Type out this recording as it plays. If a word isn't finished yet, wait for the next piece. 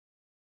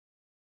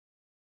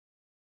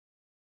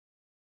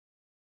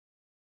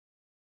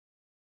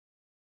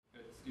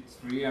it's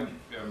free and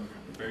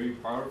very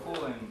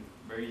powerful and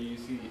very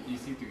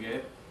easy to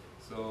get.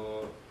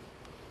 So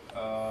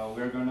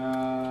we're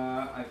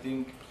gonna, I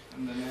think,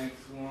 in the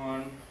next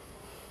one,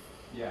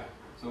 yeah.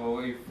 So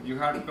if you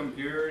have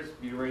computers,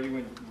 be ready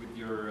with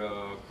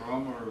your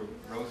Chrome or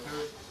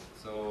browser.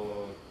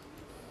 So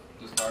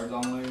to start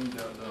downloading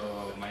the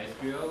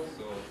MySQL,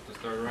 so to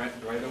start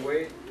right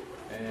away.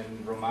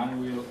 And Roman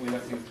will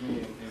assist me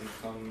in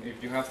some,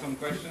 if you have some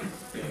questions,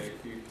 he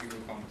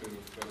will come to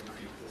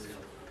with you.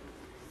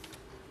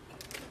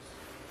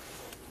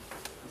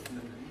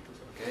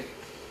 Okay.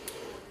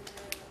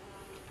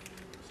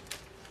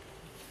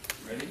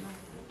 Ready?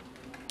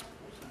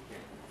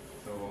 Okay.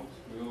 So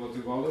we will go to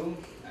Google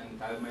and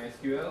type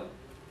MySQL,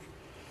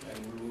 and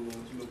we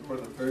will look for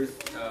the first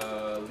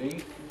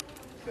link,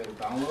 that says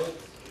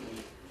downloads.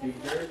 We'll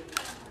click there.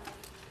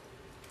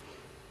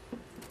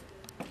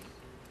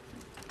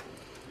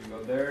 We go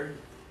there,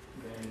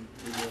 then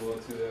we will go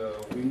to the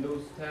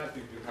Windows tab if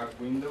you have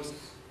Windows.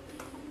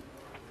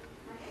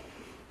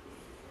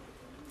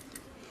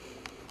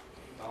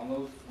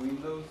 Download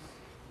Windows.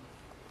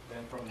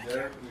 Then from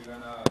there, we're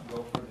gonna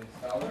go for the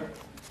installer.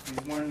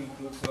 This one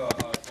includes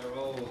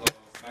several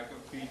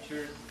backup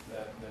features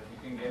that you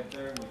can get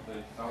there with the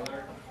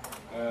installer.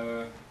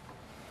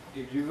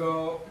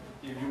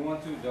 If you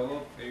want to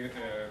develop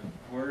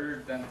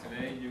further than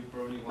today, you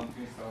probably want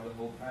to install the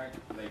whole pack,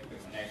 like the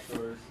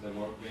connectors, the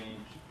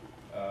workbench,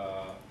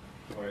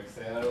 or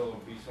Excel or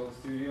Visual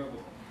Studio.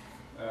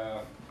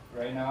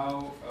 Right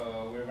now,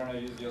 we're gonna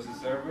use just a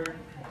server,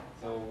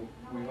 so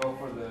we go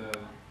for the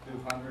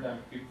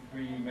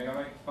 253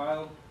 megabyte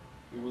file.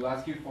 We will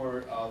ask you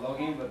for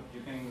login, but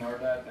you can ignore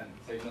that and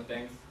say no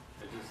thanks.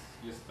 I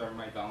just start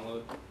my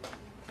download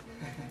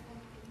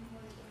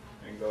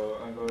and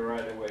go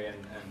right away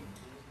and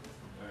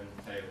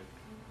save it.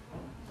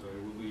 So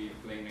it will be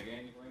playing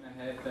again. Going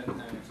ahead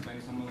and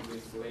explain some of the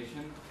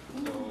installation.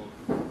 So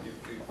if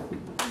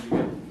you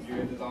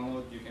get the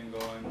download, you can go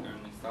and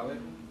install it.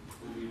 It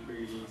will be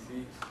pretty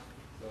easy.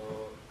 So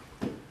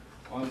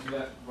once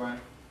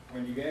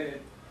when you get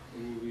it,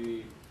 it will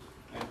be,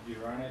 and you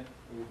run it,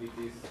 it will be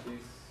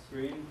this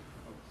screen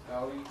of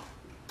installing.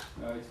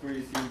 It's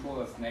pretty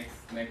simple as next,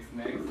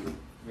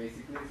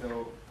 basically.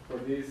 So for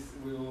this,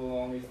 we will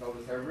only install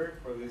the server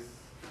for this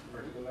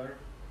particular.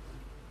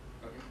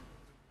 Okay.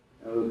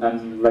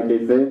 And like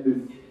I said,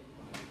 it's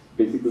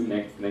basically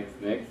next.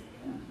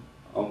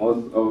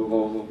 Almost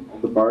all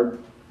the part.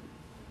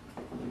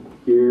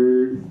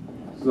 Here,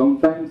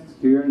 sometimes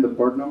here in the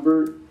port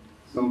number,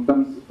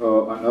 sometimes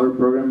another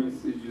program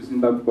is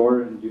using that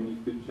port and you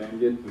need to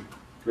change it to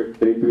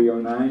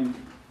 3309,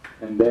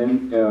 and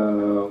then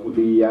we'll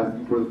be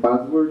asking for the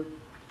password.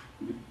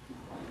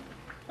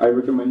 I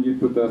recommend you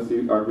put a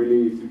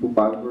really simple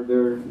password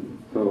there,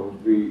 so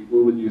we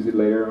will use it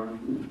later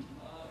on.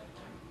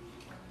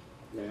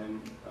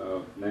 Then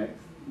next,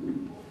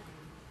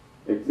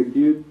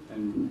 execute,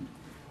 and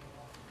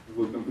it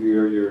will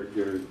configure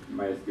your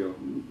MySQL.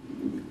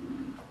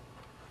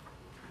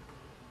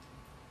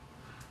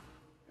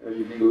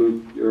 You can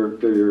look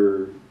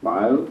your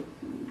files,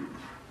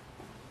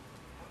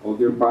 all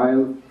your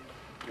files,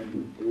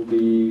 and it will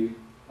be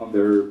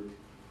under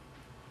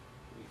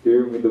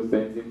here Windows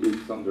 10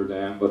 it's under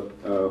them, but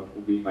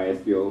will be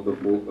MySQL.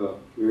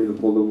 Here the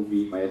folder will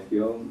be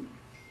MySQL.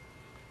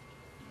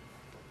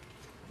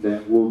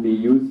 Then we'll be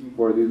using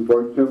for this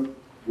workshop,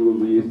 we'll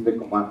be using the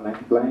command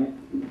line client.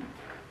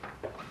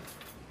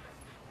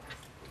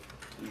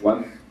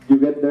 Once you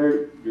get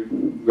there,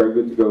 you are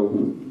good to go.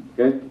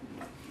 Okay?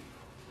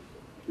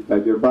 You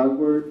type your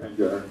password and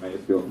you are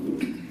MySQL.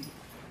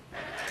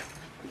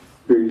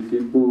 Pretty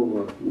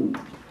simple,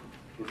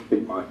 doesn't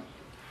take much.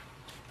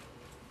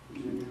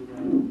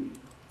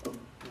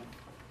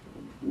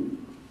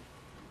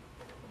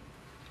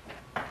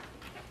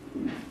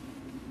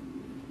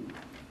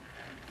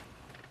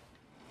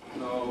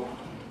 So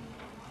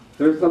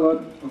there's a lot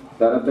of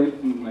data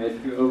types in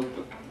MySQL,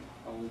 but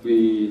I will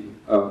be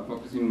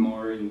focusing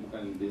more in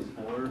this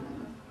 4,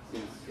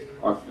 since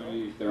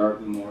actually there are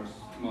the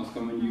most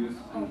common use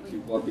in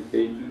simple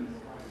applications.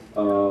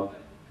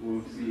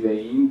 We'll see the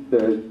int.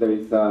 There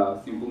is a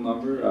simple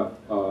number of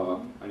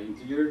an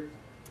integer.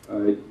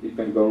 It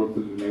can go to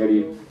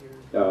negative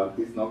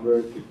this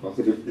number, to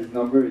positive this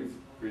number. It's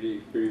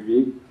pretty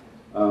big.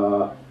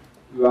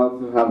 We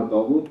also have a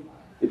double.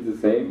 It's the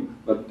same,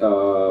 but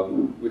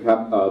we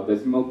have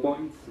decimal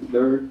points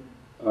there.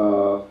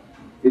 You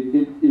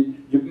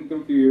can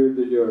configure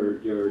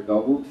your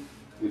doubles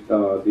with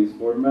this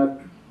format,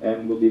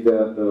 and will be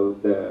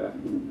the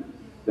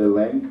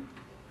length,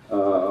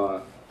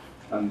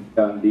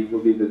 and these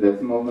will be the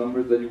decimal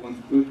numbers that you want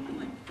to put.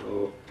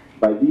 So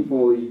by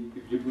default,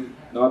 if you put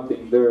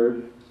nothing there,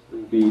 it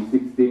will be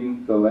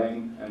 16 the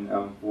length and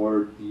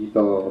 4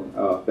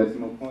 the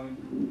decimal point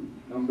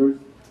numbers.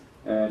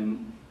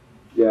 And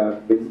yeah,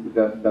 basically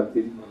that's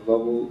it for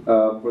global.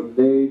 For the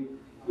date,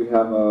 we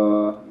have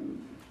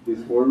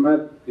this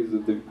format is the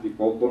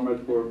default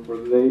format for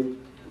the date.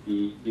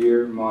 The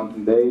year, month,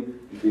 and date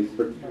in this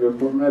particular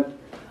format.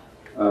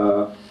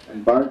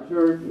 And bar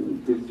chart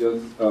is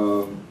just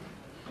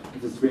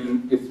it's a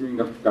string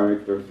of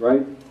characters,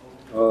 right?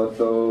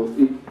 So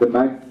if the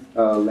max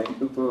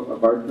length of a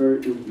bar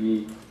chart would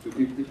be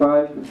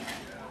 255,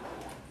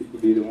 it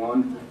could be the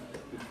one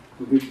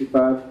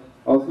 255.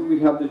 Also, we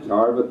have the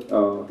char, but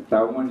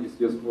that one is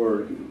just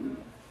for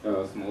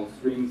small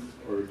strings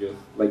or just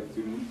like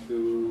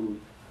two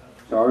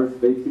chars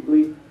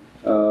basically.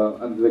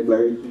 And the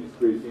declaration is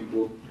pretty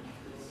simple.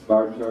 It's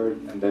bar chart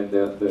and then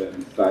the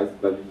size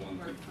that you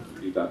want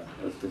to be that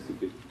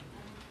specific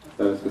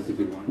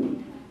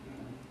one.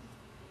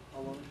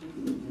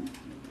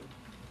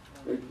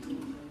 Okay.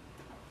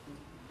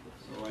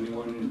 So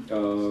anyone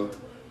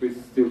please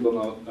still don't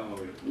know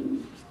it?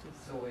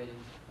 Still waiting.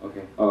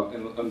 Okay.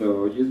 And on the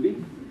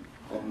USB?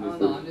 Oh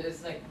no,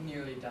 it's like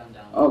nearly done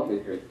down. Okay,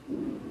 great.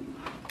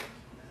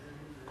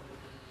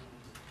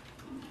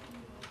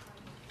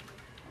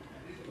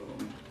 So,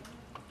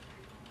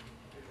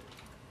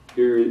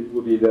 here it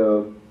will be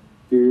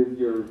here's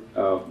your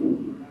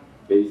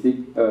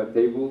basic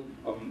table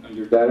on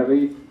your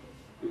database.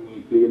 It will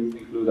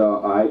include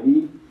an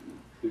ID.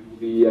 It will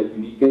be a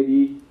unique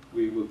ID.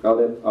 We will call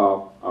it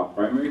a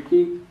primary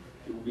key.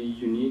 It will be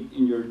unique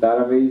in your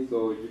database,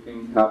 so you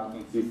can have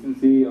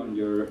consistency on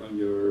your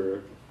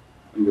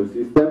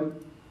system.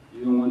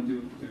 You don't want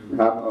to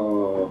have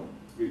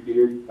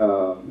repeated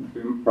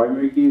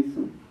primary keys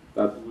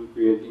that will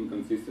create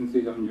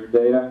inconsistencies on your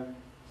data.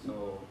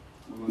 So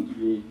we want to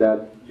be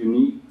that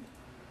unique,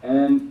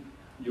 and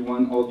you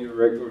want all your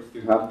records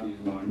to have this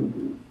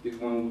one. This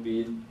one will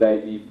be the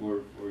ID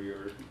for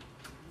your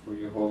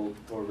whole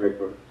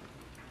record.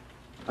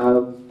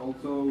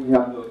 Also, we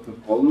have the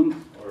columns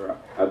or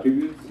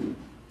attributes,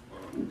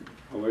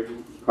 or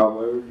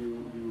however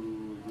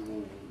you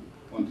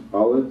want to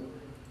call it.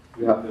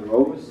 We have the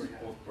rows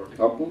or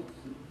tuples.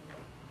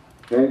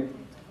 Okay,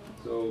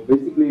 so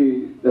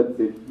basically that's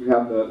it. We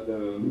have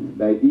the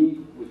ID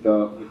with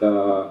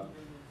the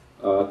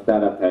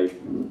data type.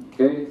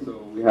 Okay, so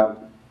we have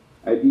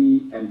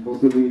ID and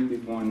possibly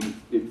this one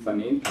it's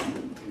an int,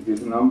 it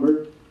is a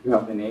number. You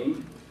have the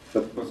name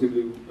that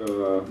possibly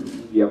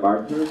be a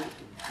varchar.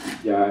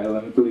 Yeah,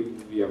 elementally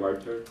will be a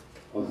varchar.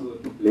 Also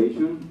the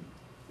population.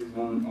 This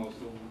one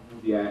also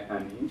will be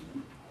an int.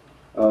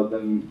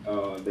 Then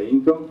the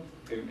income.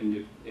 If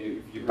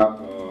you have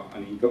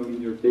an income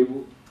in your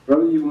table,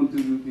 probably you want to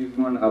do this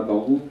one a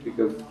double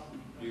because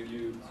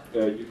you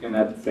can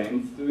add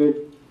cents to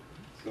it,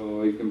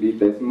 so it can be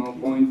decimal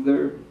points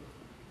there.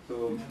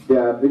 So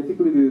yeah,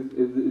 basically this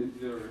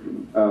is your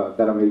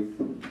database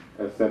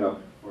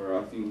setup for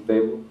a single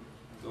table.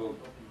 So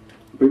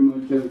pretty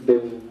much every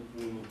table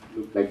will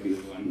look like this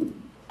one,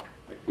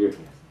 like here.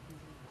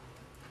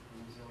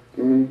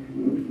 Okay.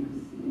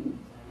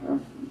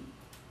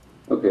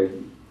 Okay.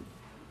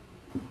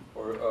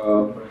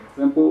 For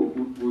example,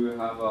 we will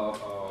have a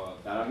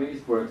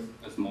database for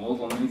a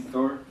small online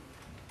store.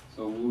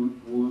 So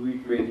we'll be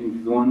creating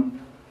this one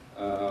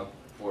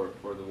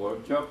for the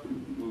workshop.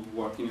 We're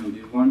working on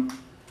this one.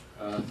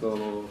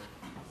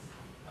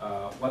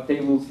 What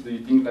tables do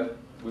you think that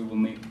we will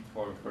need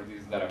for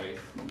this database?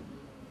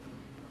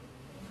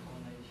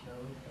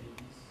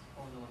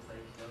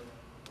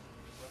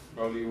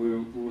 Probably we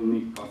will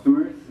need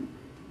customers,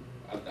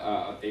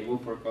 a table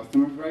for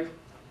customers, right?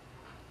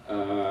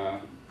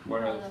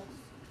 What else?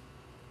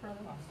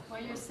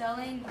 What you're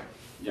selling?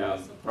 Yeah,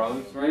 the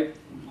products, right?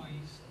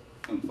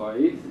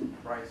 Employees.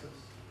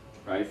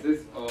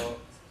 Prices.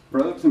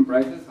 Products and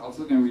prices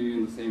also can be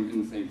in the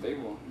same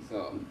table.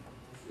 So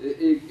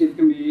it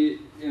can be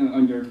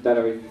on your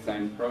database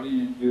design. Probably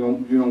you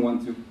don't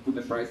want to put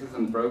the prices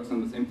and the products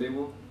on the same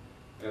table.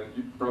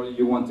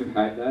 You want to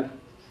hide that,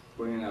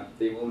 putting a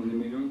table in the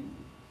middle,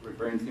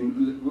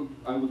 referencing.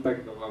 I will talk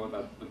about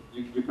that, but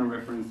you can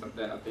reference a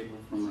table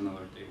from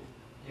another table.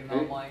 The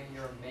amount of money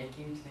you're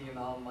making to the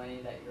amount of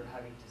money that you're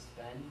having to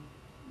spend.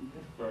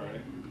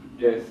 Right.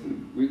 Yes,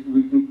 we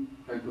can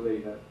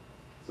calculate that.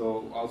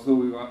 So also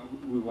we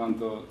want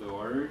the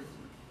orders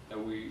that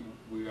we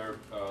are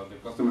the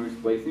customer is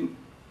placing.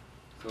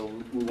 So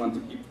we want to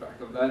keep track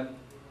of that.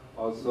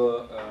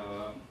 Also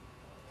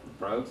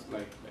products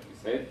like you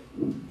said,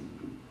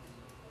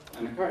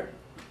 and a card.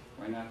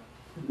 Why not?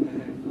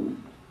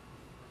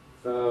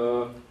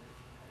 So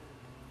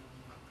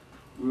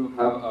we'll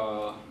have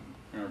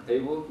in our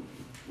table.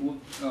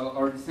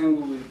 Our design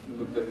will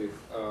look at this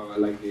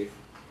like this.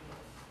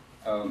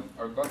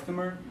 Our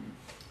customer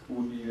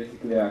will be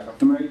basically a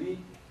customer ID,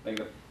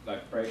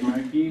 like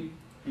primary key.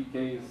 PK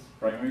is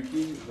primary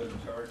key, the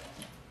chart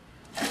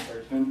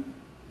person.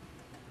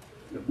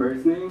 The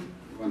first name,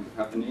 you want to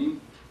have the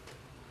name.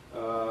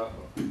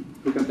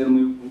 You can tell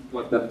me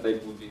what that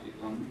type will be. This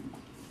one.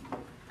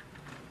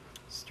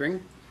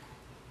 String?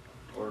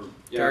 Or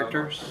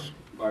Characters?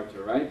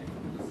 Varchar, right?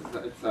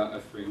 It's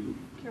a string.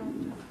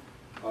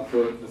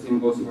 Also, the same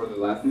goes for the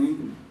last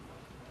name,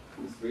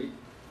 the street.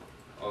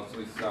 Also,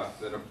 it's a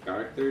set of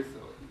characters, so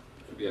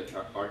it should be a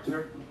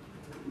varchar.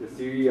 The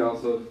city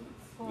also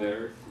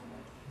there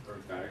for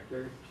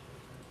characters.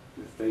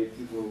 The states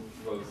will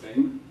go the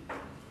same.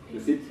 The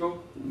zip code,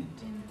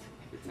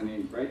 it's an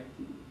int, right?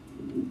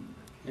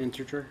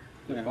 Integer.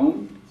 The Yeah.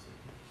 phone,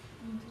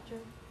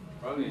 Integer.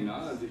 probably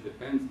not. It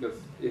depends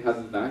because it has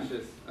the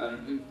dashes. I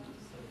don't know.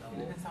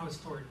 That's how it's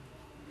stored.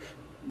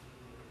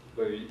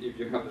 But if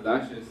you have the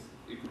dashes,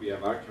 it could be a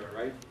varchar,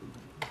 right?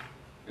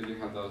 Because you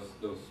have those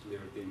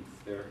little things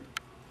there.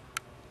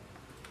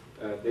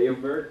 Day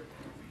of birth,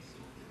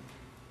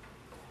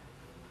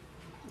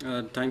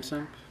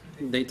 Timestamp.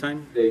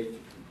 Daytime. date,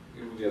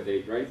 it will be a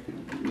date, right?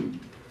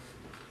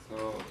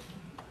 So,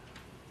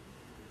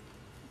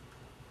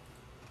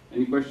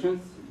 any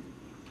questions?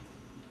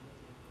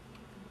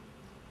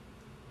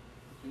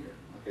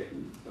 Okay,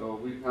 so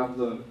we have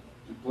the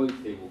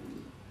employee table.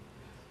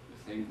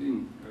 The same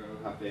thing.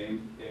 We'll have the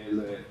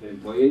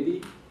employee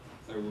ID,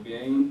 so it will be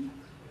a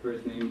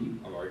first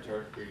name of our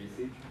chart, pretty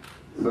easy.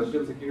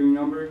 Social security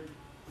number,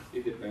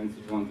 it depends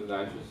if you want the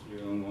dashes, you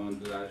don't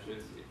want the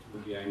dashes, it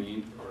will be an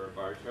int or a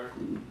bar chart.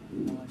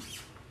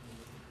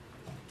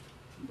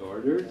 The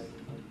orders,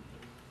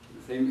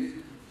 the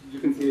same, you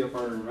can see a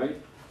pattern,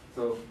 right?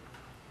 So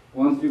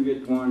once you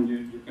get one,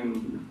 you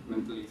can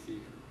mentally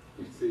see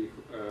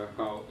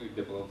how it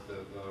develops the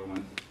other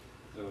ones.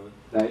 So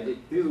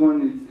this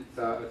one it's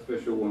a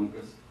special one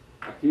because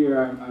here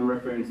I'm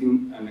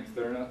referencing an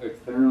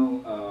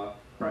external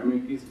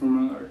primary keys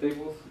from our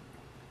tables.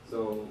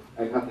 So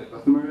I have the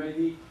customer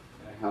ID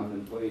and I have the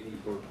employee ID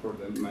for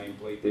my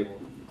employee table.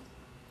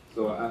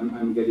 So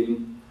I'm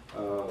getting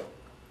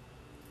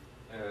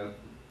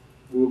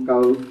we'll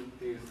call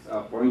these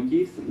foreign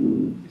keys,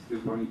 these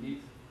two foreign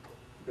keys,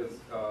 because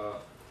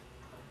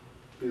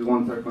these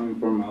ones are coming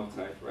from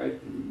outside, right?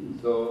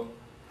 So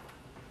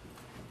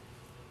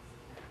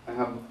I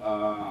have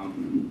how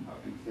can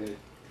I say it?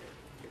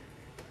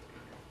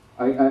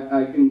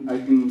 I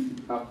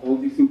can have all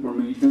this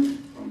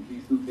information from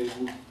these two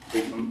tables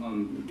based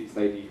on this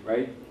ID,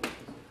 right?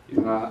 If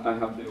I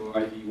have the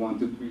ID 1,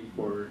 2, 3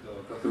 for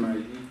the customer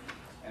ID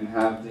and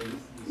have this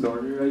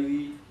disorder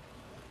ID,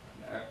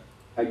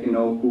 I can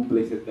know who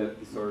placed that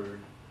disorder,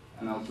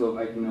 and also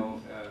I can know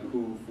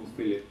who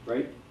fulfilled it,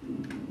 right?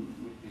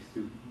 With these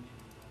two,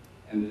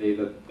 and the day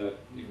that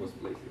it was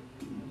placed.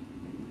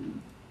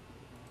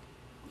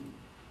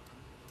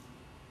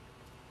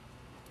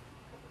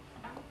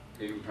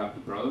 Okay, we have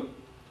the product.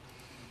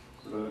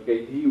 So the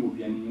ID will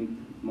be an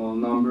int small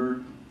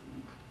number.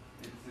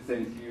 It's the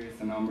same here.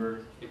 It's a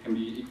number. It can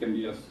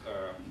be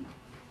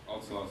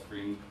also a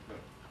string, but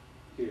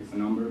here's a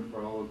number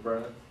for all the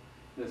products.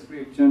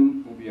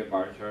 Description will be a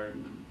bar chart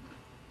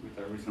with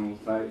a reasonable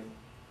size,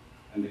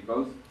 and the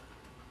cost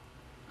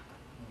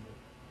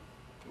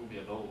will be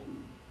a double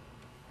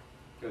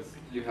because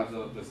you have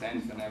the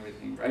cents and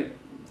everything, right?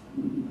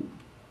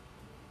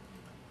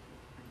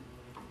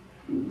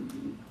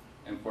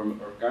 And for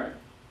our card,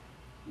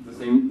 the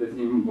same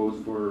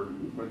goes for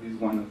this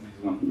one as this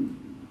one.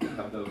 You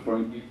have the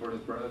foreign key for the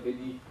product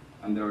ID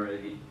and the order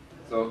ID.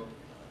 So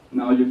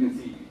now you can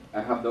see I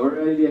have the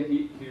order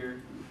ID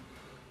here.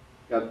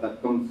 Got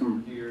that comes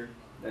from here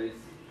that is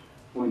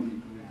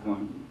pointing to this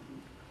one.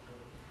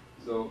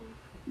 So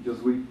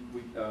just with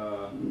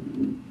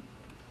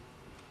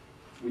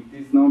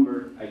this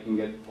number, I can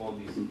get all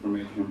this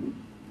information.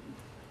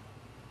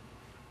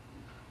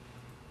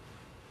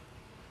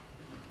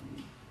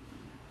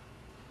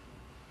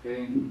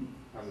 Okay,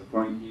 have the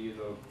foreign key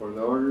for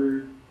the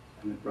order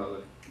and the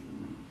product,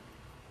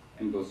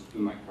 and goes to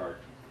my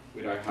cart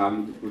without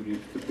having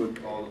to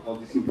put all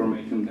this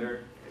information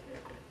there.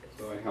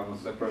 So I have a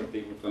separate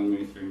table to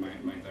administer my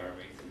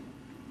database.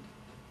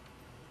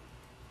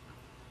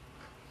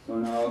 So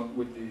now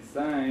with the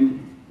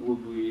design, we'll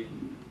be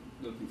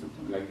looking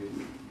something like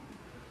this.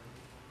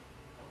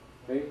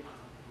 Okay,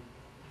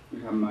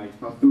 we have my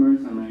customers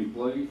and my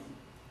employees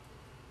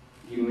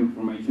giving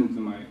information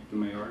to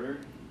my order,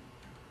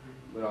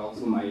 but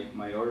also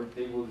my order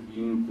table is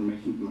giving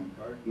information to my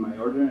cart. My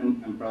order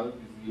and product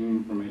is giving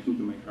information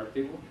to my cart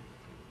table.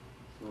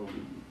 So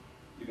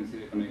you can see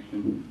the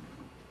connection.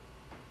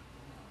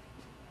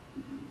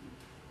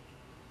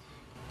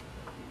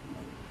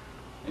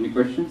 Any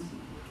questions?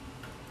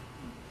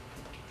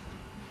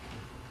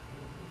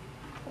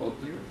 All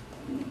clear?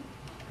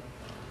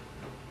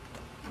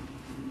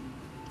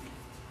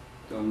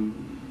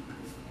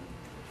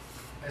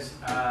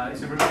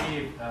 Is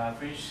everybody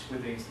finished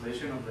with the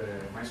installation of the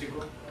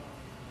MySQL?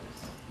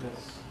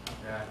 Yes.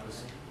 Yeah,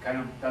 because kind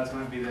of that's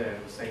going to be the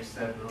same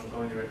step,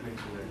 going directly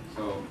to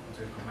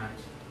the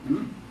commands.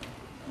 Mm-hmm.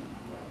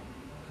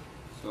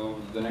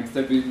 So the next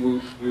step is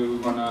we're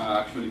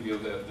gonna actually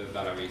build the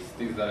database.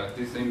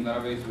 This same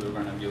database we're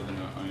gonna build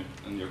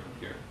on your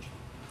computer.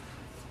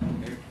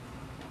 Okay.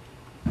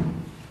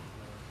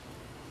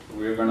 So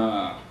we're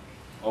gonna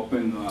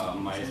open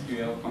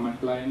MySQL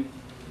command line.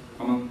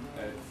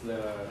 It's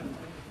the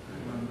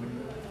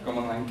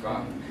command line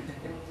command.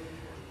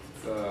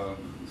 It's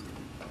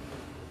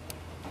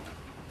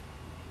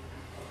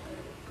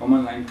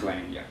command line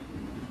client, yeah.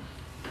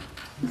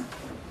 This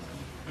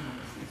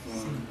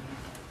one.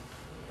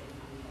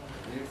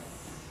 Yes.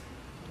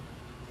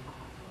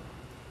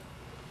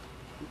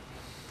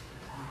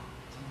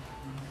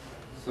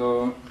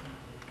 So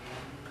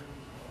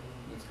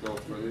let's go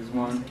for this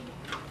one.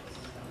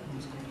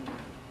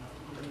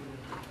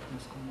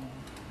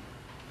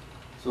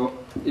 So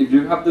if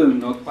you have the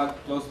Notepad++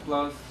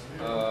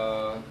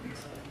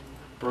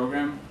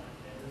 program,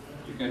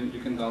 you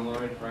can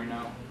download it right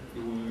now.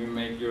 It will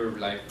make your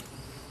life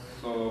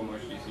so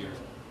much easier,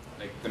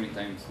 like 20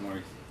 times more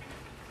easy.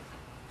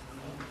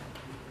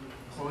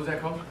 What was that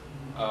called?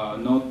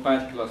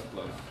 Notepad++.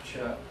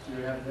 Sure. Do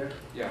you have it there?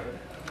 Yeah,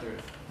 there.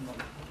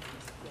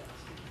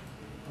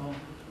 Oh.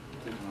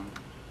 This one.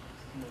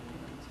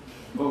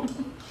 Oh.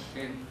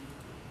 Okay.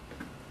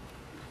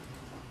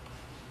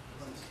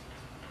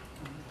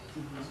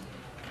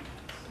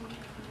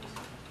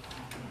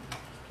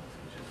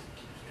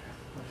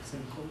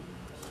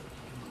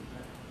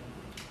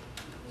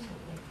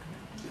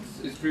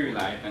 It's pretty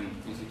light and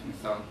easy to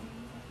install.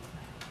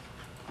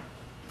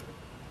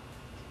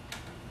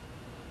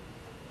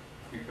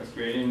 Because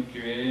creating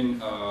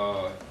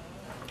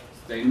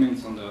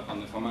statements on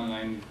the command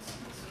line,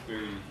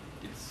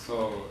 it's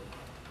so,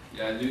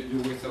 yeah,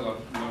 you waste a lot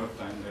of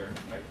time there,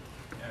 right?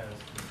 Yes.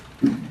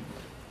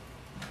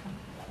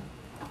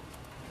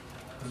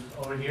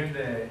 Over here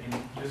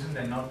using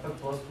the Notepad++,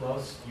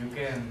 you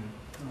can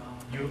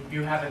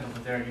you have it over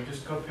there. You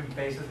just copy and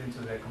paste it into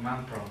the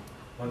command prompt.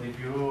 But if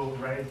you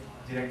write it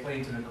directly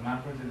into the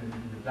command prompt in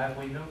the black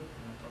window,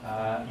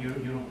 you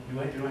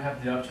don't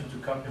have the option to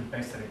copy and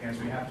paste it again.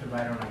 So you have to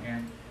write it on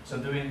again. So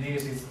doing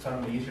this is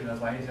totally easier. That's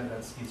why I said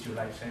it's your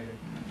lifesaver.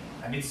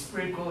 And it's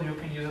pretty cool. You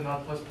can use a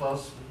Notepad++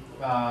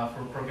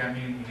 for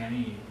programming in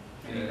any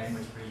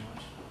language, pretty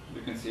much.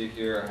 You can see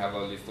here I have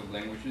a list of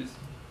languages.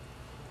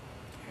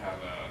 You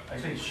have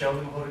actually show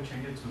them how to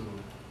change it to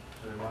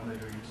the one that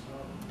you're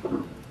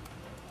using.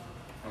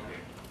 Okay.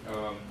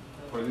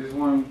 For this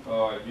one,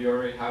 if you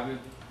already have it,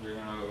 we're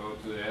gonna go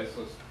to the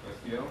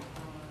SQL,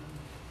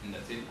 and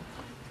that's it.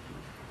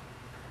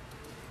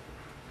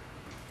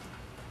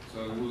 So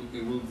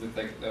it will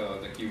detect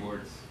the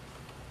keywords.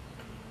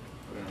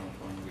 I don't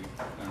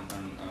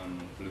know, on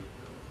blue.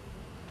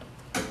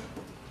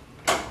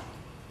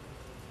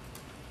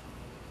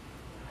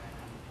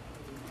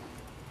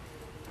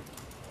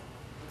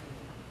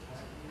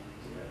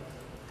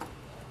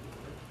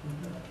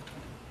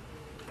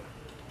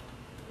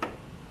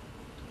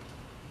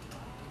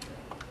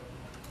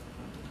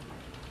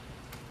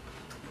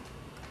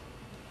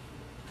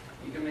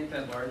 You can make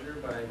that larger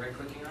by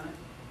right-clicking on it.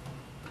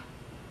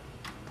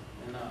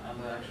 And on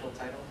the actual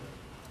title,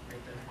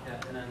 right there.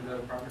 Yeah, and then go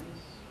to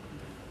properties.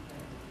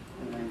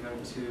 And then go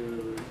to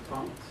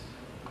font.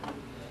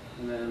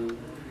 And then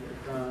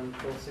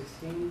Control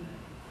 16.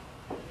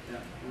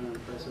 Yeah, and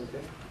then press OK.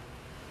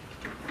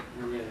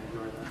 And yeah,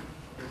 ignore that.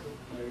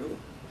 There you go.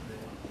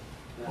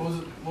 Yeah.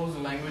 What was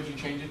the language you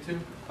changed it to?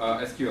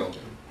 SQL.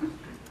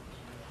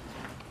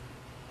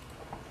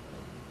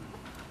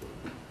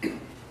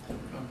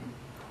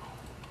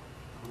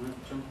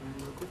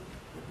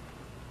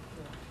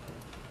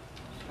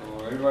 So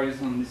everybody's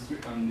on this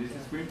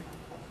screen.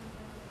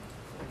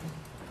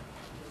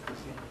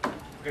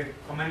 Okay,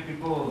 how many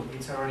people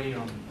it's already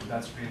on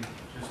that screen?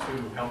 Just to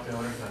help the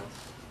others out.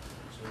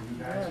 So you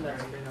guys. Yeah,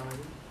 that's great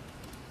already.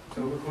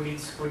 So who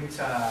needs more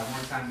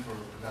time for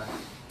that?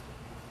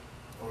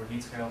 Or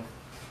needs help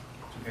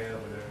to get it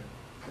over there?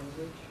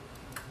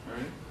 All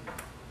right.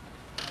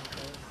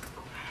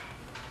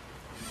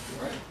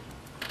 All right.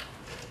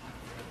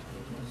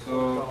 So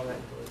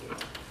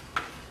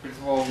first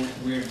of all,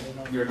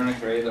 we're gonna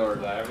create our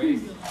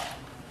database.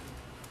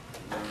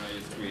 We're gonna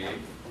just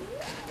create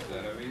a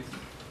database,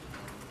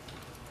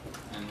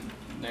 and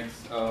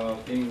next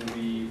thing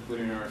we put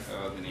in our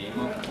the name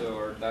of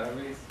our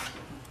database.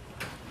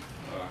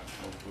 I'll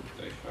put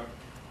the shop,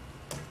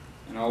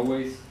 and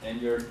always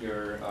end your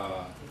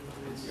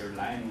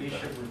line with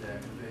Bishop with the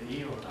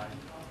E or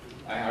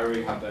I? I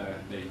already have the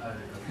date.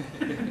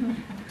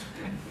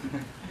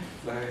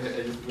 So I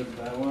just put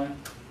that one.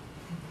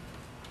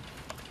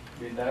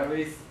 The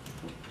database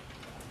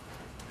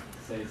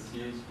says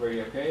use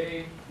query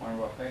okay, one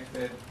row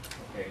affected,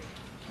 okay.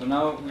 So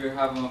now we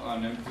have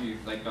an empty,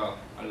 like a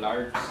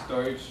large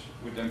storage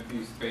with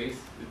empty space.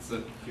 It's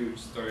a huge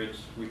storage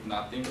with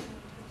nothing.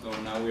 So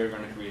now we are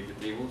going to create the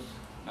tables,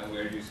 and we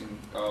are using.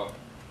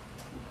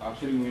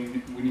 Actually,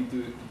 we need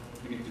to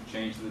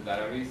change the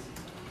database.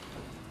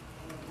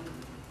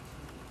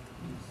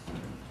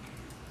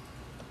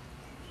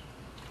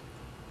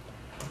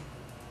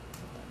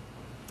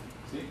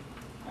 See,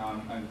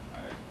 and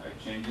I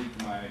changed it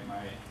to my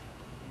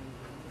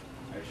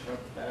shop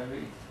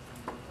database.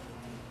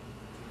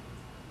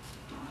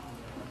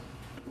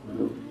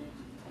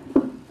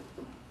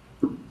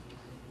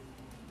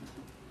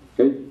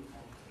 Okay.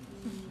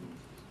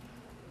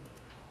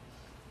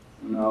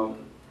 Now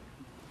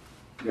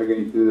we are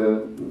going to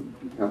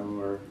have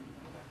our.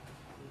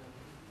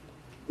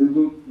 This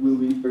will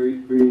be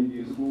pretty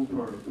useful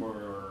for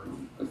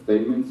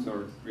statements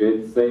or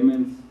create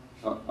statements.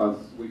 As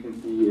we can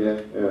see,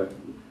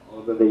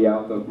 all the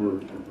layout of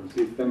our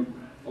system.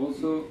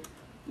 Also,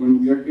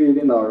 when we are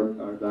creating our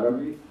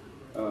database,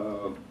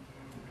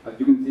 as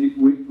you can see,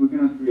 we're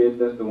going to create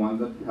the ones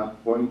that have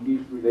foreign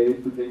keys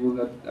related to tables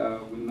that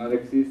will not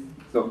exist.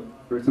 So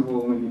first of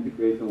all, we need to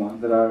create the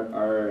ones that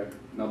are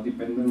not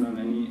dependent on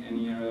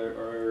any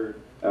other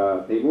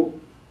table.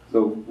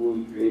 So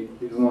we'll create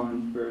this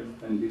one first,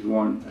 and this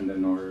one, and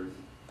then others.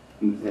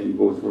 And the same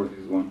goes for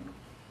this one.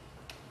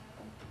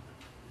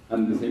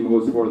 And the same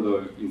goes for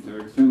the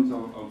insertions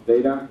of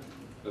data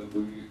that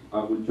I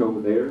will show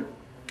there.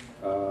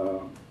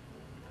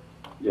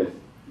 Yes,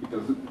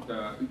 because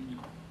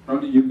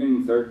probably you can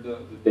insert the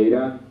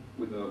data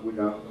with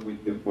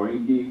the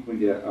foreign key,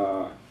 with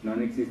the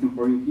non-existent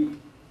foreign key,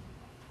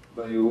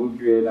 but you will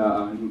create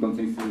an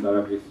inconsistent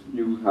database.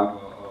 You will have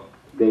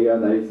data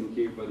that is in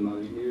here but not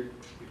in here.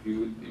 If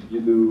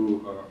you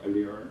do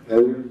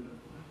earlier.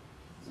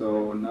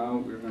 So now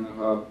we're gonna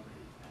have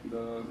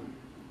the.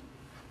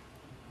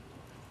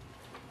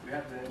 We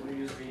have the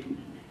USB,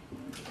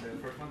 the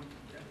first one.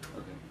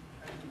 Okay.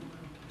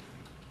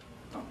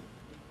 Oh,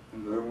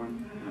 and the other one.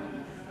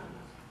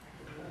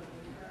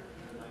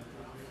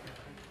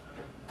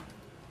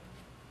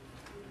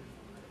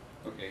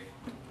 Okay.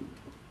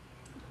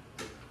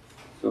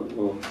 So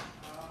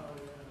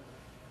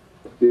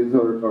this is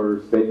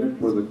our statement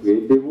for the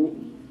create table.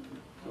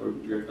 So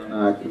we're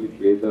gonna actually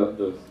create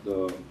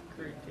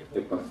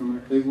the customer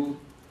table,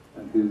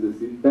 and this is the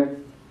syntax.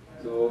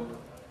 So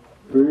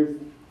first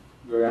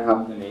we're gonna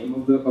have the name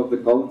of the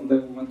column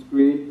that we want to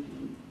create.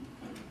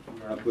 We're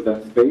gonna put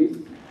a space,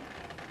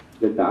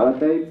 the data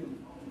type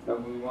that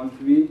we want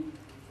to be.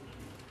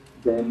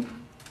 Then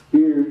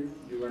here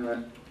you're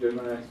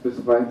gonna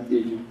specify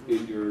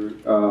if your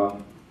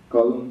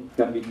column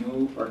can be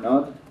null or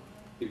not.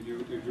 If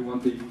you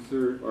want the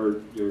user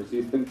or your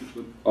system to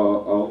put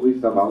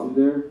always a value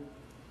there,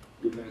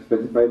 you can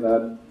specify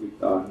that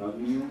with not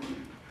new.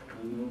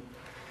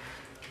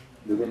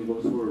 The same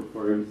goes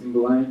for every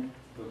single line.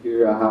 So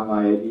here I have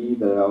my ID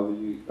that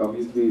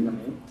obviously is a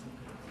name.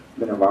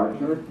 Then a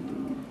varchar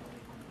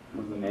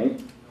of the name.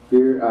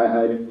 Here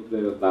I didn't put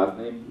the last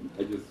name.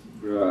 I just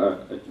put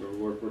a short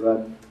word for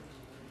that.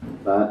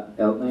 That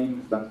L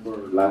name stands for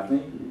last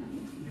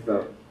name.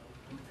 So.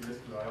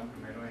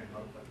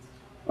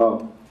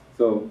 Oh,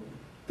 so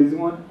this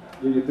one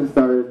you need to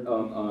start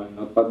on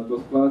Notepad++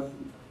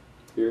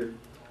 here.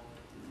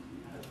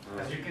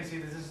 As you can see,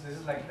 this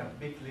is like a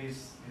big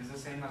list. It's the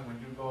same as when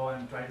you go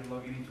and try to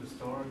log in into a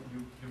store.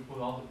 You put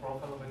all the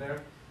profile over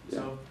there. Yeah.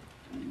 So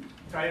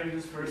try to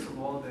use first of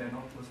all the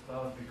Node++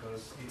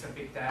 because it's a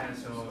big data,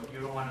 so you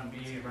don't want to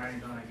be writing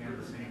down again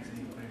the same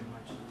thing pretty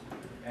much.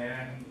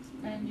 And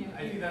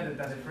I think that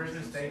the first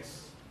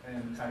mistakes,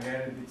 and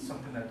Javier did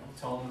something that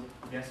he told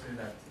us yesterday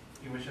that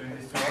he was showing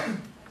this to us,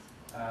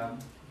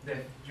 that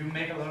you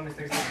make a lot of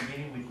mistakes at the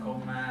beginning with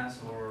commas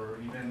or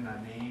even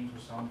names or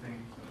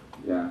something.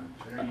 Yeah.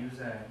 Better use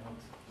that.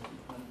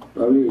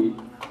 Probably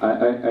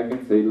I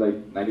can say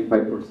like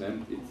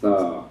 95% it's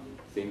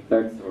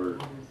syntax or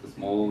a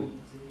small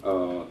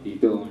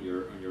detail on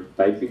your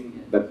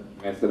typing that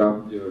mess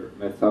up your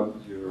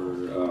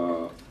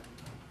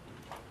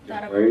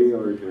query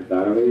or your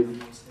database.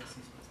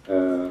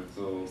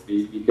 So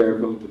be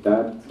careful with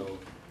that. So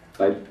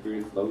type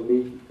very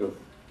slowly because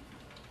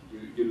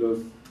you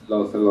lose a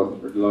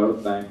lot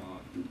of time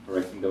on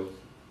correcting those.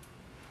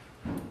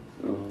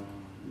 So.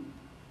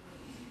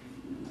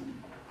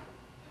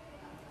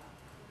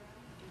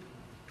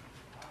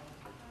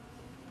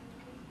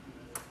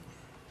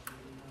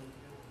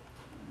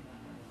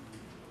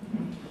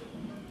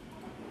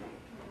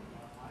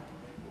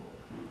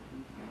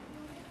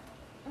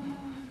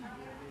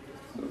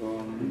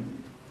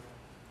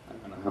 I'm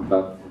gonna have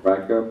that for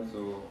backup.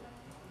 So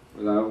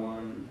for that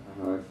one, I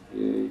have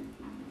create.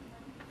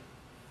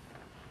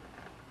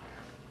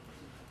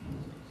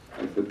 I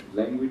said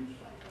language.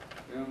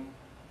 Yeah.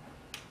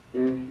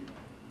 Okay.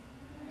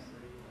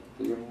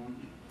 The other one.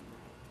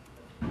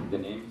 The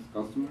name is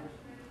customers.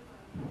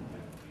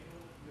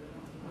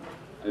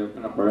 I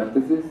open a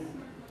parenthesis,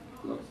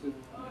 close it.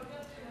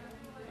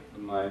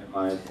 Put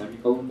my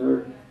semicolon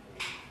there.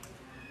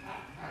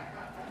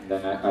 And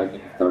then I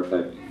can start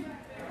typing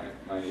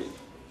my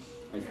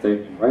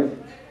statement, right?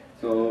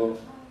 So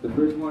the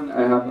first one,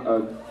 I have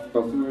a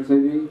customer's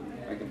ID.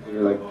 I can put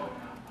it like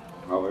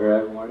however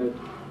I want it.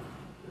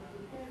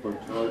 For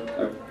short,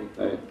 I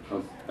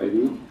put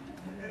ID,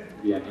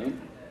 be a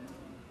name.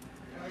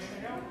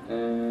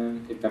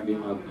 And it can be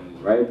not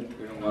null, right?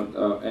 We don't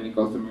want any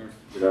customers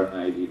without an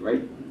ID,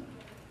 right?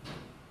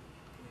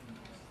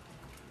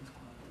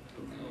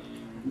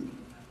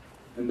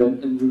 And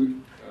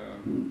then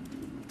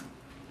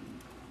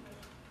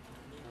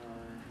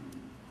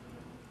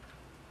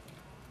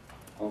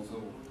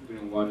also, we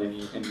don't want any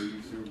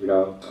user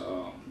without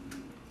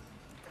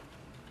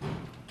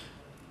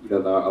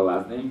a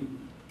last name.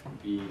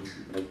 Be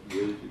like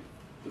weird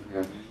if we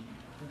have any.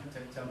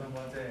 Tell them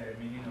what the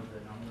meaning of the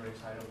number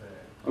inside of the.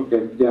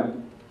 Okay, yeah.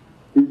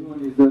 This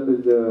one is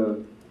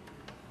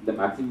the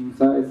maximum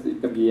size. It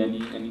can be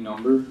any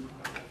number.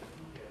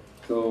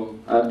 So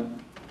I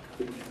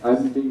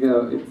think it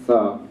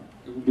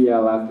would be a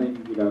last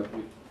name with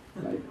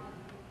like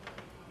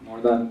more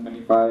than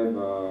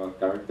 25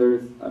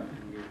 characters, I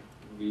think it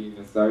would be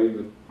necessary,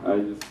 but I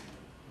just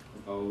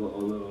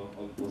all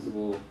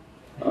possible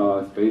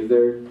space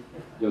there,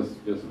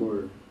 just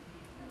for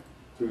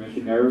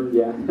preventing errors.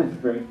 Yeah,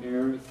 preventing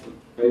errors of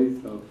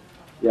space. So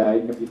yeah,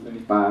 it can be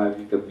 25,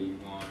 it could be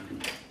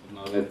one, but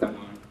no less than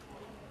one,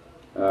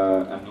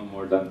 and no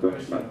more than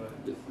 25.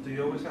 Do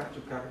you always have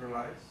to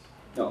capitalize?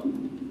 No,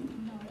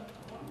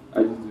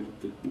 I just do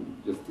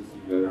it just to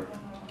see better.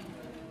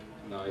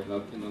 No, it's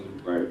not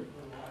required.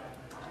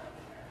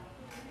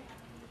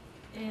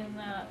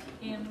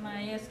 In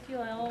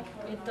MySQL,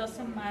 it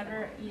doesn't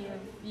matter if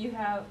you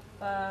have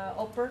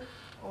upper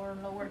or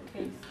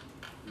lowercase,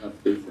 Not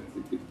space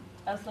sensitive.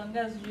 as long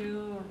as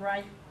you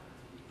write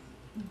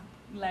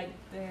like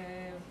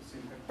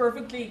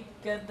perfectly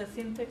get the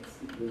syntax,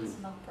 it's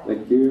no problem.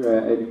 Like here,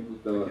 I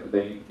didn't put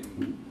the ink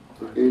in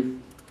uppercase.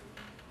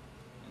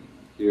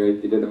 Here I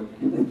did it.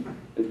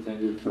 I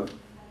changed it. So.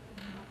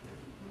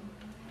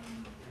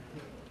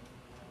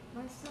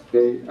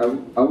 Okay, I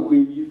will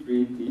give you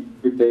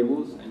three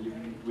tables, and you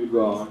will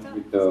go on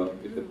with the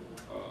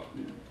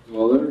two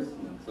others.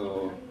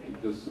 So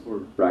just for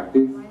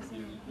practice,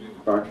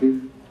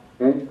 practice.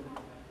 Okay,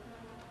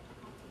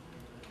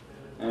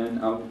 and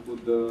I will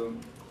put the.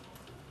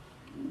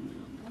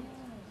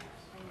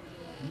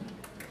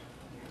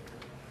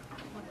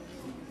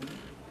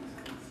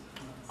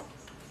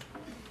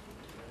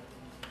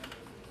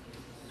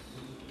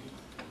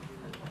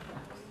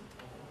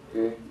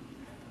 Okay.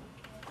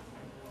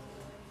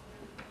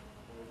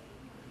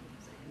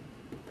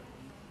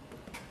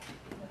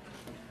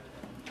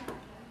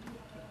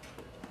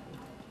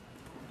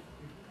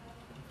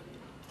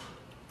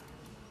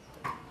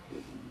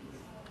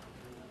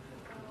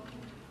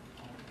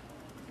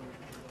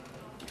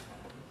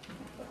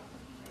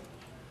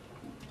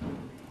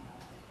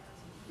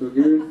 So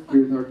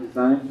here's our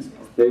design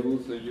of table.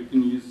 So you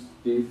can use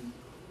this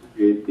to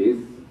create this.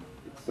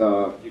 It's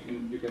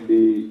you can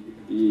be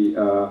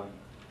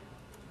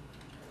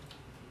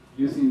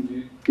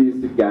using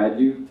this to guide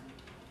you.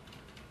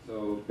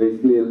 So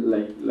basically,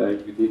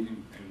 like we did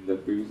in the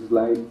previous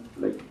slide,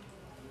 like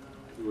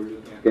we were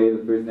looking. Okay,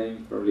 the first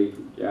name probably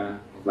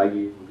most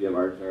likely will be a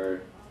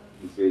varchar,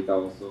 insert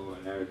also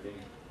and everything,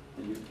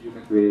 and you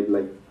can create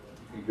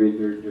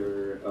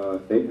your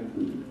statement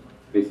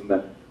based on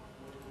that.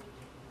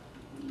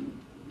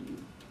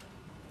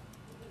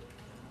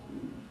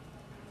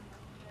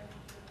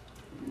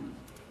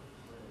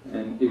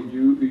 And if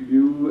you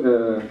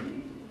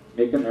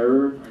make an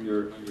error on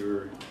your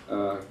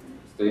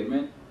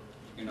statement,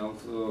 you can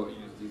also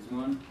use this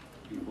one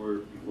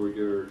before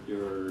your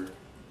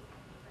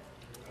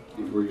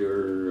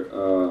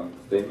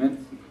statement.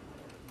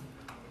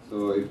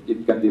 So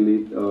it can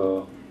delete.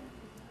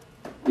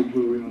 It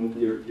will remove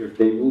your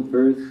table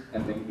first,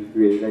 and then you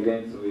create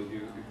again. So if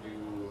you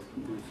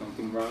do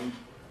something wrong,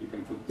 you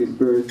can put this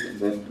first, and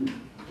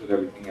then put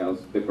everything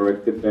else, the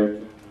corrected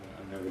version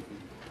and everything.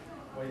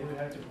 Why do we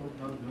have to put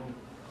not new?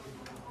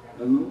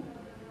 Not null?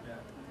 Yeah.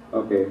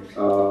 Okay.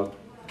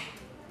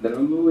 The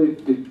not null is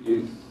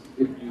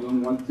if you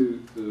don't want to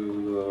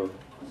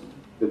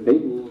the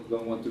table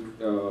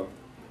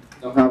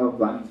don't have a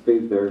blank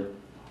space there.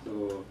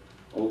 So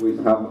always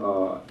have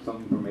some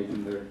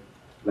information there,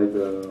 like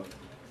the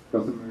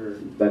customer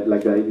that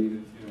like the ID that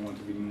you don't want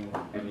to remove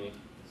any.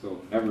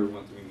 So never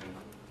want to remove.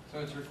 So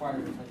it's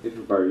required. It's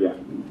required, yeah.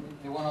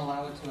 They won't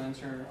allow it to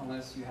enter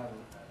unless you have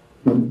it.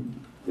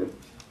 Yes.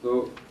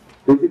 So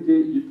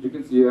basically, you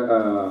can see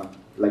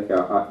like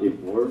a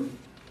form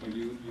when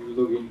you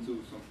log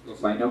into or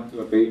sign up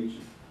to a page.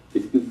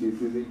 Basically,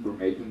 this is the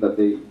information that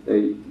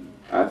they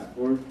ask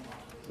for.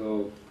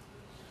 So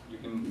you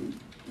can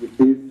with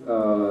this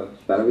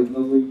database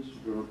knowledge,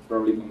 you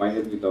probably combine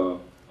it with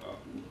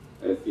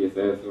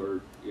CSS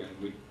or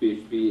with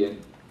PHP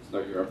and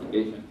start your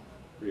application.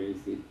 Pretty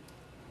easy.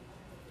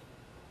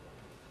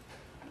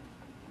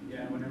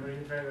 Yeah, whenever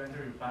you try to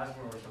enter your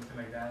password or something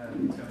like that,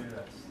 and it tell you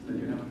that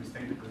you have a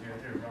mistake because you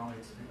entered it wrong,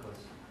 it's because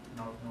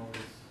no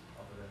is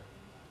over there.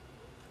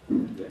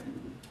 Yeah.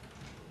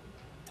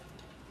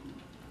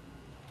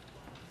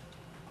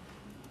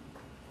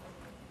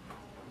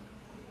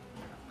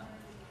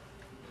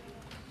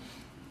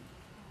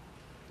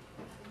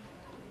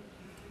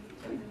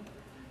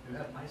 Do you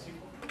have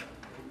MySQL?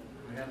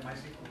 Do you have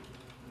MySQL?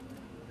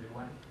 Do you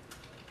want it?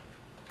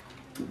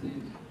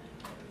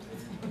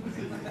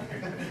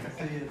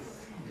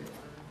 Yes.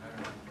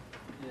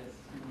 Yes.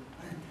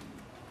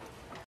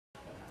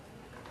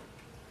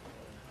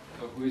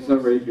 So who is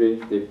already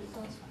creating tables?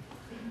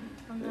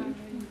 I'm not ready.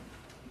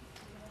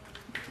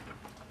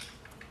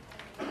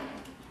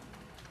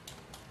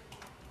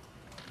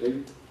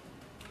 David?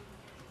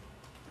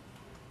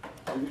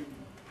 David?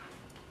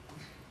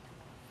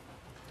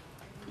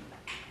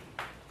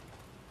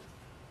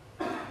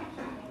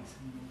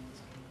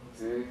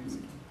 Okay.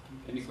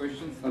 Any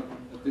questions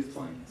at this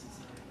point?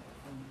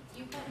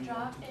 You can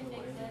drop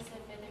indexes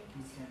if it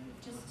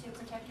just to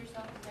protect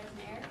yourself if there's an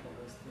error.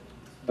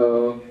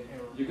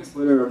 You can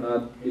split it or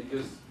not. It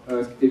just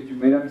if you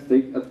made a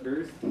mistake at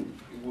first,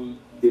 it will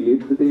delete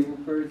delete the table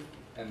first,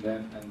 and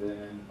then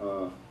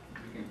you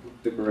can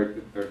put the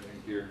corrected version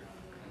here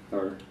and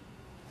start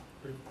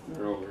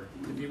over.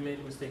 If you made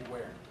a mistake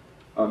where?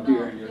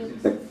 Here in your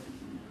it's- syntax.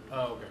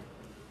 Oh, okay.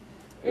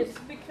 It's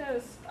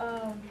because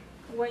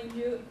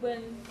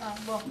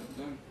well,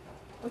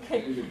 okay.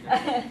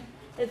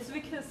 It's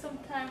because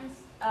sometimes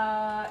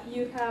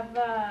you have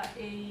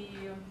a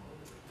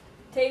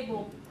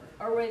table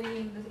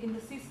already in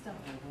the system.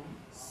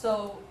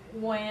 So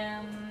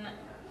when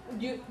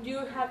you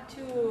have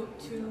to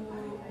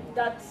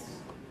that's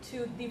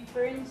to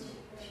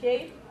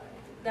differentiate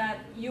that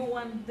you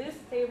want this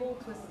table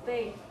to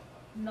stay,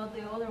 not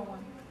the other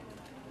one,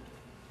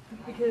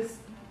 because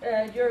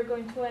you're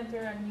going to enter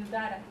a new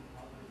data.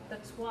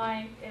 That's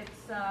why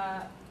it's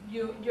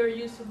you're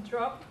using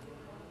drop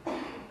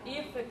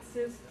if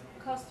exist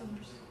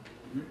customers.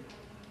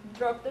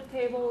 Drop the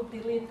table,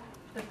 delete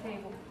the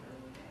table.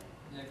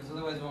 Yeah, because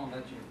otherwise it won't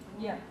let you.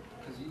 Yeah,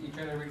 Because you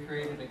try to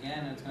recreate it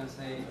again, and it's going to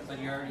say, but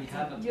you already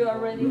have a table. you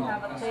already called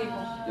have a custom.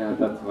 table. Yeah,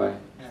 that's why.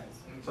 Yeah.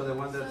 So the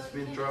one that's So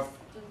been you dropped,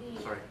 just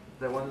delete. sorry,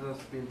 the one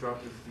that's been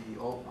dropped is the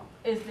old one.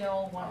 Is the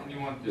old one And you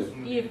want this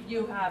one? if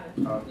you have it.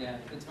 Yeah,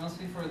 it's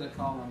mostly for the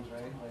columns,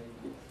 right?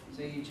 Like,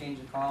 say you change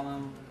a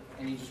column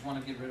and you just want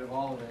to get rid of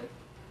all of it,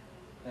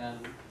 then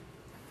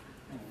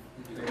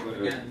you create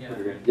it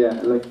again. Yeah.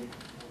 Yeah, like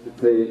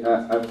let's say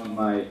I want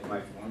my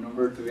phone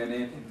number to be a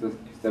name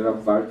instead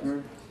of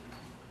voucher,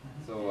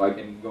 so I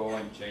can go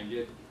and change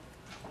it,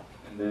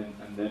 and then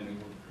we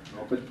will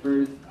drop it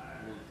first.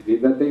 We'll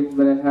delete that table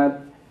that I had,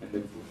 and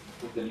then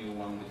put the new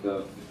one with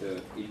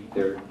the in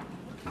there.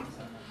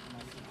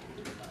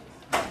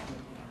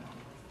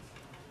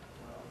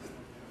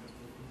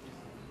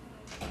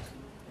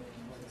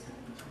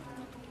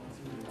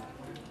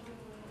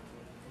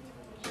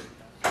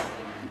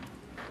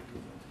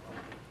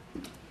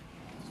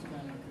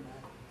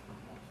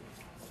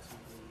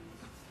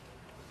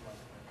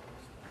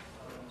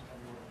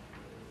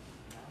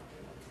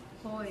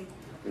 Boy.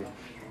 Okay.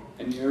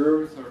 Any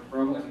errors or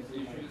problems,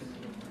 issues?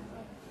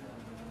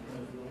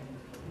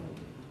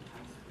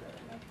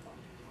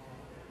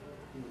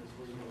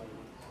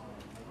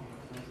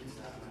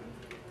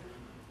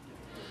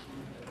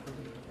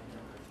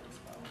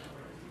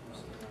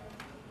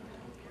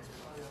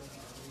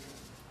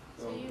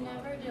 So you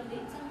never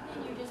delete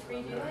something, you just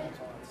redo it?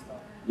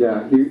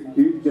 Yeah,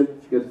 here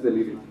gets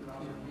deleted,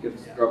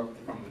 gets dropped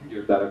from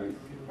your database.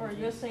 Or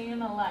you're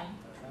saying a line.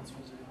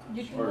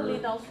 You can Or-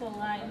 delete also a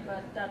line,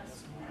 but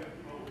that's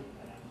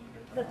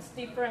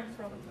different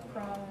from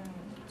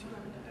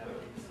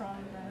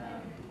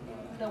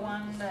the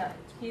one that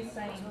he's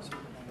saying.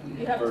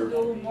 You have to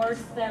do more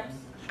steps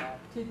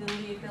to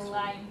delete the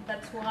line.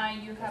 That's why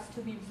you have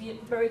to be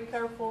very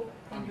careful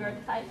when you're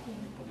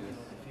typing,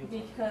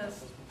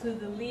 because to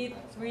delete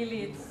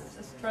really it's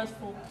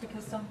stressful,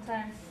 because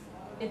sometimes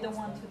it don't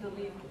want to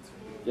delete.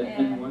 Yeah,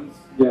 and once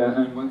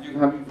you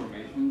have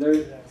information there,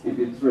 if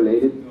it's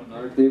related to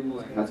another table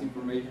and has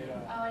information,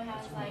 Oh, it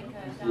has like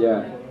a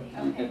yeah,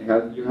 download. Okay.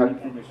 and you have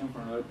information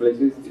from other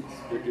places,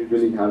 it's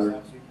really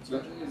hard.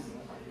 But it's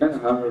kind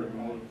of hard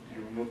to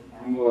remove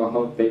a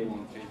whole table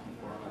and change the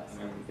format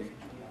and everything,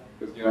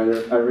 because you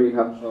already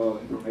have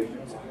information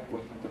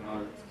from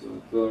another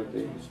to other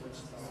tables.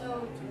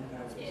 So,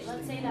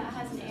 let's say that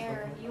has an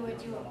error, you would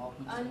do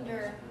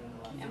under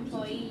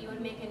employee, you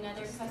would make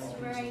another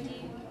customer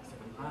ID.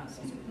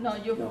 No,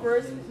 you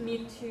first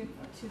need to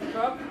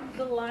drop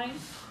the line,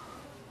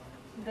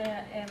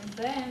 and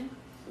then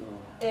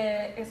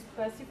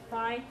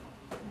specify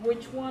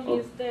which one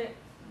is the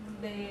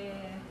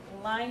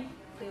line,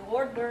 the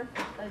order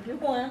that you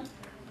want,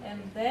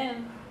 and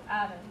then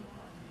add it.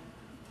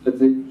 Let's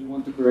say you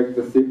want to correct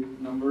the zip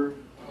number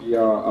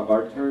via a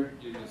bar chart,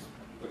 you just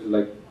put it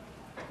like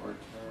bar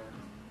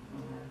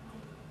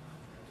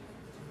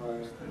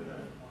chart.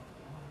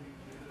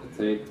 Let's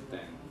say 10.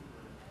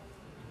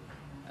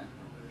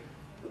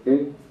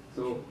 Okay,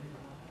 so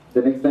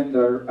the next time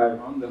that I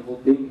run the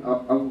whole thing, I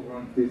will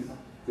run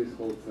this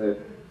whole set.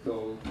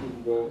 So it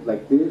will go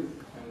like this,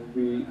 and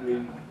we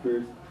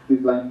first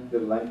this line, the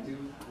line 2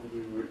 will be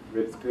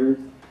read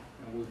first,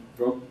 and we'll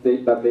drop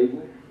that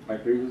table, my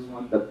previous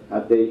one that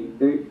had the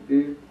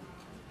there,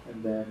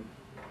 and then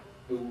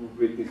it will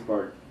read this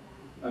part,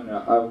 and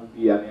I will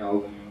be adding all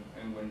of them.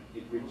 And when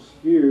it reaches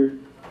here,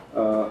 it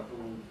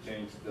will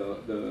change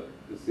the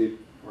zip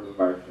for the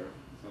bar chart.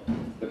 So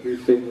the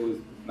previous table is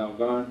now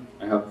gone.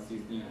 I have this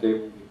new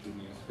table with the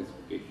new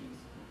specifications.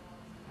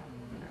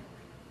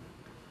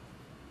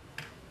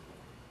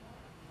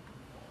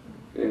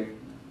 Okay.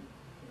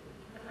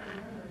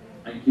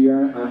 And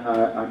here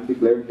I'm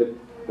declaring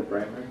the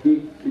primary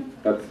key.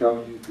 That's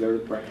how you declare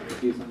the primary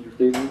keys on your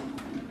table.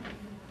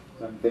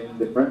 So I'm saying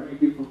the primary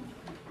key for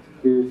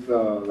here's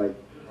like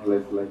more or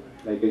less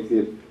like I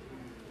said.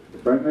 The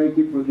primary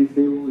key for this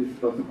table is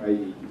customer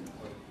ID.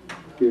 So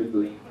here's the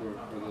link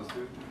for those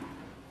two.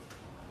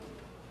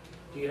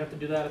 Do you have to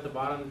do that at the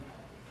bottom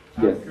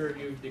Yes. after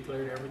you've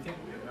declared everything?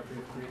 After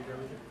you've created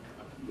everything?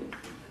 Yes.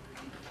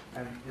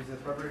 And is the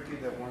property key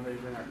the one that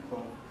you're gonna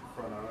call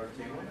from another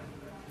table?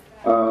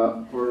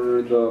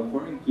 For the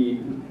foreign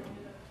key,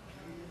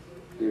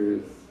 there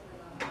is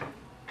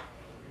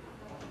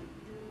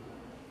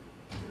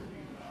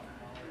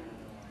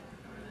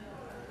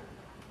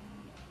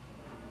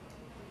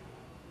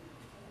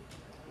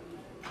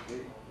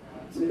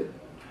that's it.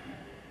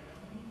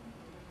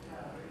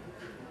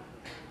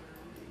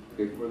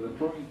 Okay, for the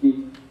foreign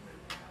key,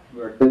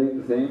 we are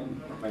telling the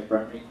same. My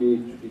primary key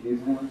should be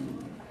this one.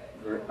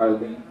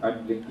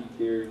 I'm linking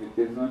here with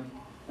this one.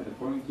 And the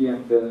foreign key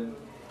I'm telling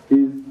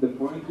is the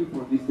foreign key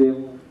for this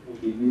table will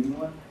be this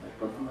one, my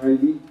customer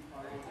ID.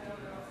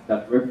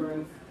 That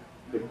reference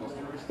the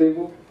customer's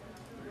table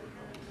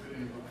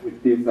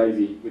with this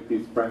ID, with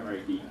this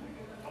primary key.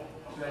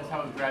 So that's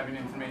how it's grabbing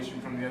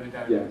information from the other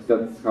database. Yes,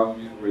 that's how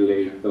we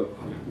relate though.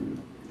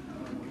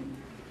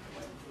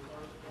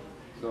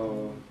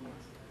 So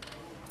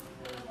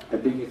I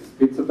think it's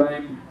pizza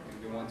time.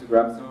 If you want to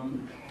grab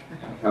some,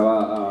 have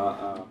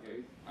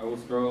okay. I will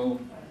scroll.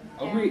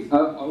 I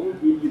will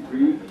give you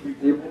three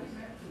tables,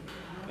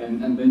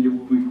 and then you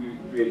will be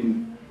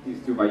creating these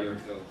two by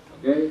yourself.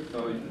 Okay,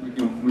 so we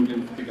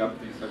can pick up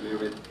this a little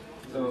bit.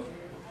 So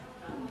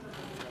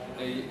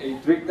a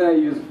trick that I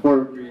use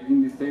for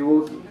creating these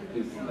tables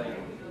is like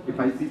if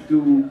I see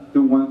two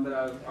ones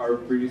that are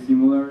pretty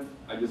similar,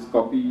 I just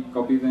copy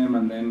them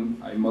and then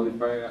I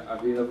modify a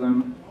bit of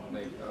them.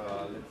 Like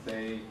let's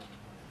say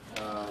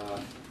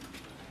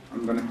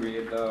I'm gonna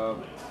create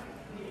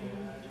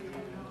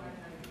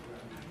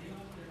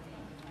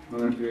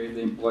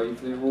the employee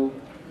table.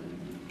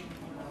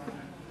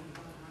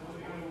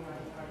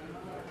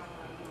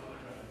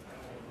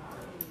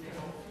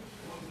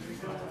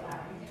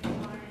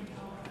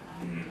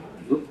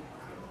 Oop.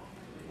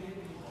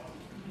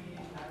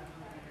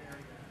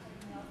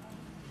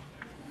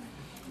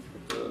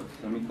 Put the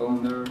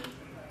semicolon there.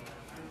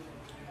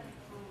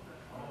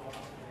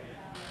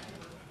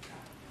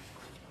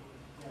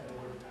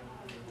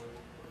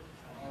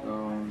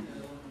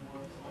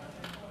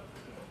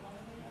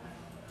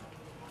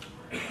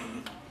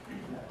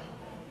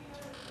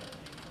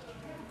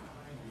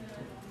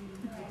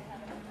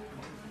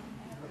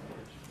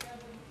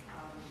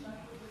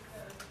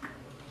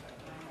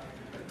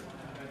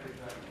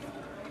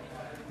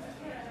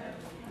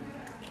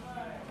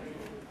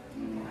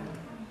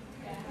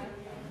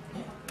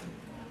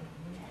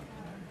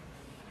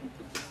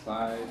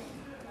 Size,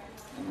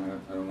 and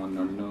I don't want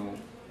to know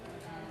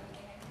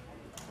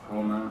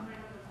comma,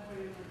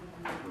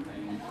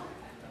 name,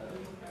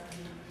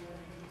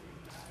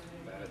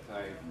 data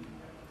type,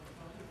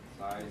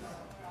 size,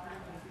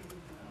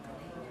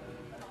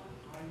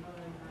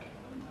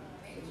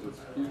 social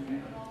security,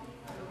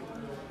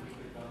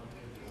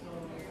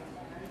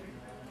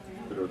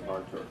 bit of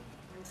bar chart.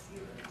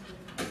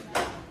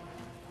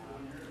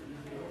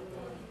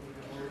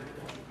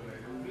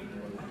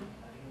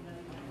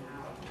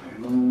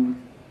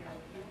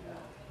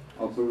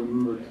 Also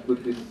remember to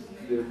put this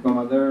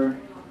comma there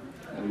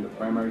and the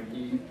primary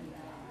key.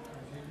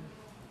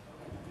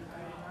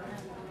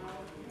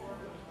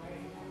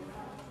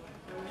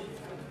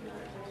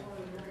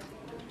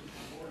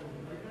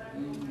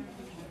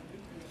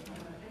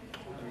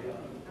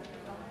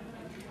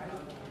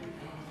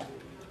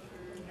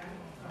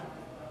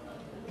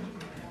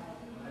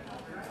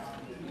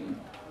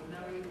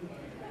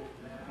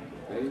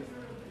 Okay.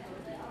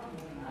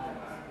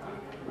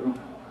 Cool.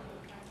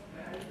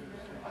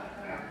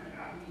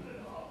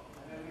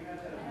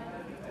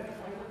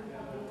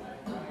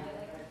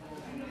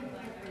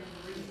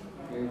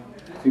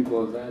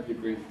 Simple as that, you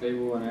create the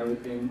table and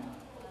everything.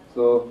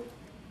 So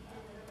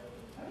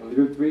a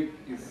little trick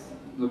is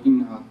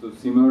looking at two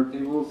similar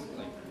tables,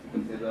 like you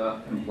can say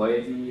the employee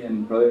ID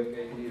and product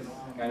ID is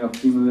kind of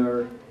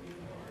similar,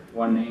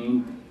 one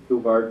name, two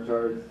bar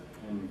charts,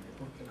 and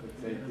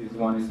let's say this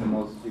one is the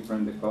most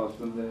different, the cost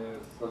and the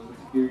social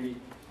security.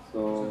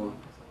 So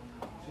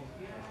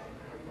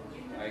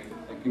I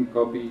can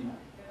copy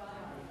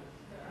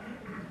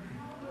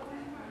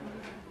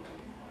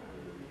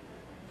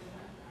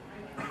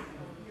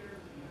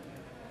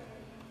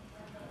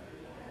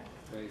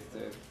paste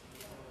it.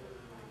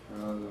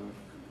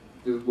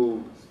 This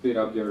will speed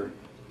up your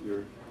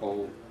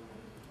whole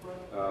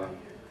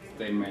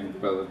statement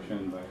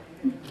production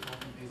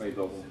by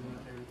double.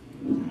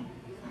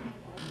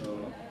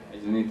 So I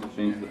just need to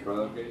change the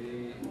product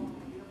ID.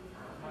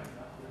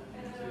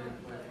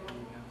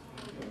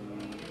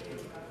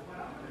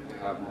 We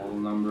have model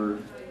number.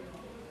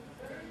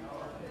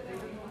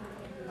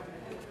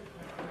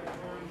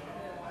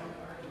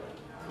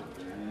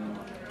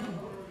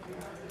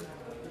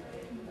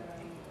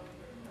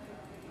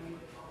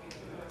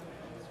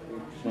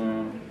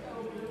 Description.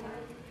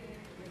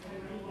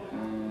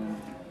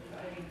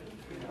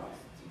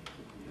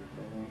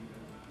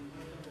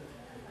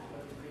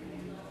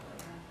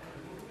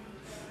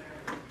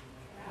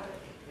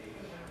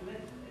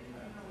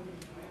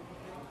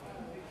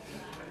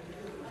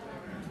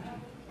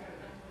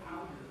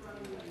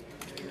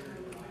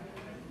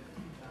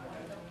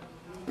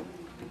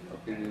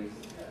 Copy this.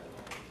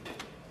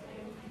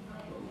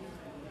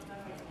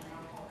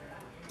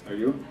 Are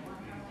you?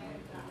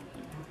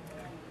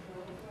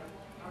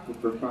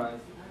 super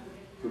fast,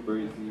 super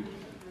easy.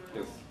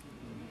 Just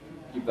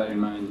keep that in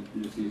mind.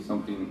 You see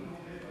something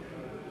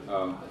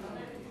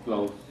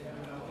close,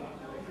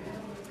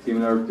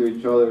 similar to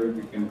each other,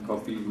 you can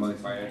copy,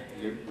 modify it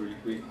really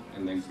quick,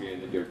 and then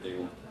create your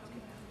table.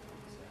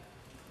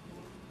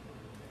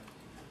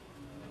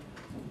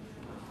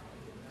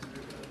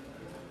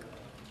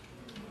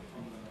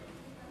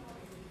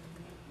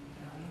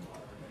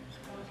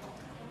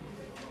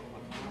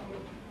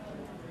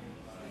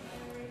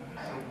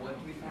 So what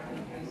do we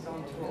copy paste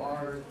onto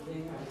our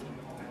thing?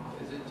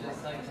 Is it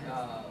just like,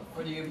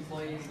 for the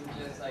employees, it's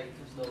just like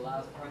the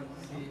last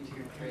parenthesis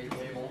to create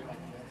table?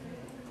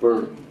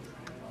 For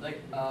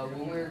Like,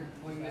 when we're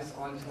putting this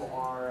onto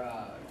our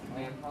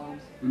command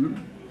prompts,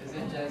 is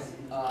it just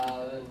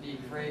the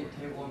create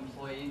table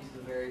employee to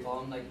the very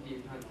bottom, like the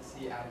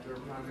parenthesis after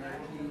primary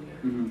key?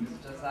 Is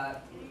it just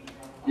that?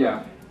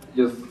 yeah,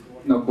 just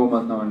no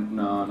commas,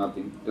 no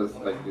nothing, just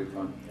like this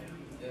one.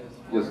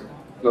 Just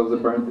close the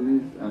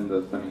parentheses and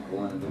the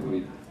semicolon and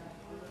then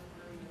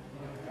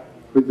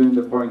between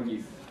the foreign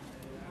keys.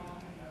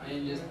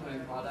 And you just put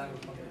in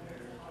product?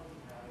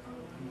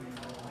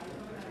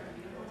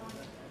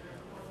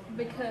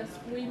 Because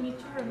we need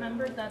to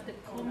remember that the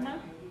comma,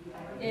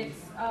 it's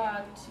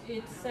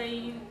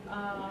saying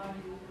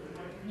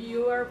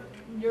you're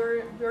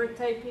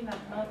typing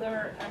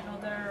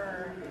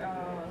another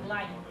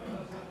line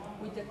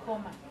with the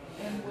comma,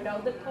 and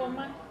without the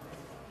comma,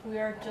 we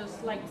are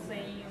just like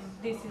saying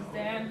this is the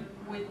end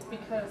with,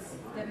 because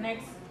the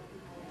next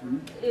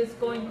is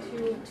going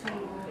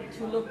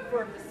to look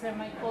for the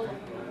semicolon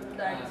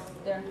that is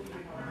there.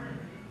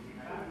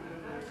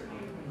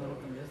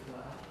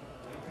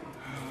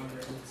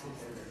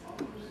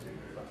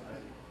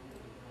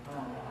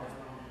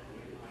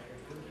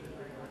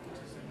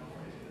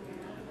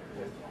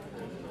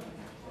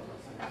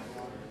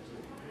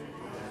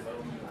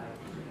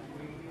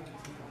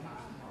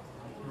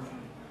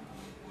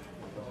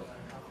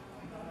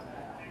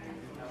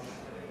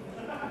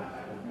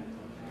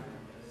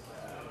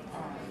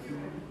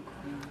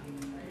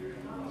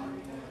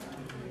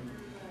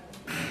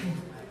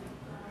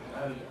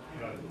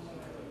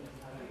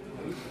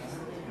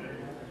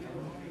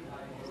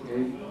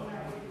 Okay.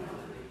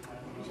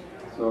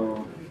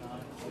 So,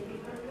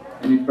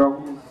 any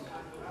troubles,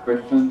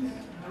 questions,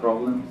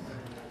 problems?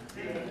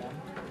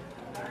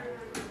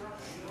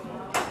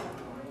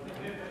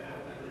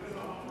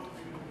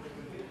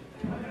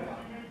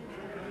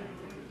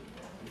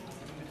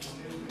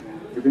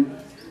 Ruben?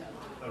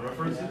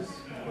 References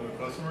for the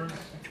customers, is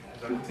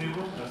that the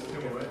table? That's the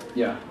table, right?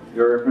 Yeah,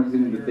 you're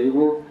referencing the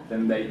table,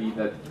 then the ID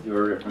that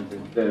you're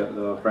referencing,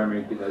 the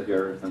primary key that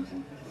you're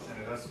referencing.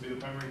 And it has to be the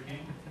primary key?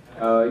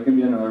 It can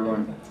be another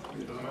one.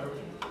 It doesn't matter?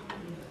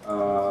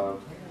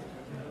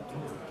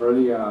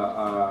 Probably, I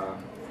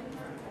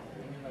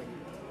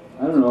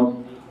don't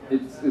know.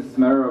 It's a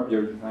matter of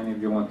your design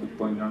if you want to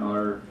point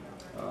another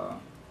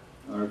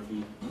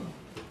key.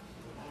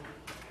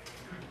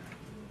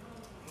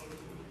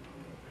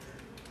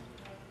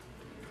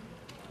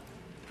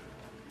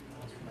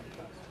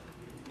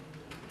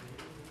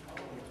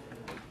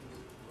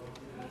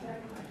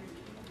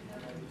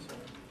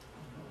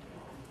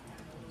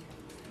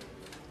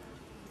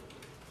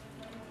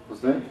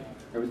 Jose,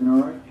 everything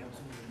all right?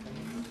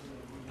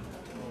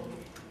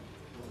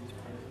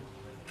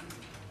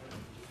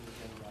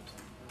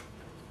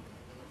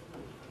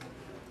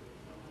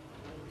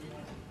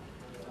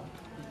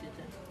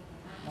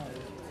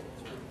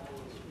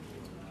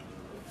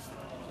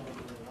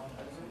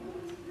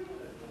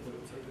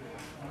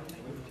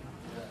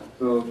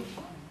 So,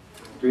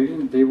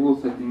 creating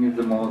tables, I think, is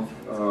the most,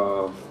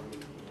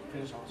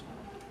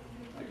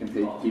 I can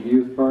say,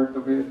 tedious part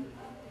of it.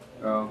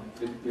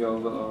 Basically, all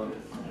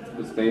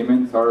the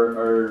statements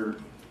are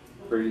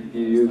pretty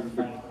tedious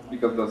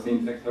because the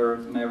syntax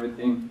errors and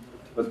everything.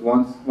 But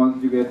once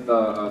you get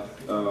how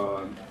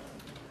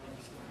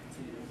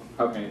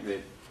can I say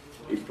it,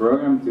 a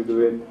program to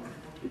do it,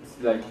 it's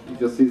like it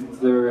just sits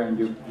there and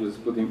you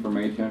just put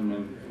information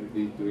and it'll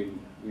be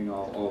doing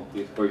all of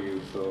this for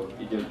you. So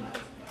it just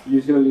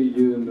usually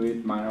you don't do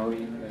it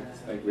manually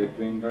like we're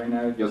doing right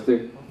now. Just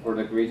for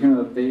the creation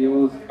of the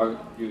tables,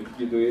 you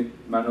do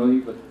it manually.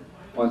 But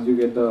once you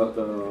get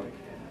to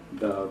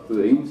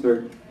the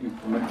insert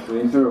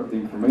of the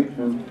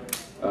information,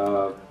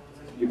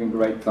 you can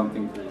write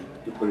something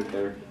to put it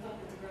there,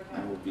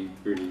 and it will be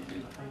pretty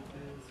easy.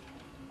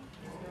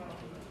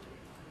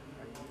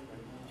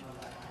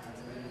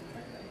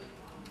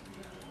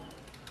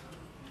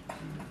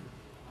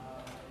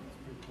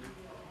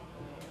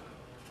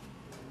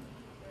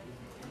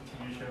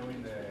 Can you show me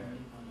the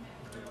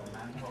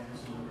command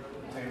prompts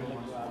table?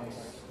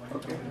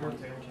 Okay.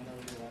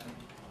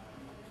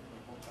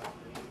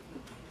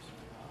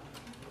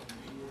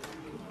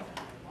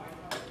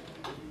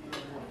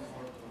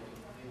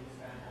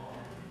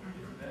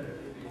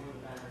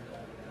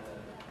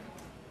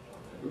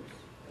 Oops.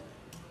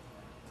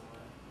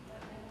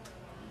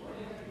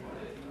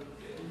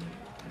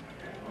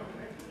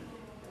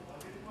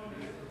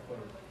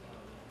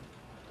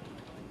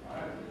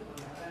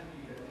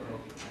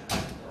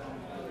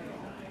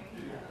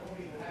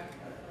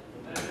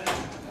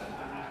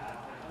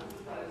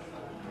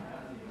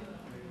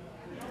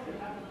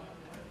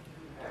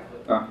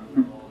 Ah.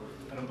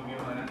 Pero un poquito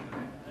más adelante,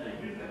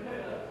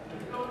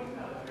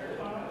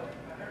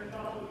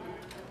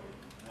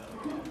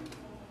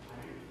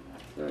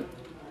 That.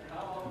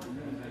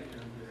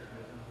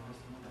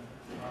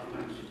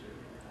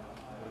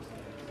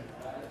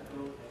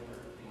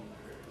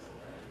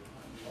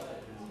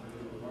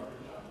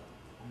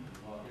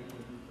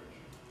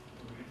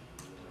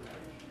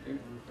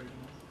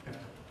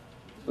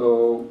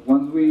 So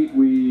once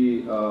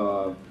we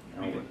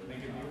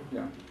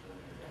yeah.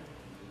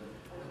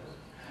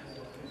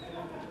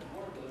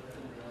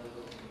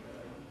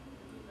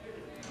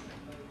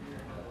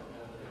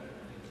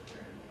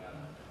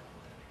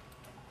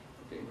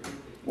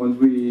 Once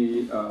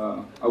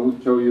I will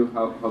show you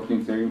how to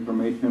insert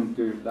information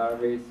to your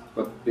database,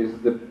 but this is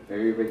the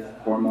very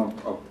basic form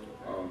of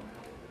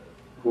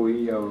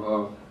GUI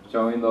of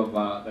showing of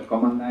the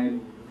command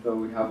line. So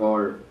we have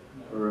our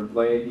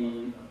employee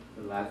ID,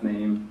 the last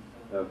name,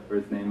 the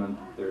first name, and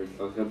their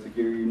social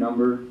security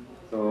number.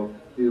 So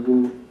this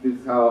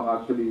is how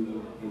actually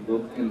will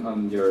look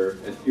on your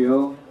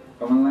SQL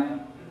command line.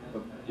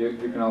 But you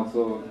can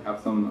also have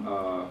some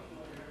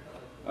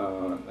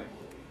like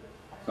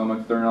some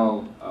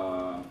external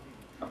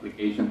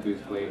application to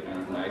display it kind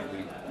of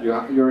nicely. You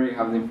already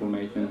have the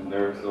information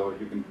there, so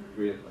you can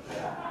create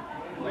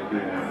like you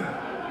want,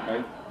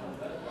 right?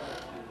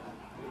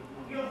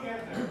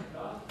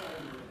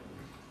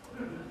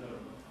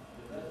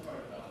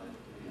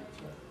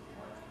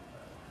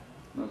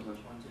 No such.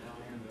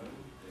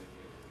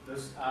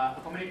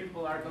 how many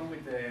people are done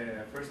with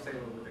the first table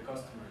with the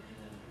customer?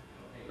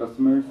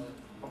 Customers,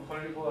 How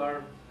many people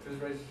are,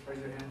 just raise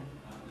your hand.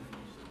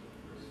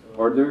 So,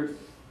 orders,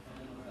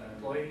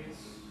 employees,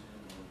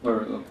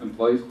 or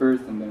employees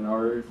first and then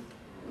orders.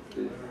 What's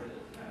this?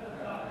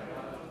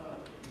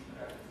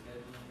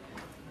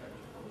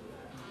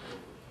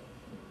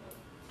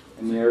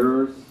 Any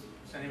errors?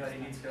 does anybody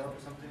needs help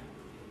or something?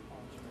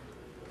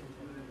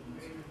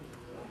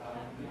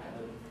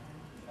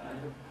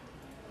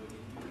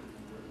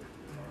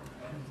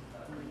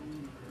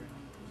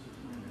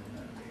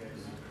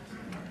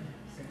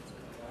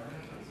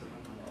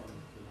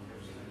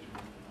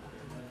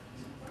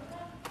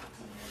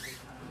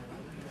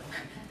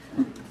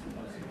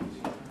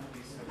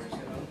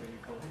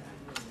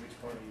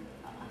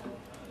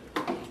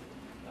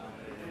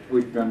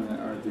 Which one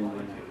are you doing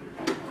right now?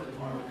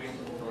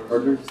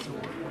 Orders?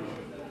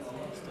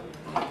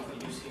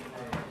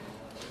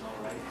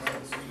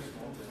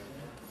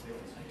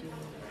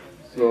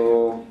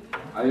 So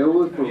I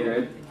always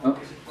forget. Oh,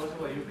 Is it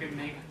possible you can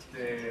make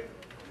the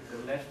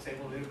left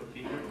table a little bit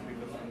bigger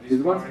because from This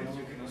this one? part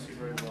you cannot see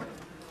very well.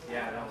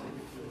 Yeah, that one.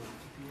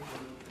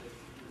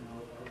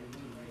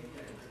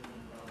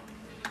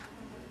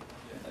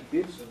 like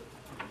this?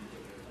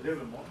 A little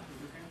bit more. If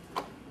you can.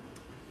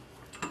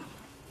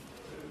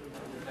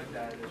 Like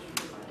that, that should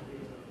be fine.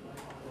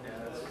 Yeah,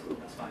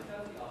 that's fine.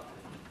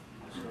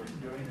 So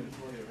you're in the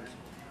employer, right?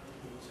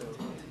 So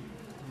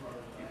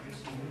if you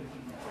see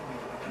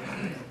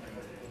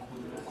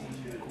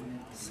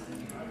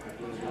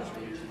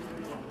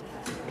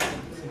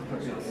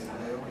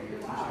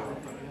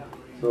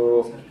So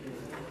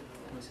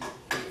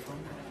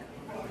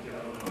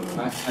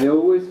I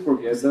always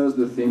forget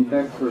the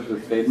syntax for the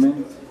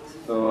statements.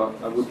 So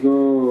I would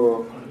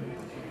go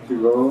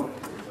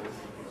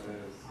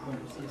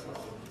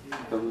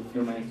with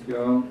your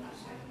MySQL.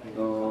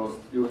 So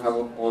you have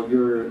all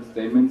your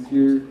statements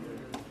here.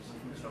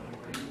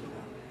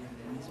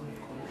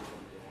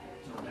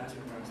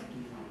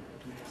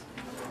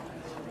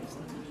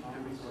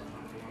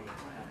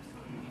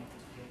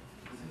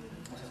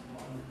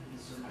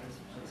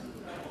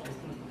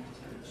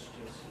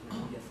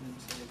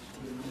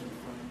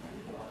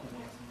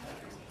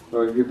 So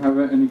if you have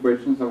any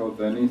questions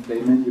about any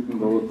statement, you can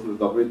go to the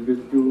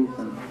WSB tools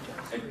and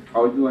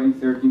how do I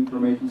insert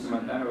information to my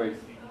database?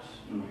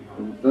 And it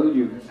will tell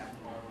you.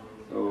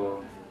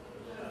 So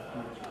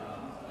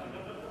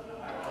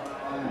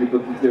you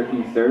could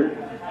insert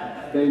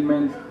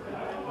statements.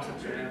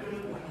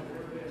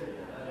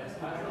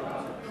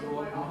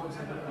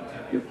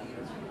 Yep.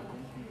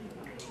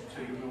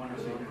 so you want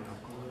to say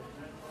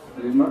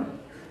Is it more?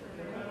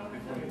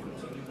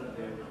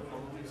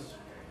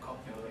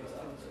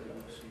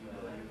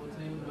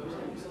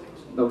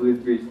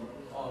 W3.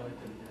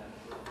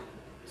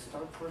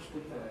 Start first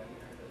with the,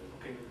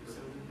 okay,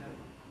 so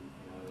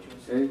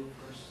Okay,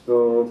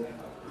 so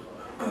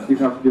you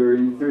have your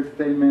insert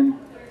statement.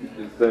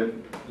 You say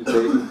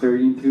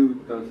insert into,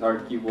 those are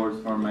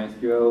keywords for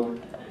MySQL.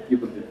 You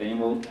put the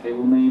table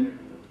name,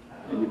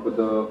 and you put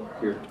the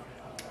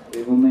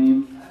table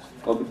name,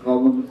 all the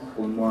columns,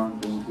 column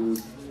 1, column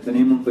 2, the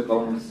name of the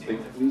columns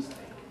basically.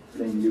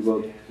 Then you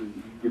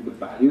put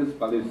values.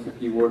 Values is a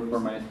keyword for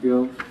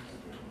MySQL.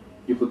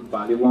 You put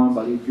value 1,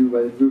 value 2,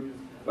 value 2.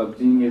 But the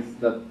thing is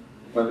that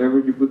whatever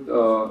you put,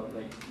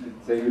 like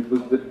let's say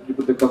you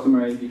put the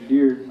customer ID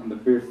here on the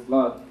first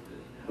slot,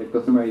 the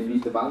customer ID,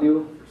 the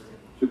value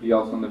should be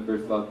also on the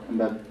first slot, and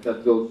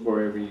that goes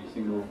for every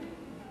single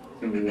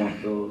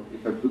one. So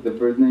if I put the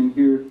first name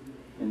here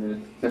and the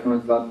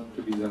second slot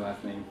should be the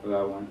last name for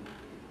that one.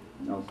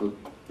 And also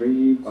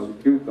 3, column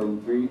 2,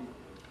 column 3.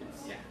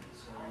 Yeah.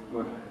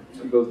 Well,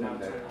 it goes like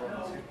that.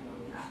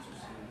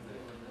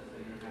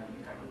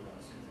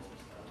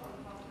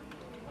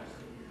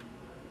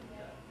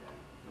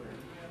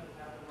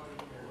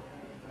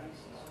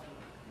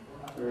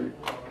 Right.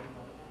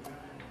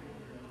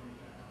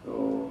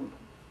 So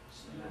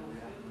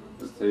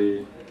let's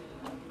say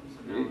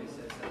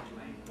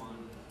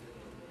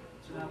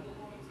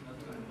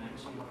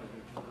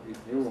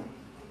table.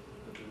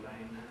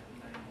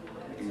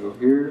 You can go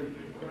here.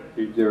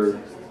 There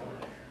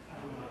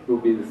will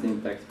be the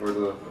same text for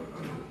the.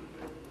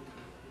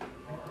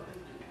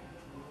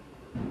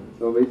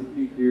 So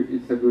basically, here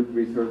it's a good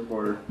resource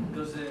for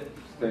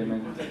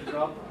statement. Does the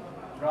drop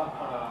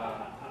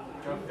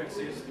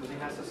exist? Does it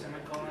have a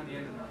semicolon at the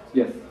end?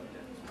 Yes.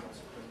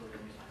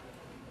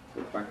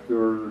 So back to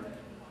your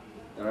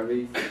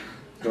database.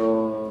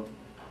 So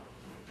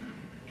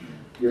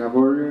you have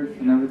orders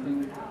and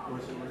everything.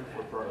 Where's the order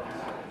for products?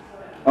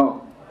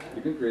 Oh,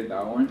 you can create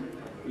that one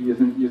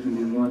using this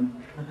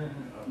one.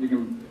 You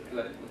can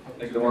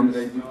like the one that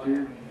I did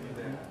here.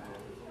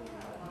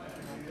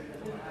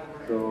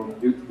 So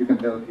you can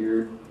tell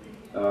here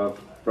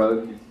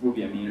product will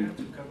be a name.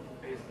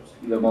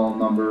 The model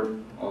number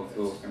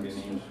also can be an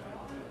inch.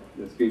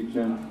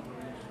 Description,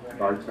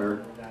 bar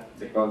chart,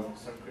 the cost,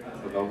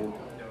 the double.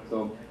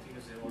 So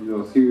you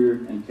go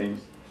here and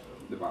change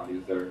the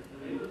values there.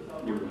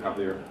 You will have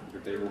your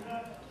table.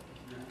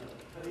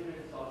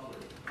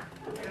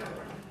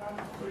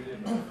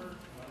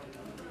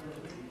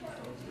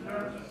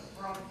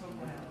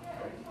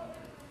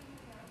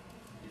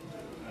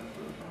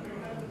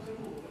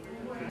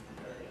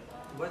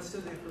 What's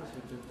the difference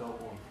between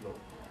double and float?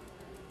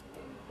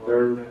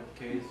 They're, In that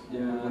case,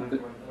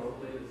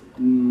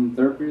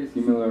 they're pretty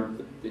similar.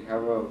 They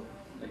have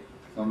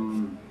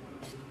some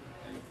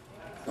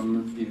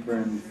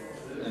difference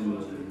in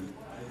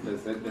the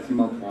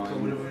decimal point. So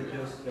we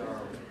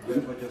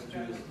would just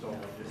use double,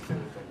 just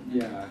double.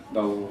 Yeah,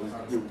 double is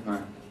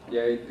fine.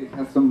 Yeah, it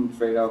has some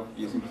trade-off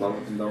using float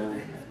and double.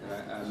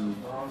 I don't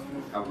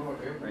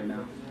have right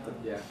now, but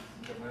yeah,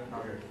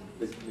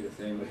 basically the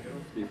same, but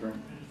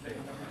different.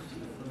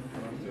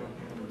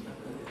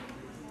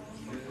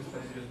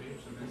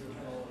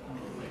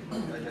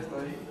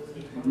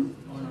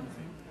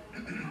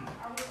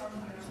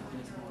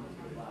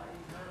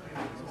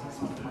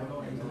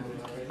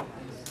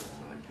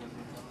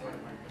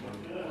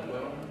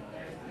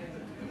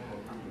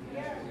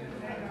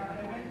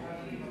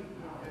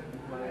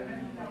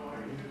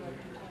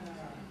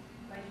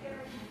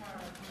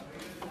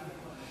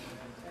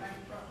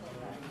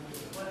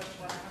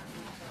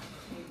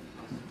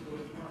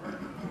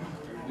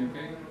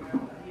 Okay.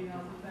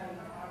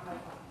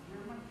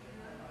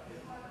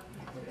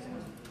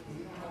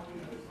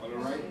 All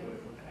right.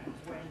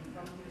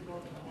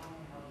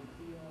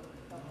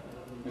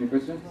 Any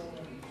questions?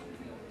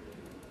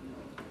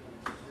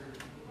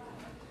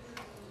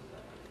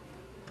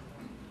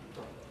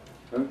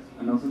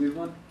 And also this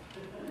one?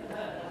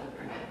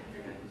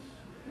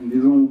 And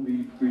this one will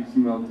be pretty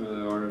similar to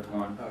the other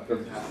one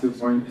because it's 2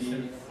 point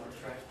keys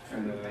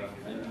and the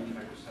ID.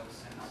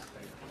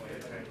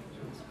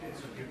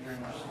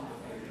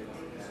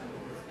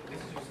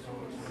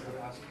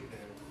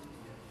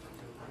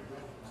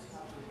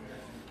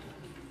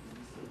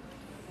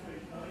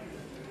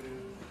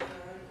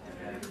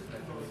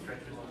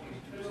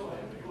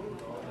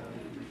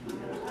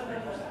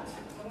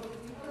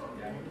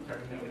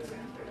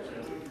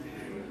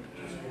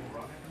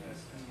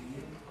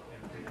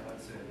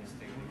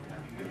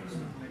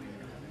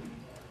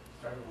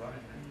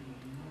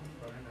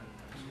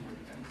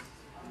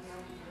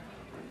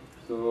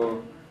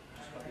 So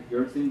if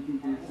you're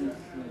thinking this is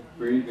like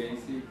pretty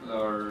basic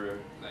or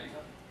like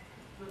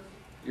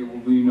it will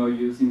be not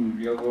used in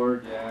real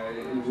world, yeah,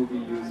 it will be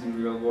used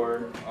in real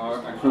world.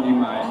 Or actually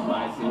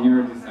my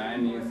senior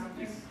design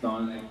is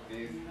done like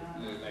this,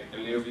 like a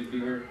little bit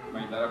bigger.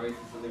 My database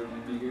is a little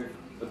bit bigger,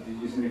 but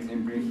it's using the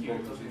same principle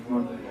as this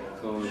one.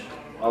 So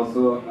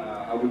also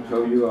I will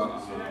show you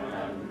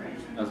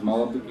a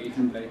small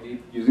application that I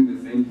did using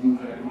the same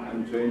things that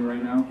I'm showing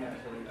right now.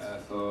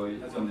 So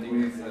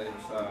something is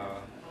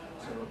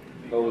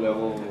low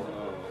level,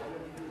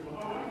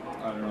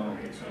 I don't know,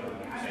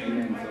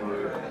 payments or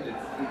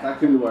it's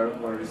actually where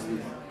it is.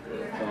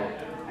 So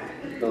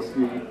those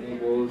three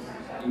tables,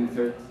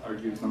 inserts are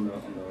used on the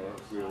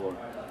real world.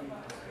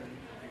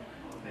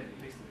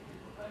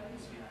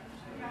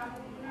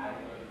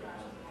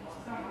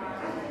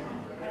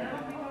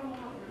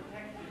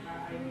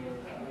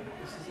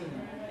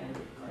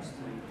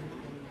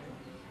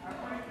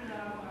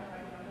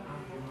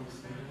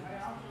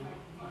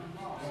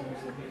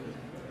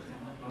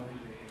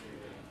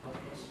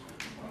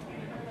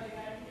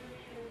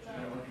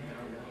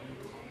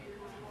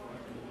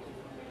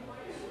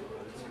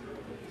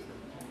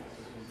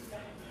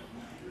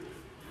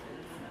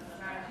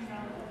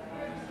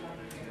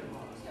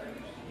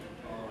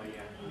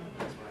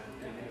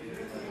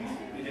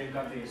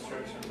 Got the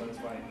instructions, that's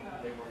why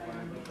they were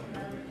fine.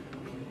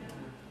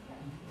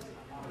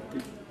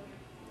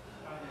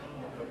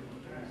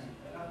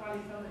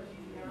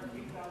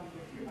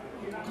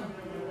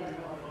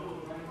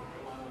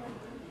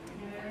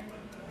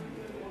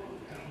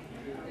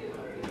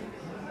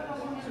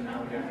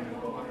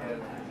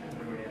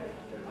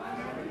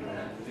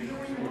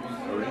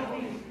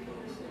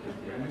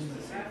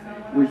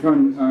 Which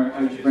one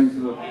are you trying to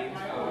look?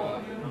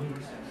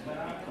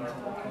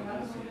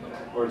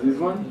 Or this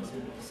one?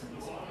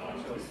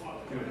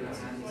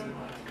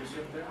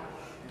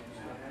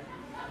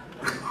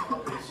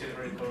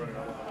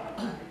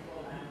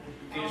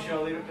 Can you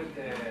show a little bit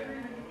the This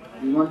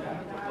one?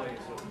 employee?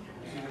 So, you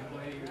see the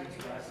employee you're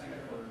asking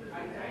for the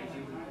IT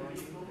employee,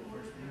 the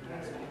first thing you're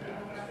asking for.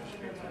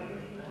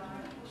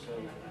 So,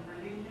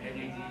 any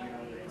ID, you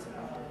know, it's a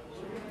number.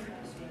 So, you can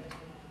see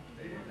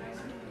the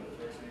license for the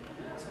first name.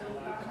 It's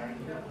called the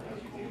current number, as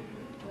you do.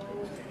 So,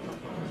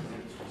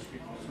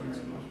 it's a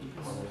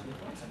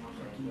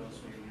number as well.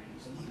 So, you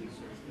can see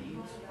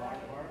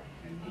bar,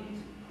 and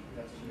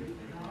that's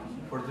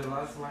For the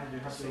last line, you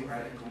have to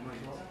add a comma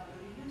as well.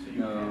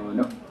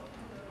 No.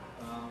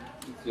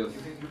 It's just,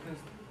 You can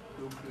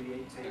do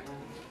create table.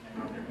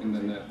 and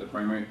then the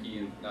primary key,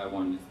 and that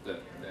one is the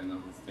end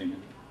of the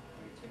statement.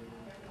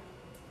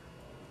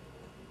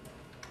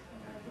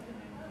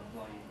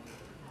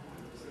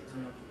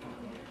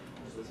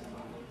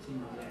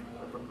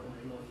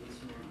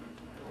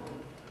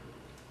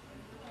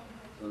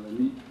 So let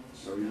me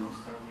show you.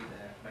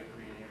 by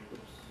creating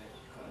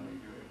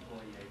your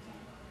employee ID.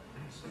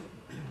 So,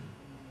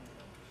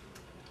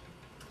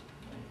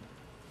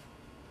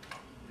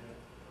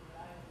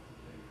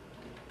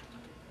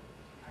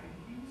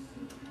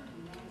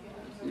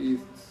 See,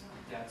 it's,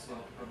 that's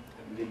all from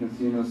you can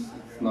see it's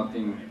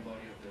nothing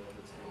body of the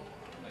table.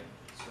 Like,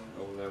 so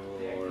low level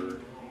the or ID would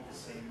be the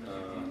same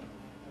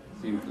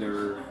simpler,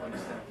 what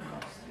is that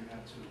cost you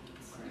have to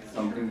create.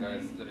 something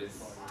that is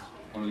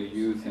only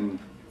used, and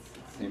it's the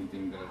same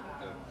thing that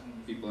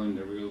people in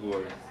the real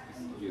world is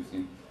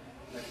using.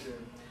 Like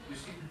you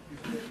see the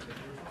first one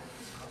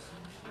is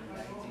customers, the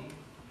ID.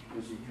 You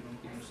don't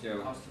use the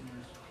Yeah.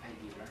 customer's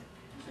ID, right?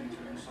 So you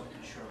use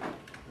something short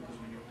because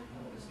when you're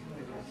working with the same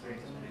thing, it's very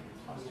to make it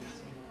faster.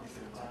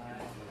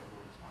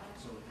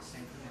 So the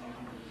same thing that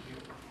you do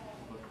here,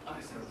 but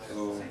instead of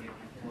So- saying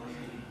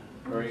employee.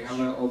 Already have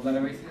all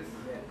databases?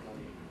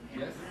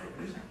 Yes?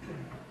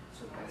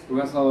 So that's Who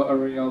has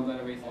already all all the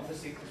databases?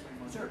 secrets pretty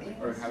much.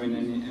 Or having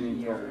any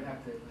You trouble? have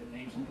the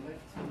names on the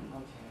left.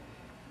 Okay.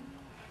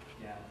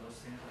 Yeah, those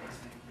things are the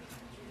same.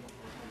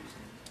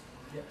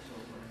 Yeah. So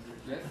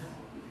Yes? you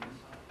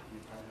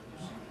probably do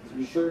something.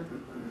 You sure? So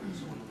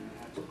when you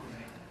have to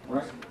connect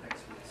Right. some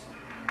text with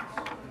something else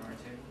in our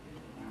table, you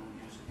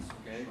use it so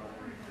Okay.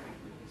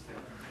 instead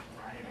of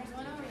There's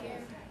one over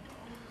here.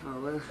 Oh,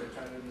 where?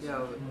 Yo,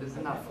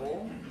 isn't that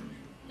full?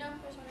 No,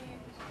 there's one here.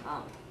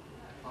 Oh,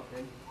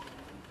 okay.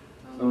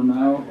 So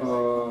now,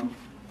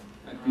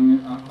 I think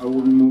I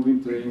will move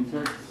into the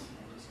inserts,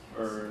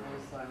 or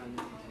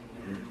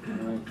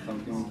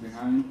something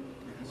behind.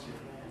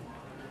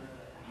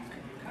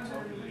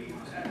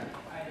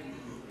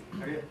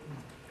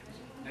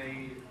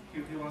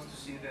 He wants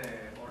to see the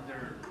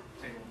order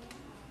table.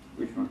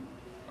 Which one?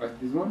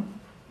 This one?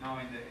 Now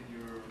in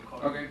your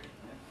column. Okay.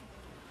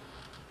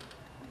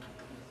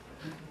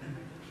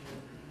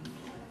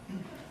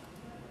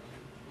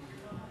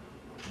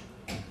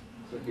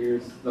 So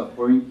here's the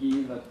foreign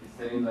key that is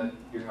saying that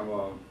you have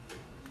an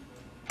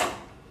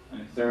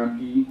external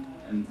key,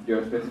 and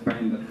you're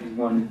specifying that this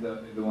one is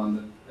the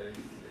one that is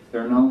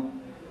external,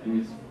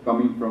 and it's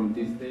coming from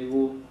this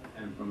table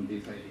and from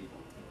this ID.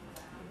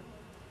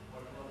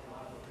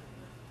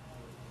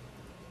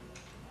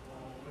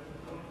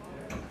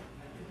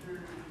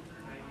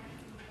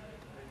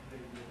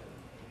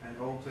 And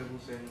all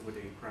tables end with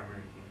a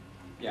primary key.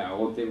 Yeah,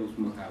 all tables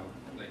must have,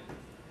 like,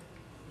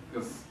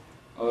 because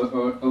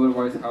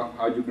otherwise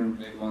how you can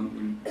relate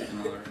one with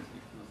another if it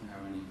doesn't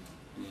have any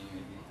ID.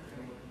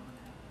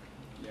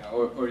 Yeah,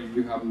 or if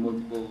you have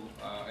multiple,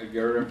 if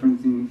you're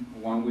referencing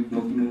one with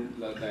multiple,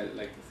 like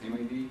the same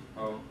ID,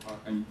 how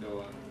can you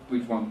tell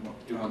which one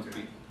you want to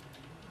be?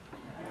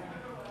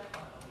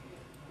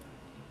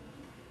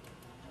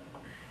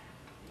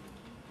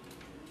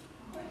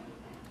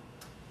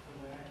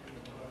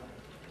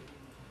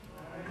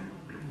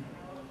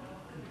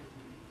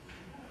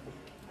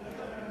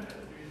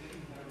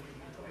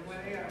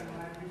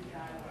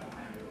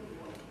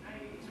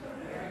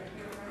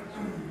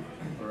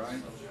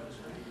 Alright.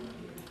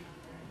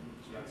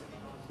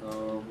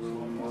 So we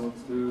will move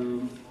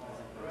to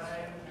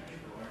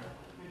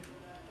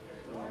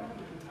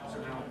So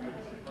now,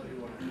 what do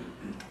you want to do?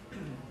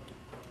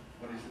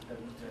 What is it that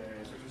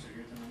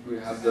we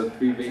have the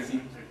three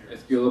basic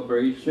SQL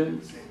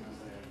operations: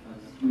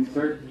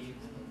 insert,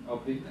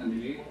 update, and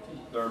delete.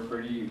 They're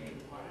pretty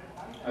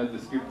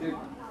descriptive.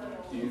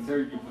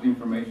 Insert, you put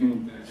information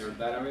into your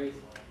database.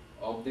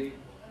 Update,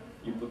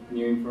 you put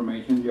new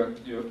information. You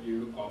update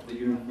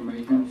your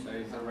information that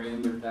is already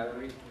in your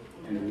database.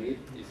 And delete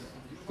is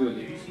to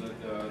delete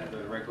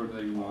the record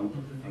that you want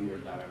on your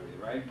database,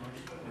 right?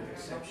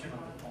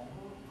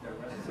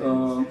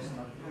 So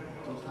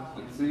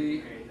let's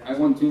see. I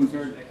want to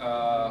insert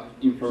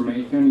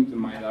information into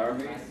my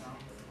database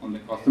on the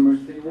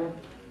customers table,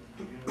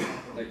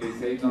 like I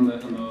said on the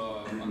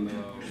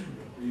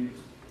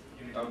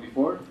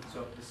before.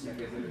 Like I said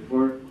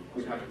before,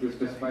 we have to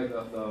specify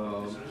the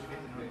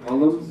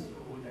columns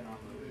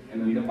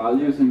and then the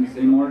values in the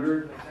same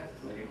order.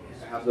 Like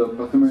I have the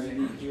customer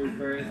ID here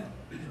first.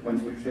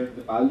 When we insert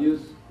the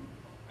values,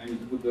 I need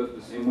to put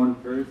the same one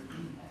first.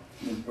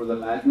 And for the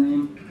last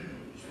name,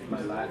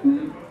 my last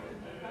name,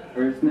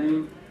 first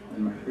name,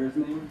 and my first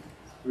name,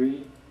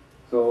 3.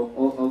 So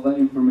all that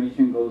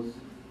information goes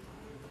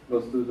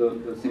to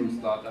the same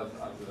slot as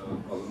the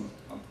column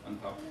on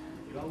top.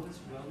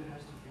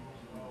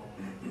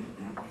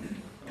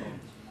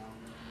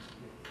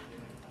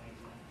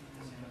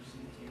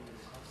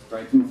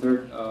 Try to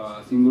insert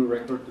a single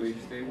record to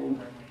each table,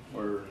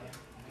 or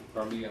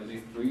probably at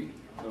least 3,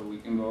 so we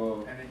can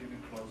go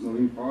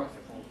moving fast.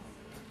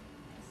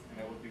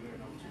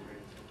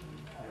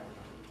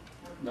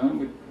 Done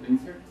with the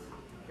inserts?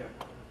 Yeah.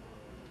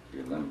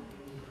 You're done.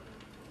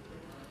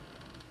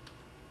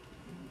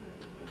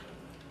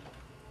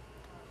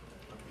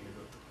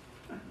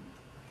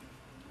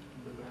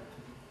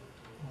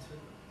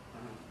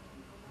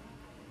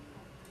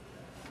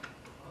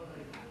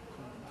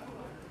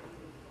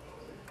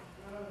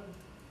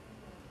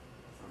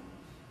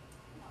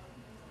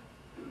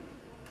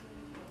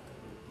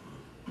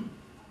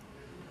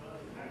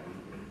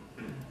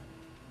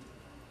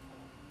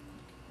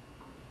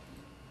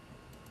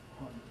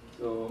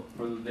 So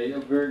for the date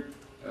of birth,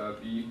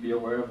 be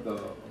aware of the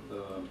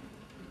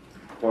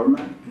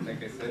format.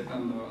 Like I said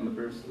on the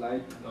first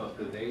slide,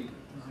 the date.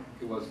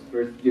 It was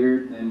first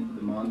year, then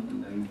the month,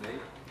 and then the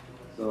date.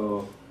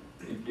 So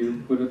if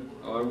you put it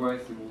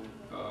otherwise, it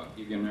will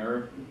give you an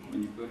error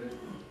when you put it.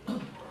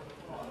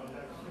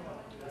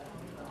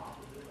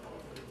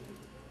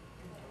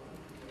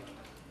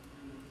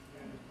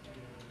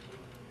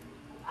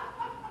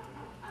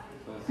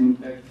 So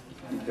syntax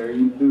is very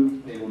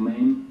into table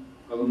name,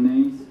 column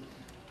names,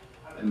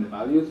 and the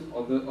values.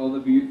 All the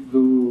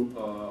blue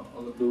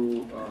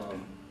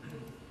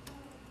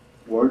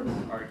words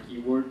are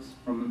keywords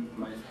from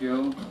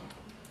MySQL.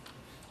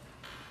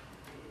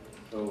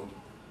 So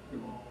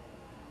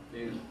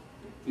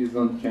please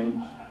don't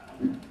change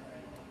with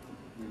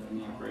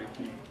any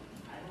operation.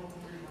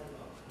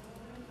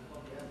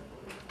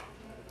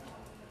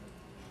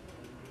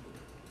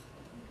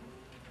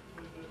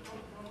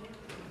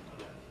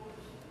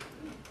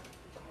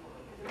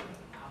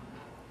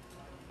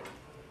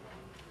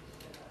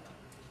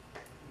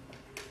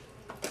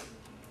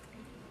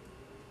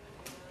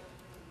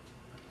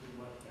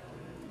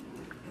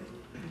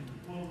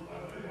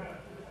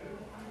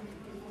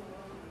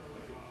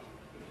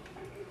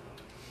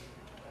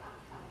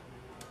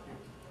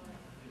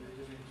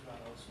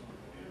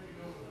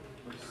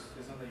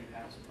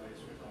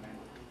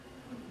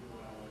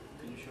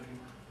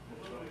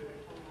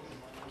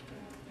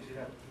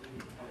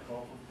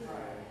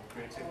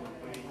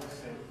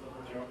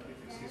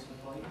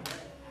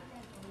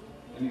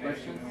 Any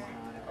questions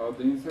about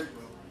the insert?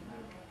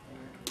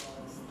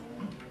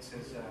 It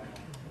says,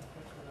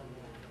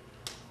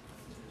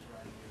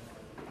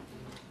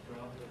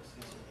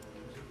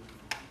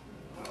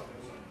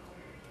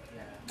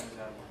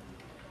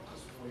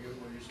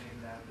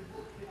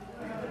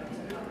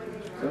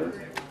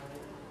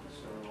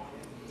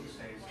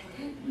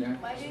 Yeah.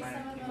 Why do some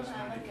of them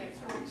have like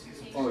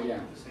a Oh yeah,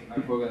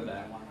 I forgot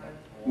that.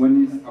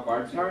 When it's a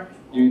bar chart,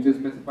 you need to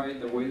specify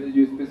the way that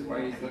you specify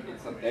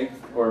it's a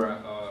text or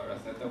a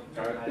set of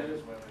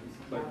characters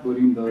by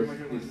putting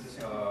these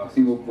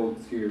single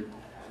quotes here.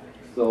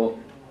 So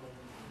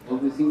all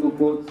the single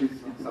quotes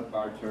it's a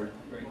bar chart,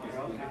 right?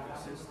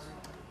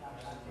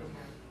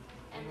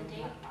 and the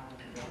date?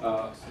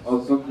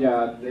 Also,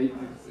 yeah, date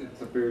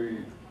it's a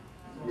very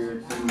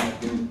weird thing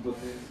that you need to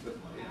put this, but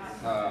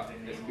it's a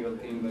SQL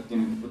thing that you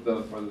need to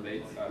put for the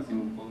dates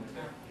single quotes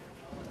there.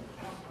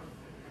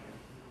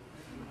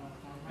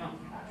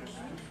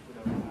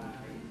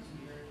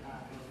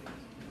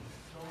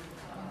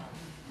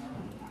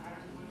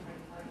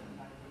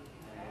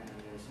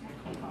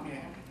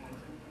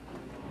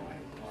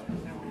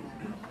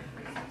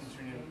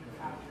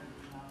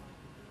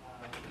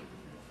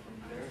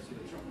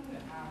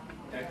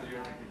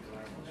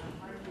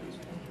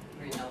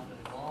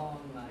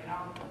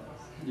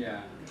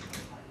 Yeah.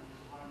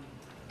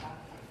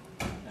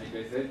 Like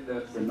I said,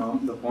 the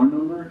phone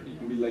number, it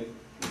can be like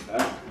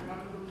that.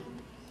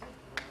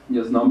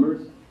 Just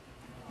numbers.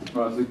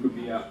 Or also it could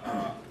be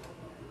a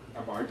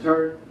bar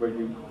chart where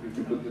you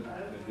can put the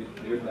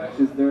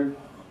dashes there.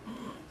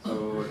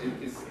 So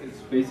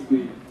it's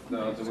basically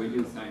the way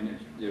you assign it,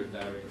 your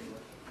database.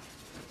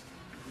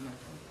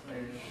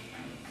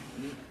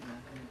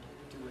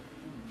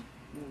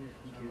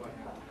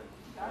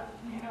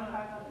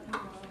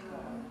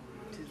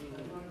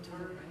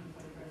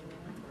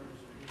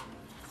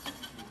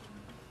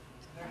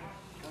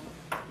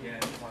 yeah,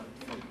 it's one.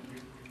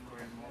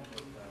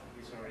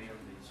 He's already on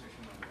the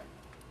insertion of that.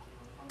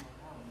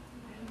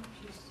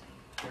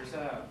 There's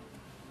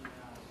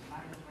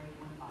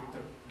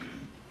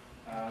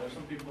there's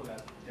some people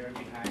that they're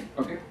behind.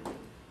 Okay.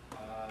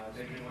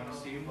 They didn't want to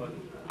see, but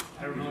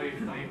I don't know if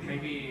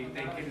maybe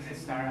they can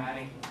start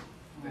adding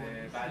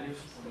the values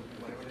from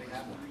whatever they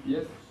have.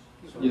 Yes.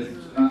 Yes.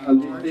 At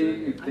least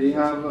if they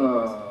have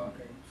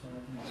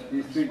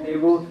these three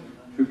tables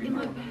should be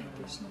fine.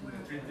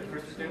 The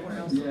first two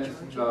tables? Yes,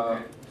 so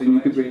you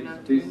need to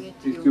create these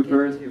two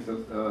first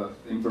because the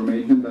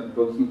information that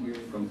goes in here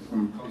comes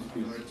from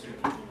these two.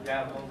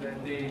 Yeah, well, then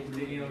they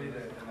need only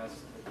the last.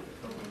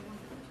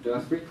 The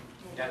last three?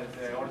 Yeah,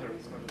 the order.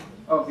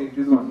 Okay,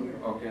 this one.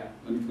 Okay,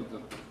 let me put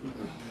that.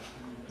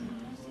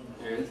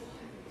 Yes.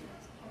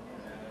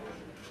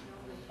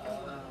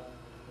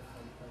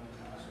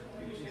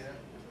 Can you see that?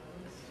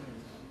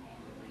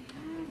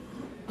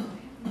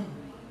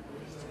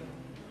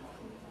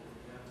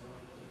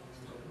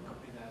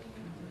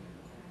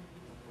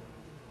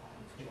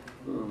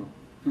 Oh.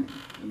 Let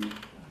me-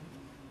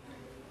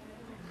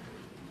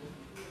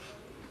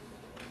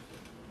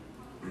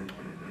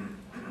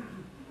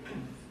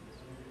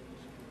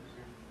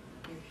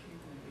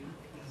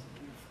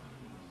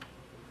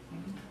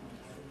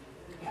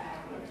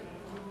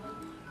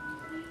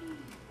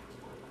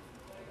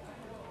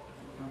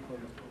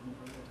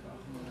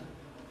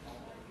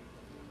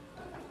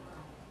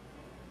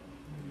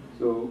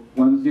 So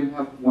once you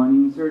have one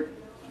insert,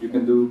 you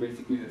can do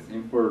basically the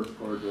same for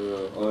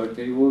the other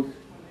tables.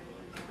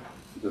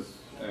 Just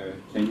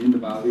changing the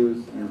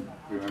values and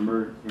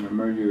remember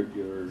your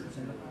database.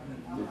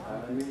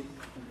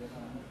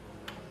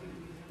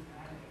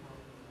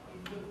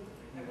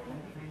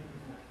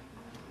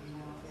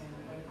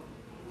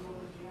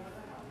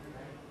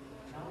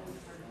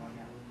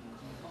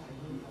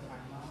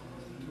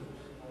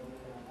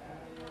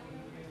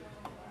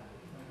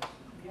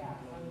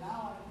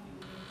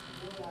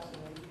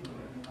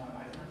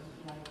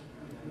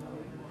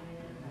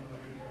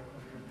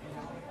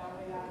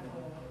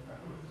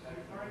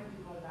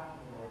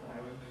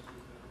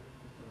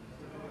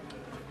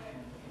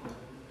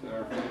 There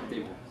are 5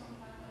 tables.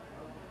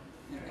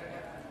 We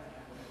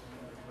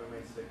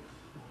made 6.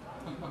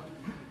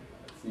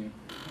 Let's see.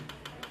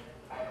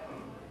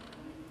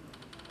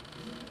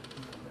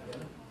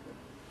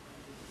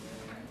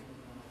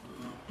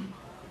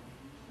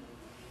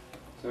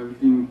 So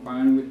everything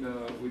fine with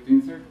the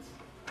inserts?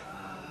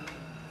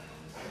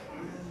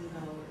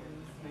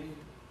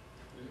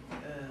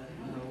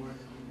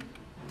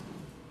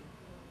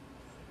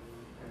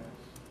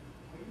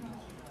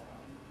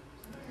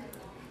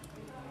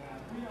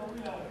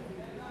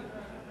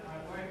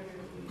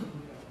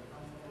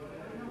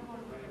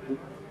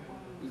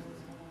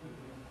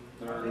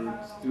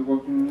 They're still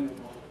working,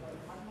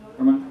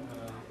 Roman?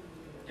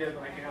 Yeah,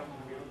 I can help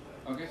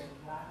you. Okay.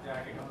 Yeah, I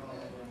can help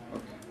you.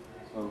 Okay.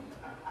 So.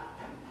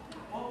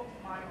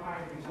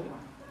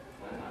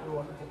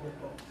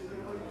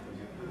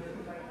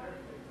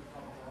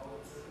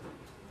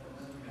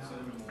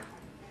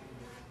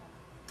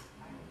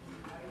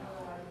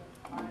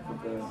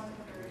 Okay.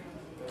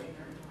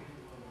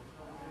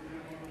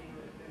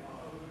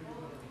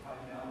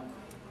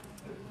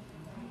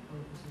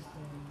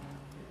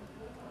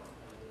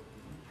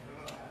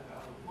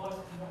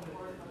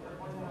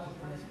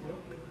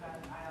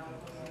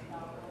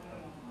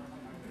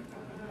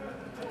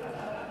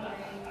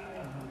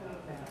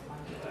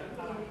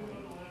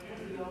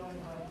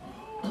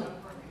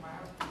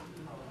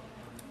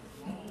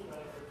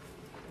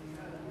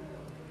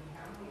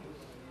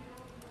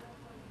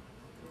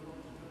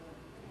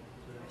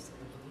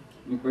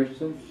 Any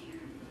questions?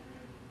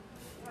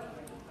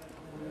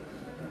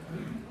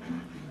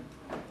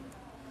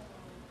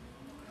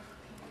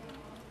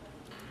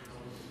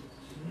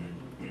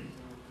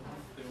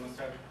 They want to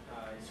start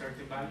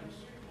inserting values.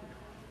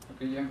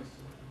 Okay, yeah. And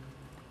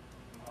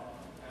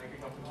I can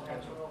help them to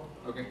catch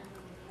up. Okay.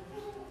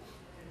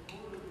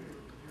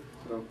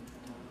 So.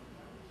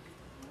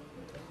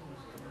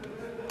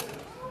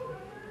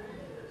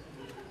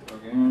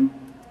 Again.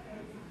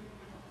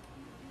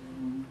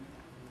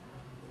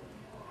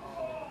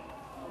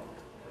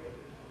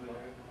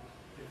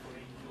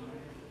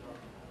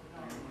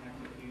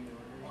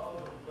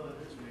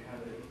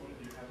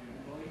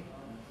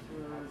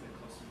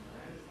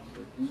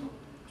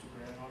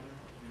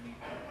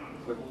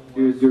 So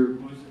here's your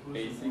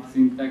basic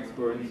syntax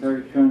for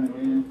insertion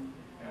again.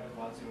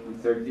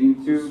 Insert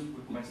into,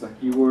 it's a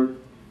keyword,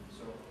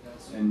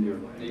 and your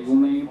table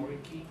name,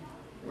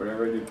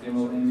 whatever your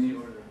table name is,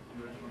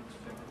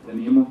 the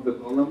name of the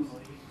columns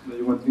that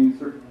you want to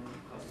insert.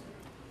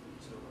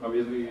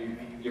 Obviously,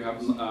 if you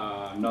have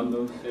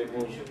non-node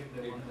table,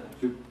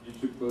 you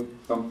should put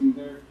something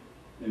there,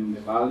 and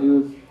the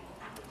values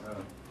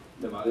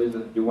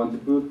that you want to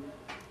put,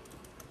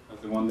 as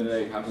the one that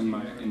I have in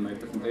my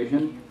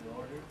presentation.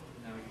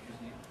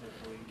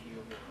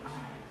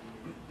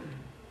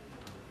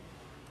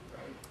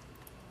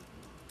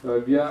 So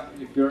if you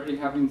already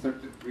have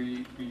inserted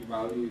three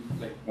values,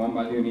 like one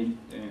value in each,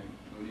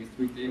 at least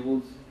 3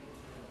 tables,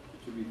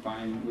 it should be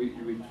fine. We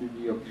should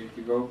be okay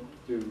to go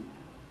to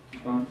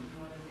keep on.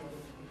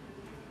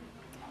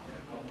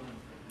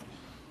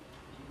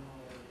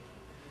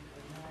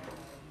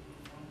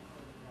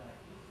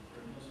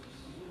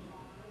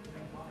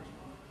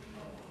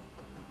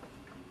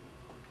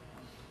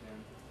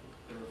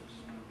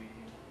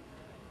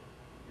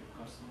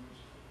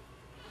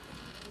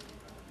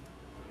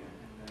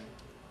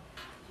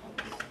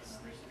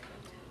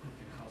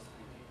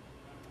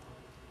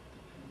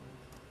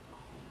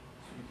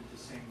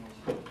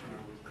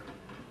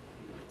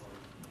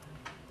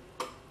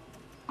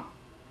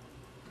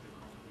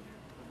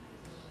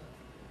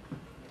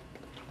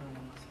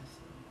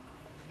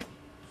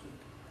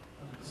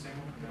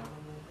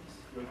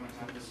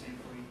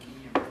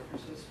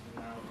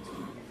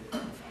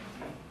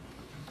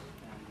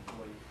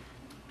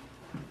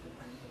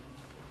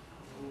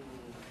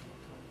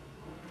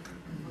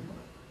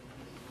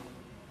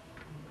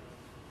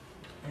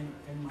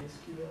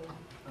 MySQL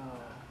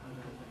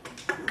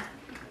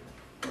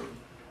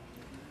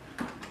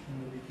in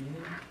the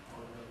beginning.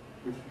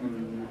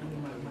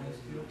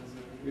 MySQL.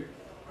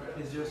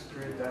 It's just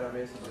create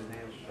database of the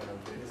name of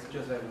the database. It's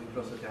just that we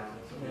close it down.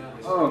 So Yeah.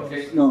 Oh,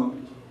 okay. No,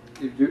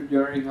 if you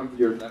already have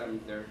your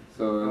database there,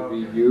 so we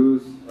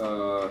use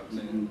the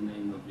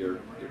name of your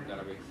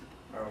database.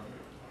 Oh,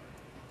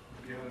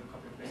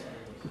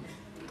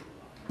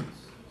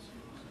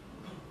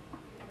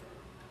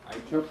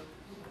 iChop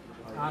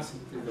Awesome.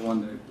 is the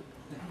one that.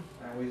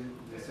 and we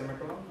the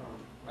semicolon?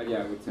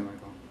 Yeah, with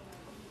semicolon.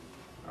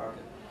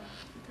 Okay.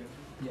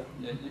 Yeah.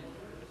 Yeah,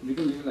 you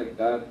can leave it like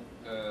that,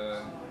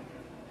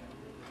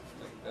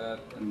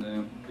 and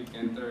then click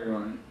enter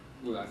on.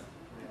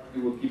 It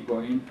will keep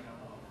going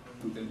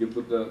until you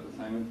put the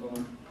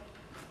semicolon.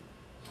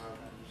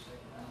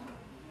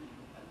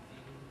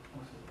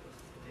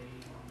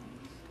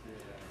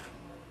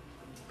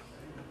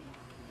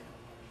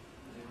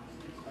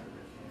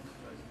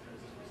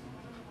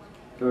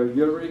 So if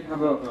you already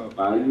have a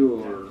value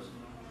or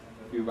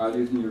a few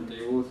values in your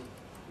tables,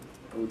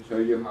 I will show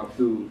you how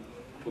to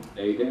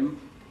update them.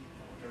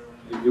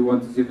 If you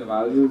want to see the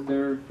values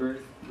there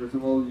first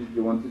of all, if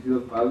you want to see the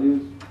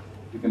values,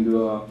 you can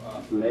do a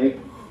select.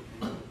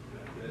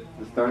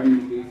 The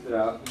starting case,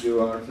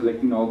 you are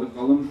selecting all the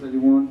columns that you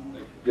want.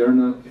 Like you're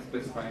not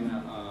specifying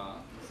a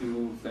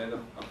single set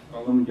of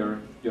columns. You're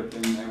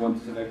saying I want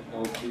to select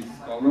all these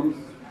columns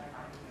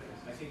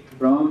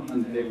from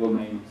and table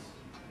names.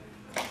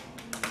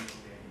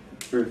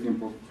 Very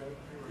simple,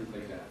 just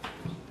like that.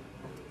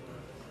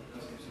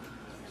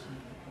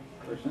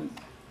 Questions?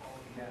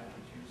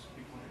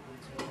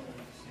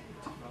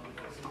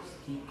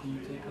 Can you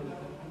take a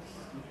look at this?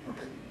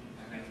 Okay.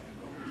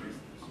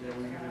 Yeah,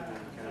 we can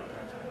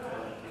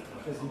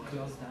Because it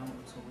closed down,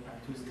 so we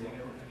have to stay and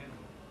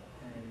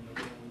look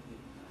at it.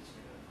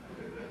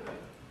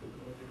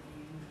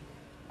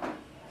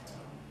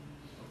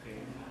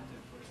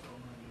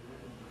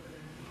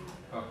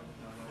 Oh.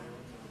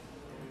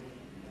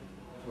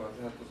 Su base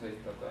de datos ahí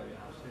está todavía.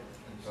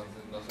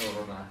 Entonces no se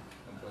borró nada.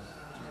 Entonces,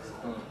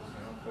 cuando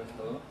pusieron pues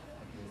todo,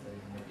 aquí está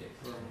diciendo que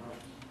existe.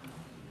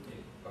 Y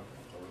bajo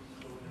todos.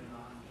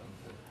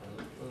 Entonces,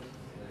 productos,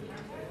 ya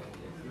existe.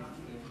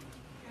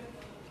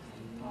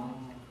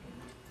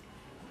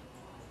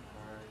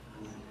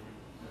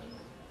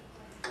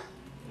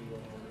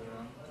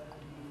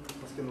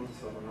 Es que no se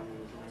sabe, ¿no?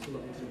 Solo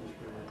pusimos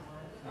primero.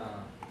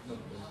 Ah, no,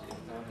 pues sí,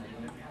 estaban ahí.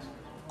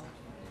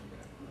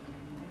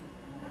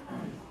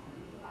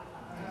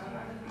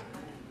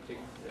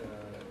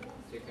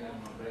 Chequen el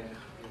nombre.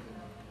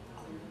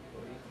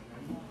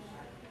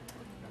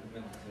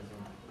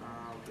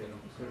 Ah, ok.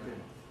 Creo que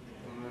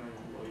uno era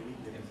employee y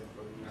el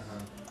employee. Ajá.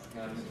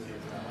 Generalmente se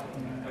usa.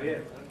 Oh yeah.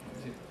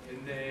 In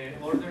the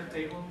order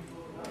table,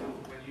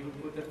 when you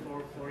put the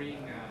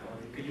foreign,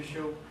 can you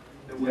show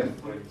the Yes. word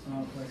for it?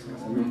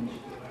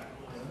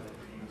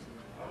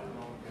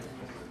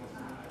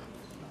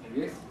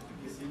 Yes?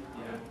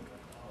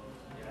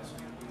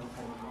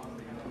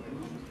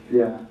 Yeah.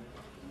 Yeah.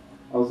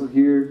 Also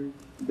here,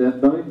 the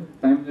only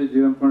time that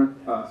you don't put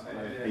a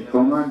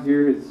comma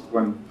here is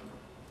when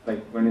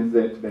is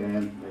the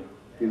end. Like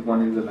this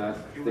one is the last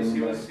He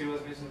thing. was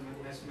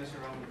messing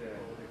around with the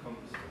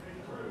comments.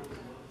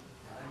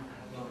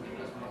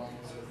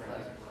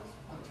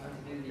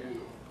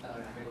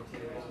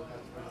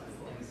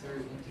 Insert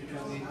into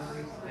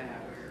customers,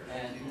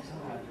 and each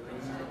time you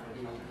insert a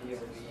lead,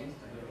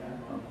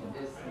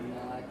 it's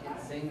not,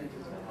 it's saying that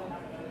there's a problem.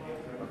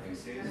 Is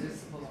this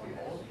supposed to be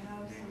all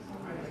caps?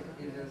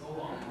 Is this?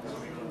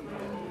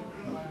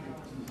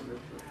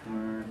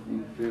 Customer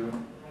into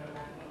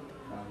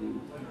value.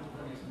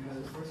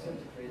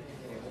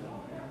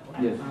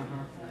 Yes.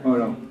 Oh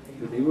no,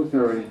 the tables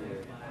are already there.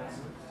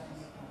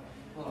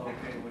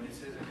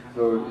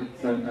 So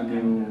it's a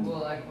new. Well,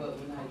 like, but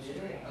when I did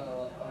it,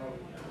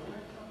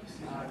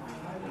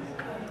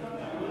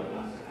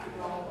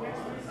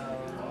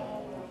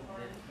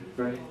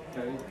 Try it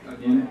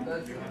again.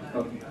 that's,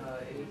 Okay.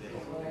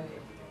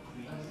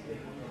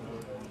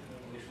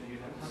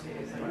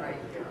 it's like right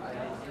here, I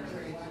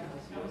insert into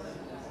customers,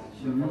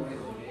 show Mhm.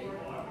 focus today.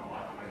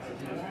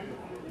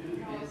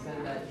 It said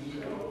that he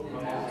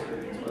didn't have.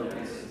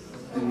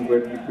 And where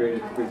do you create it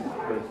first? I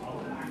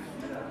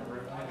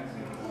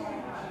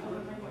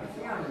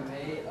think I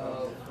may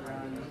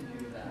around to do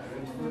that,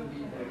 which would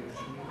be very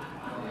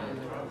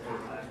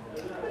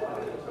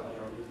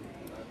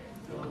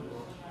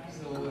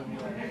so if you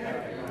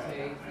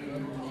take the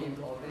name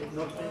of it,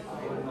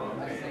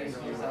 I say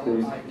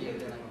yourself ID and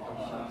then so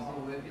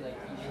it would be like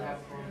you have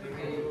to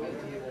create a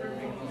table.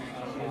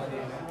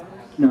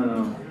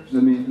 No.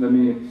 Let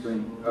me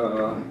explain.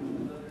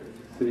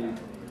 See,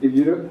 if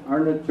you are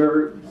not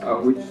sure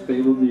which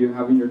table do you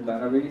have in your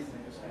database,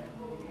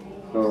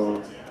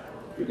 so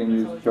you can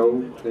use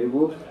show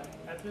tables,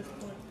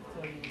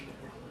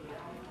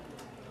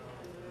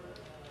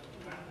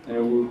 and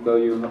it will tell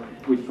you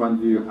which one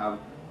do you have.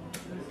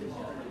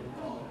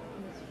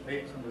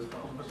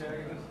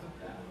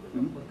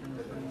 Hmm?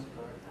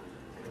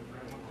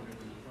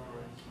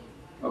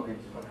 Okay.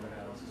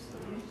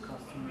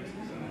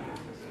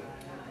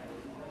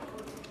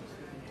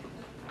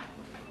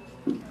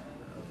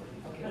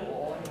 Okay, well,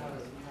 all I have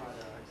is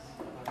products.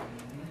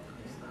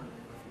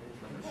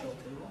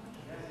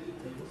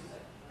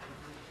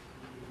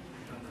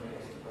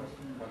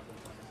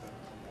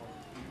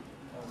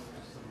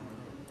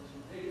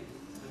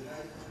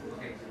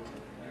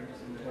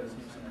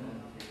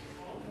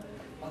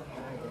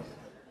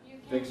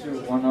 Takes you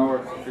 1 hour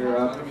to figure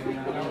out. It's just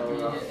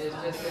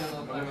gonna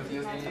look like a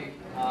unique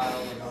pile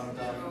of stuff.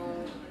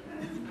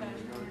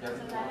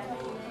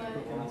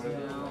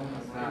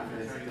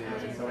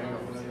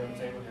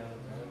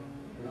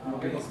 I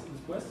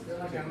feel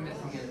like I'm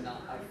missing a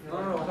nut. I feel No,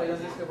 like no, I'm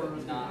missing a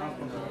nut.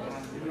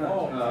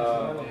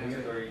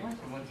 Sorry.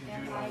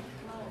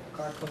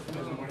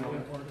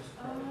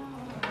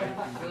 I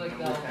feel like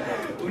that.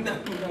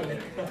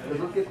 Es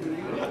lo que te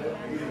digo.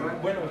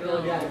 Bueno,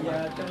 ya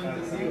te lo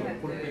entendido,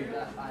 porque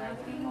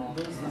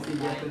sí,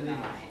 ya te digo.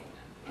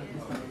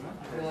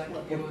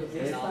 Porque esta es de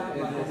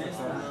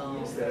esta y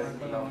esta es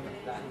de la otra.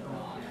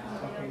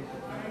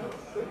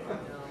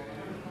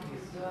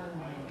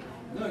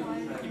 No,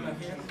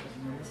 imagínate.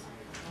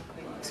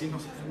 Si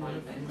nosotros no lo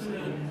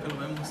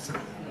vemos.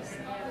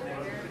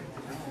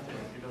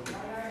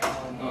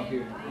 Oh,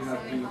 here, you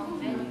have to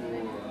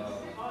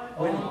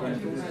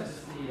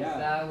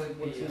That would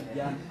be.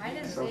 I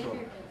didn't say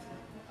it.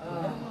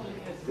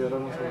 Very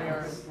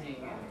hard thing.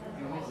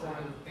 You miss some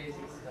of the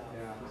basic stuff.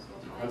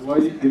 That's why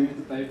you need to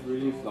type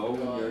really slow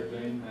when you're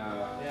doing.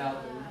 Yeah.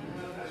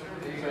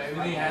 So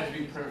everything has to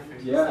be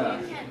perfect. Yeah.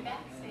 You can't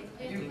backspace.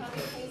 You have to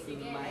copy paste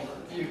again.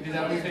 Is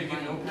that why you take a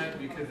notepad?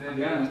 Because then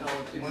Yeah.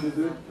 you If you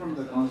do it from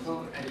the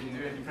console, and you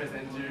do it, you press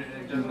enter, and it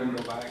you can doesn't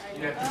go back.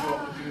 You have to go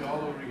do it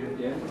all over again.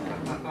 Yeah.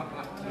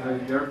 So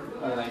if you're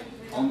like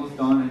almost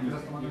done and you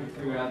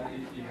figure out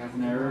it has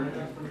an error,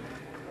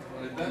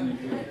 then you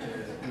can do it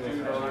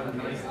all.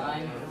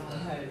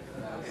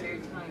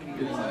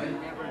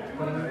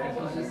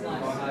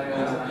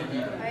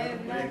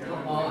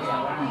 Oh yeah,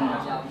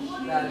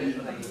 that is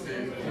like.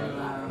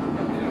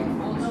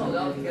 Oh no,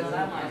 that was because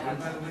that might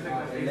happen.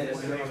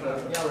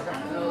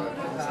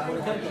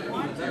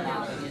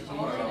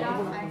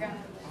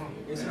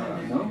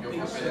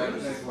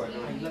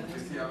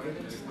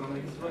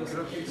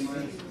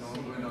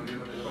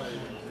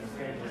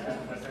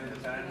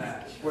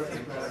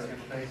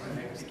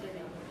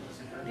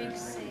 Big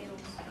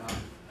sales.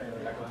 Pero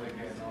la cosa es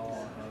que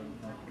no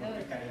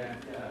te caiga.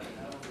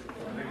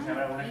 Puede que se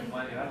abra una que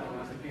pueda llegar, pero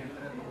no se pide.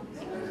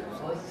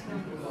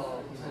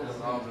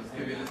 No, pues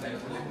que bien está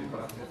excelente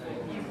para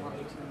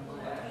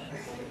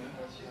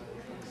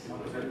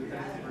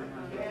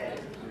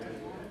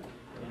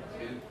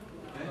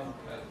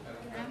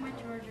I'm a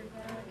Georgia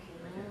back.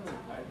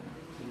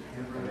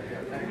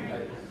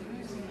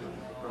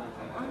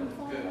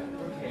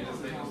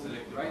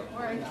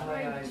 Or I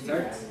tried to.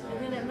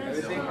 And then it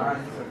messed up.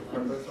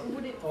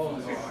 Would it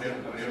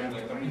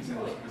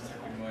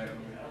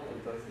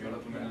Yo la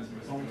tomé en el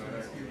semestre que no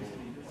era, o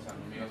sea, no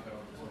me iba a esperar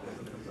otros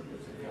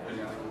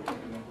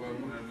no puedo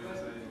ponerle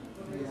ese, o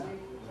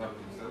sea,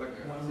 pues usted es la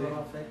que Cuando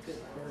afecte, y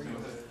ya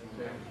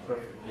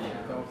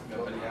me a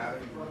pelear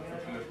y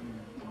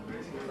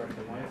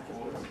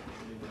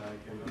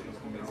los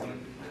convencen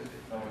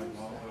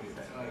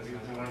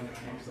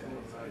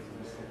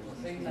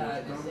Saying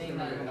that,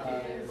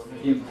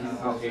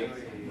 Okay.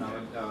 Now,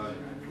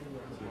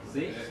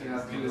 see? it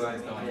has to do with oh,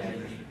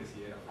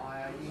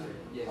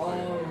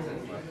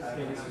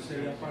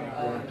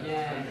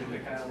 again.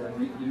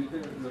 You need to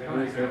look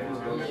very careful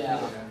with Yeah.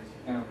 those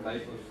kind of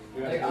typos.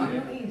 Like, I'm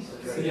looking. You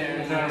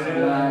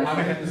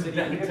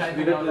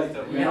look like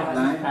we have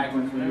time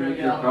when you look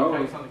your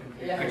code.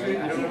 Yeah, Actually, I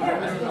don't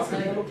know. it's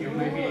like, You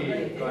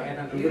maybe go ahead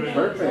and do It's it.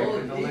 perfect.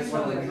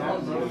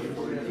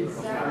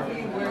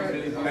 Exactly where. I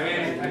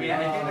mean, I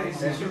think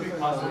that it should be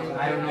possible.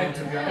 I don't know,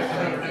 to be honest.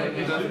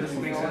 It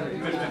doesn't make sense.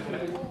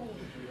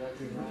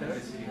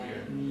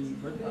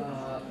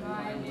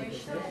 My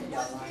wish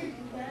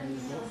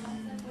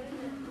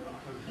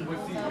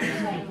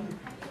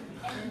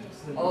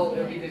Oh,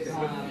 it'll be the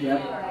Yeah.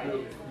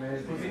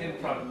 Who's in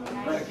product?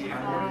 In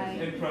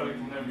product,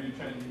 whenever you're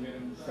trying to get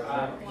in.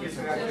 Yes,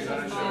 we actually got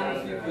to show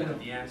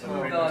the answer.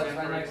 For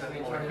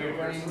example, over here,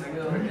 you're selecting the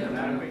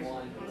database.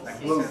 Like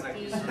he says, like,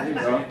 you There you go.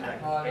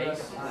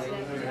 base, you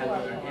have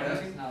other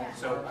areas.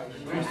 So,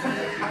 first is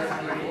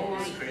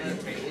create a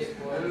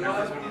table. Now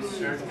this one is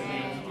search the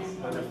name.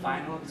 But the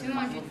final thing you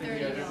have to do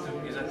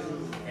is that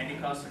any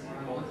customer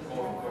go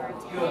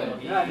good.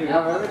 Yeah, you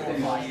have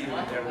everything.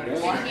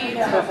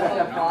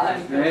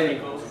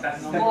 Great.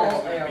 That's Small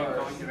not error.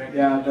 going directly.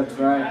 Yeah, that's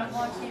right.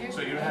 So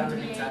you don't have to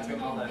be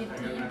tapping all that, you're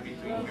going to be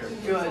doing here.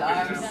 Good,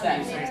 I'm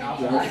set. I'm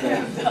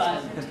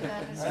done.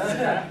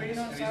 You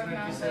don't start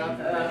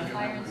mounting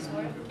fire and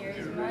sword,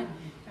 carries mud.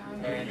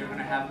 And you're going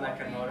to have like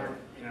another,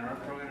 in another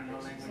program,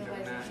 another language, you're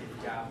going to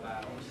have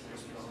Java, or C++,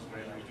 whatever.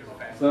 if you're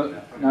fast So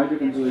enough. now you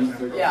can do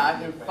insert. Yeah, I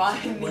can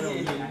find the.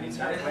 And in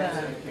that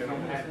way, you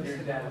don't have your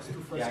data. So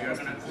you're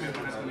gonna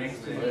mix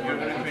it. You're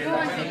gonna create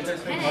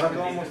Ahora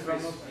cómo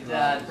mostramos.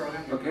 That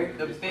Okay.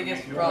 the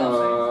biggest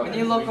problem when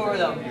you look over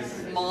the You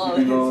small.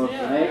 can go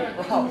select,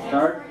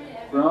 start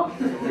from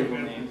table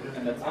name,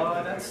 and that's Oh,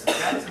 it. that's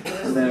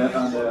And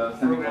on the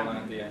semicolon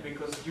at the end.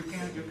 because you can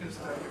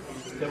start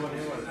your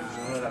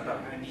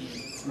any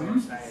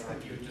website that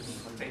you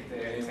just take the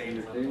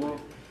table,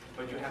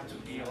 but you have to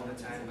be all the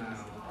time.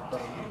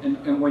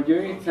 And when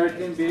you're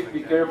inserting,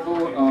 be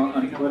careful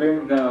on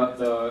putting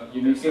the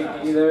unique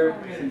ID there.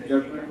 Since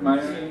you're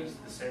manually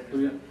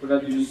put a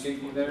unique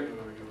ID there,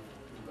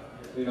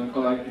 so you don't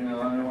collect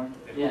another one.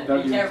 Yeah,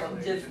 be careful.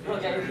 Just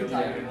look at your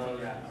time.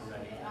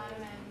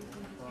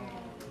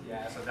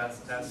 Yeah, so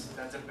that's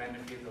a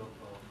benefit of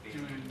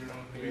being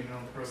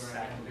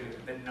exactly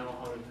they know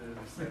how to do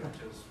this thing,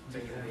 just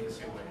take it the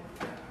easy way.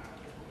 So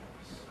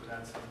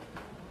that's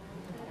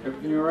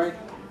Everything all right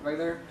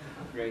there?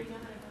 Great.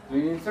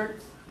 Doing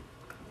inserts?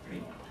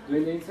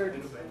 Doing the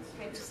inserts?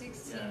 I have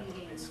 16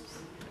 games.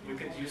 you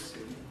can use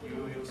it.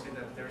 You'll see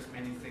that there's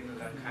many things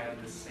that are kind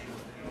of the same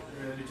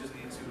thing. You just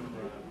need to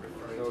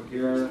refer So to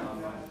here,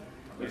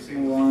 let's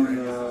move on.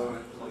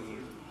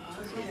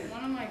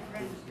 One of my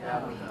friends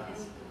told me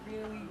it's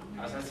really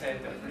as I said,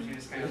 the machine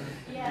is kind of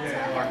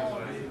Yeah. hard,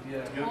 but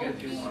you'll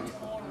get used to it.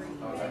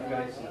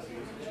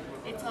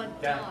 it's a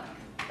Yeah. dog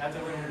That's a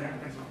way to learn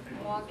something.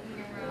 walking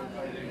around.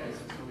 It's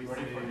the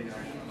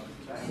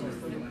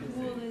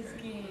coolest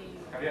game.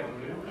 Javier,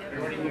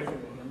 you're ready here.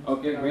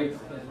 Okay, great. I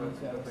have a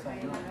lot of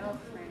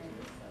friends.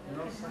 Me, I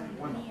have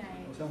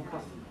a lot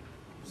of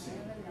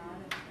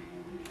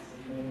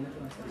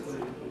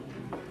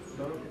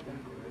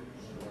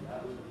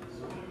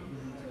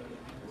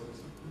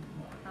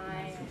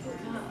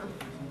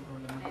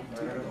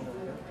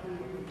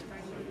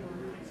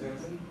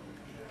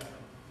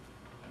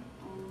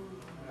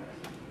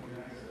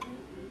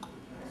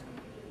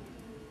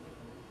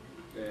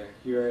Okay,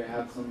 here I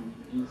have some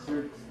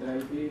inserts that I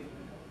did.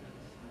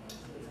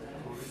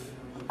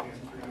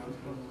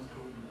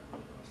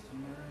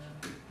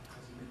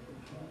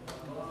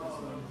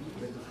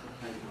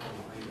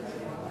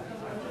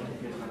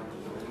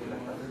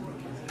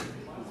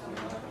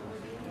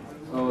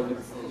 So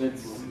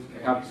let's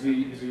have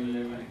three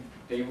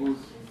tables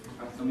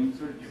have some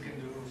inserts. You can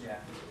do, yeah,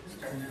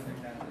 start it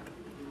like that.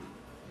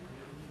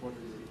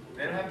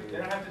 They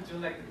don't have to do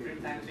like the 3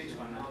 times each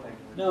one, no?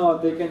 Like, No,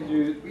 they can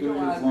do We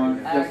don't this have one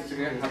to just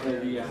to actually- have the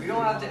idea. We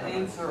don't have to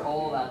answer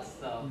all that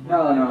stuff.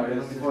 No,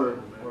 it's for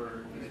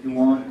if you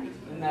want.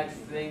 The next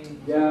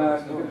thing. Yeah,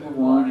 you can put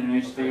one in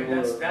each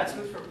table. that's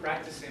good for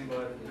practicing,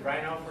 but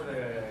right now for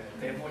the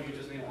demo, you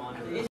just need one.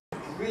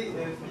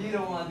 If you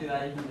don't want to do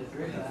that, you can just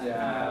read that.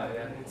 Yeah.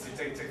 It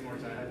takes more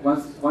time.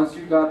 Once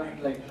you got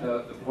like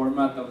the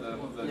format of the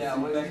Yeah,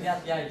 once you syntax,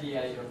 got the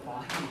idea, you're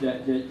fine. yeah,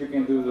 you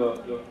can do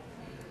the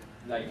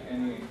like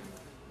any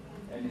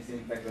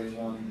syntax that you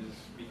want.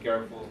 Just be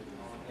careful,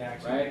 Yeah,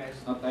 actually, right?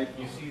 Not type.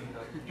 You see, you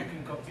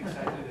can copy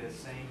exactly the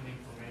same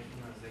information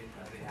as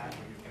they have,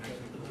 or you can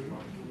actually put it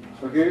on.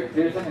 So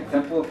here's an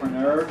example of an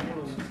error.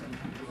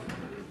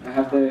 I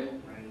have the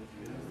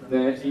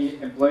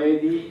employee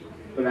ID,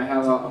 but I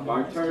have a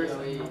bar chart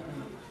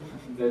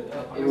that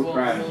it will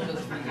crash.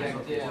 Just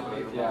reject it.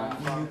 Yeah.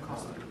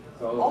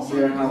 So Also,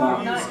 here you I have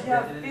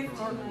have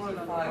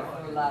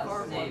 1595 for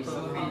last name, so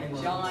it'll be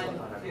John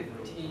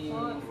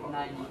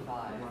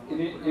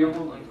 1595. it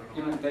will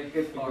even take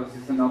it because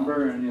it's a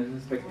number and it's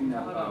expecting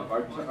a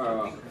bar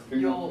chart,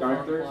 string of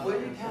characters. What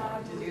you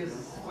have to do is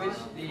switch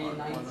the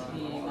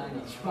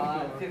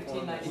 1995,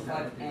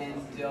 1595 and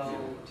go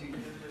to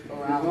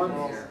around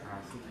ones? here.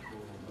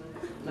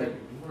 Like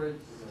for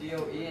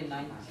DOE and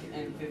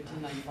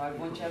 1595,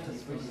 once you have to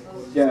switch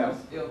those, Yeah.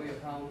 it'll be a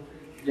problem.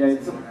 Yeah,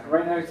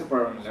 right now it's a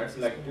problem. Like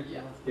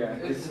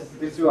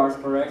these two are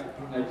correct.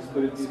 I just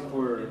put it in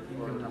for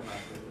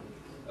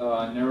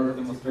an error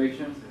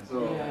demonstration.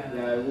 So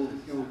yeah, it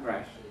will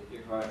crash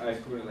if I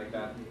put it like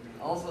that.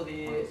 Also,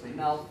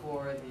 now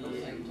for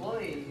the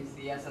employees,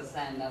 the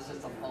SSN, that's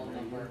just a phone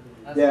number.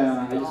 That's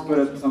Yeah, I the just put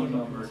almost- some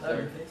numbers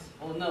there.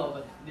 Well, no,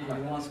 but the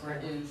ones for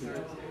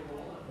insert,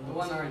 the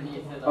one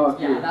underneath it. Oh,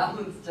 yeah, here. that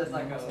one's just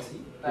like a.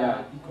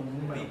 Yeah.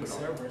 Big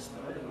servers.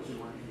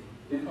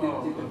 It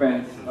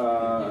depends.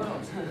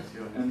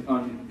 And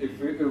on if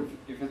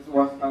it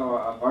was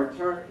a bar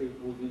chart, it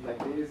would be like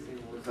this. If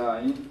it was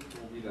int,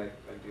 it would be like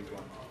this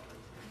one.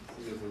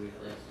 Seriously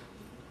different.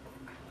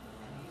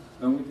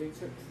 Done with the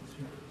inserts?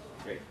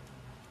 Great.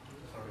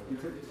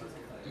 Inserts?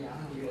 Yeah,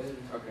 good.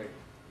 Okay.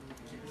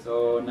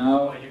 So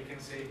now. You can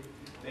see,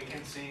 they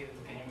can see,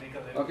 can you make a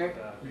little Okay.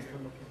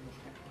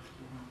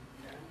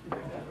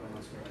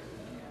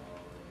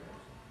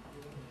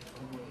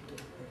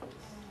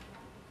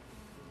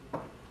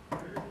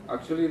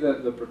 Actually,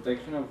 the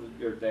protection of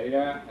your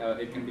data,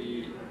 it can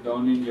be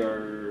done in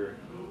your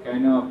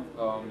kind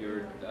of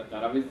your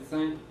database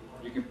design.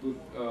 You can put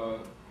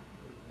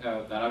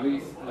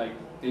database like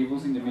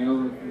tables in the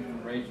middle of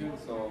information.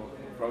 So,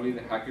 probably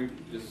the hacker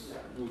just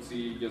will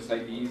see just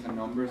IDs and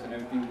numbers and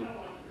everything, but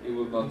it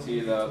will not see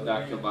the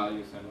actual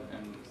values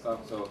and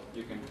stuff, so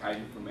you can hide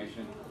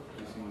information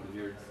using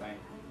your design.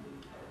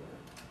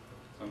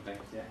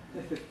 Sometimes, yeah.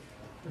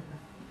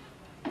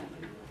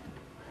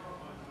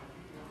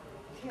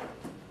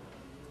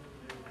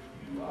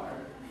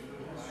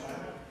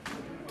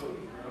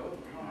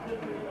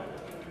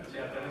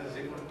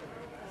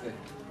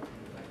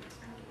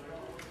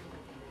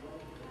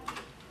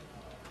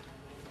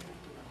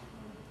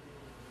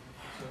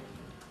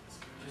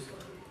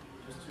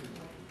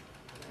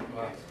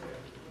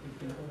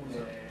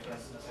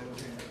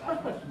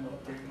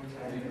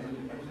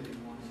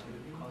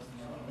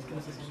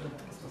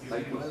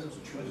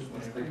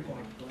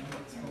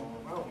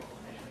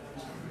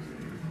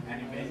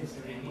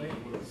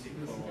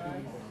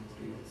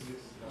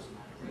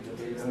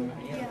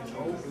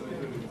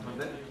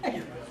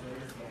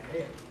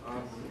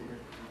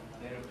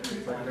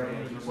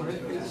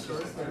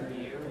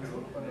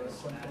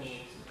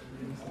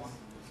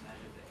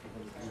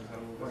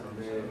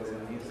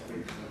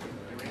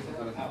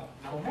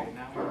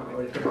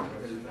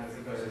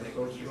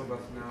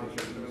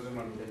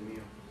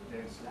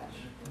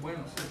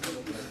 Bueno, sí.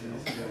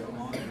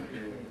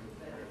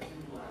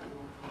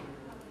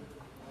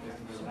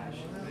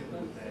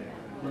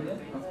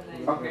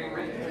 Okay,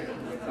 great.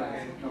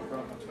 No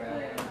problem.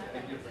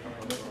 Thank you.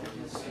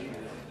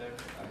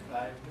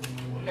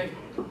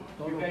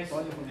 Okay, you guys.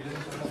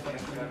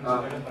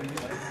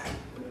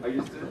 I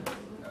used to.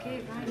 Okay,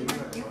 Ryan,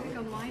 you pick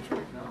up my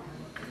turn.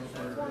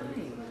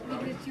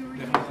 Because you were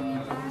taking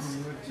a class.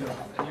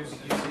 You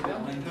see that? No,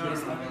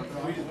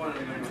 we just wanted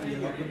to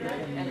know.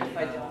 And if I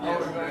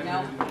right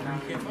now,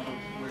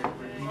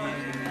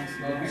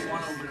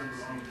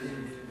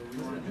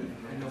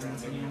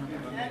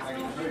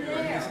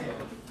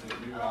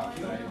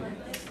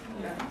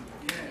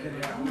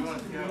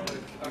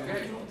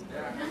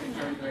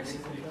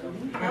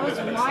 That was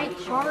my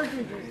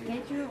charger,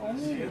 can't you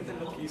only?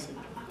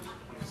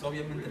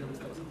 Obviamente no me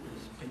está pasando por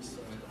los pinches.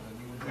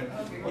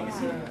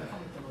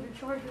 Your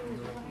charger was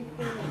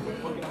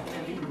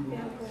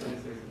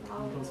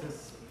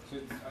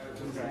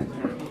right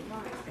there.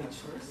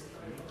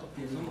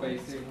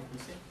 Basic.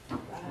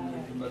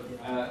 But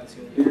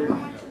here,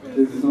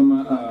 there's some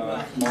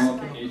small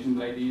application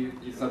that I did.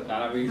 It's a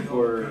database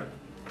for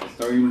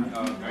storing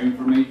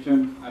information.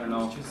 I don't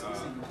know,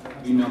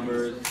 V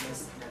numbers,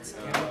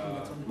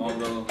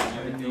 model, and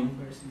everything.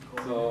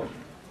 So,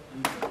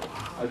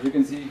 as you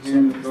can see here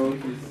in the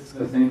code, it's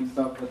the same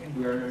stuff that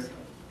we are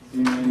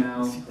seeing right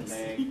now,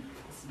 like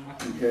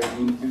compare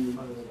into,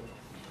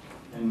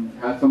 and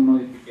has some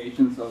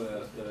modifications so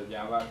the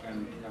Java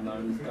cannot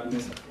understand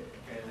it.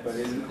 But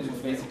it's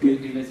basically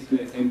the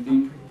same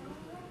thing.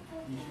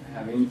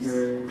 Have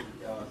insert,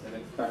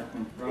 select start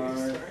from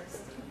start,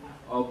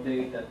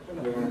 update that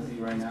we're going to see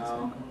right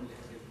now.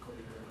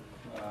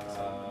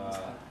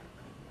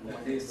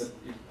 That's it, but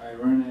if I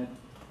run it,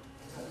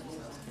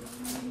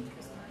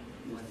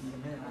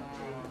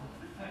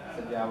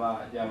 it's a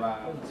Java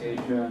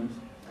application.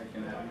 I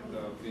can add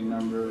the PIN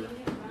number,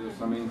 do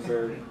some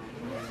insert,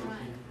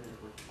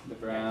 the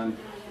brand,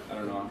 I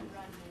don't know.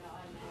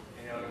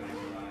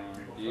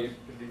 If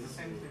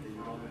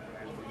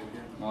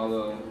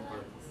model,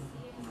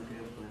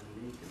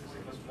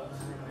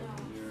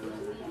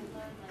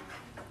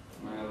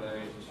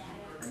 mileage,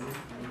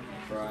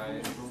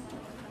 price,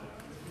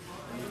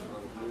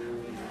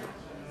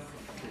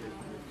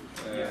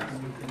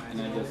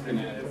 and I just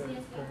gonna add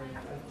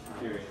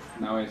here.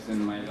 Now it's in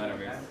my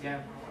database.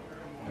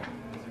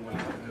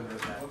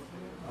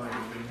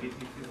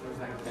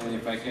 And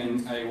if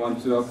I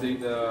want to update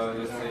the,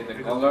 let's say the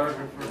color,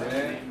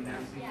 red,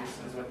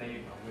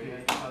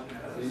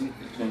 see, it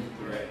changed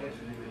to red.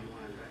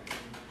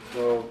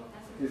 So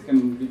this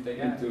can be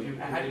taken to.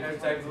 How do you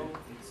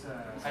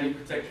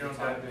protect your own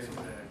database?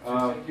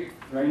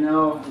 Right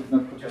now it's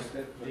not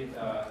protected, but it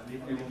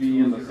will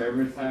be on the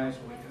server side.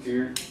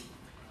 Here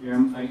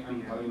I'm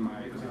having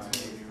my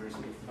information.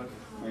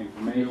 I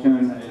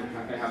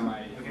have my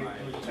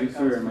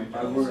user and my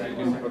password. I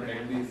can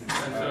protect this.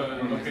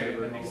 Okay,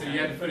 so you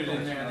have to put it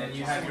in there, and then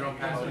you have your own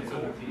password. So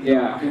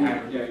yeah,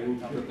 it will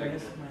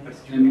protect.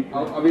 And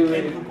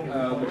obviously,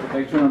 the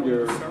protection of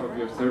your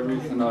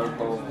service is another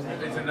whole.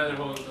 It's another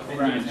whole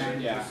branch.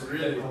 Yeah.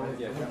 Really?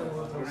 Yes.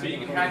 So you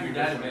can have your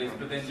database,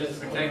 but then just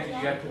to protect it,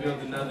 you have to build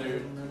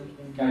another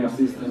kind of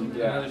system.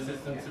 Yeah. Another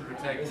system to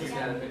protect the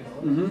database.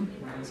 Mm-hmm.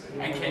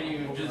 And can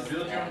you just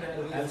build your own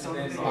database and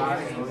then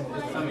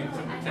something to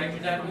protect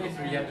your database,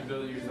 or you have to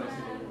build it yourself?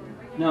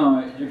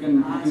 No, you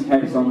can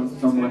hire someone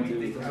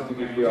to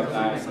give you a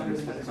task and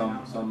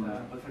some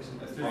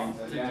things.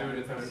 Yeah,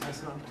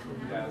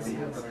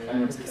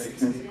 kind of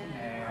protection.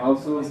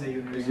 Also,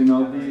 if you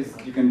know this,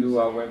 you can do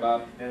a web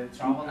app.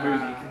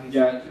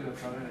 Yeah,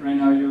 right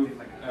now you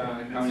have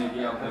an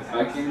idea of the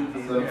backend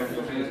of your web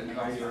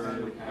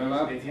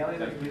app, like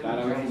database and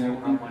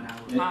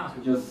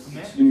everything.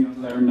 Just you need to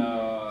learn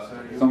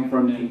some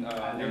front-end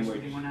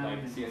language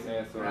like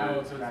CSS or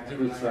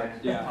Bootstrap,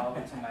 yeah,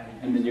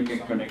 and then you can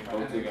connect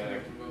both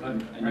together,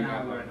 and you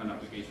have an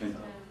application.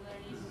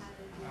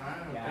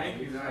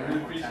 Thank you. I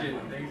really appreciate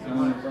it. Thank you so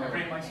much.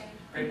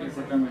 Pretty much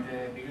for coming. the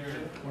bigger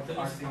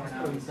Estamos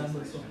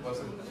revisando eso.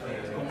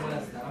 ¿Cómo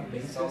las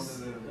databases?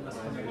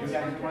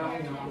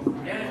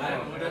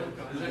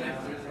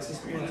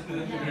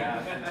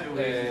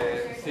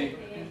 Sí,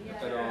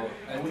 pero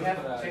esto es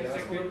para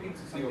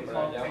JavaScript, digo,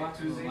 para Java,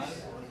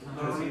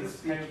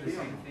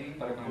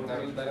 para conectar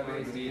el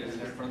database y el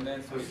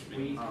frontend,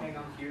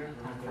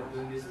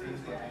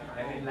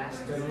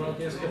 Pero no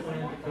tienes que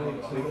poner tu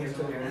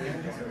código,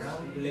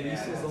 le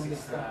dices dónde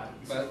está.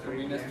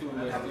 terminas tu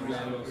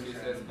estudiar los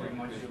CSS con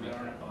PHP.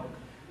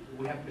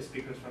 We have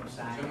speakers from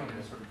science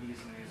or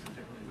business or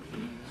technical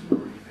teams or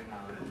even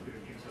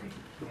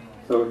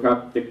So we have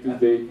Tech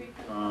Tuesday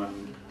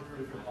on,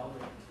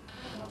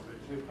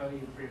 we probably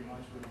pretty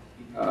much would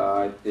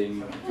I think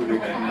 2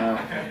 weeks from now.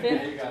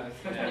 You got it.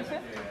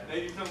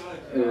 Thank you so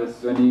much.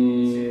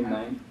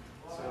 29.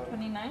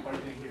 29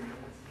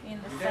 in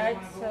the site.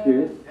 So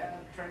Here.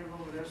 try to go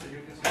over there so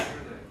you can see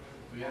where the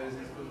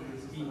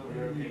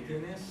Y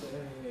tienes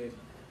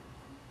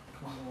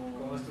como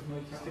no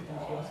dijiste que no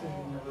haces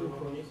en tu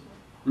proyecto.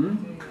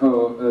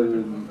 Oh,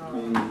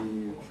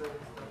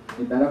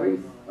 mi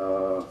database.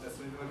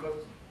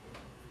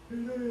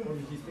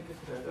 Dijiste que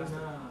creaste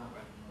una.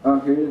 Oh,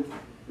 here it is.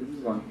 This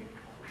is one.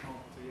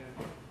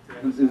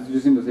 It's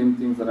using the same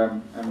things that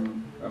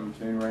I'm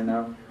showing right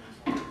now.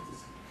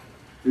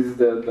 This is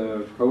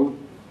the code.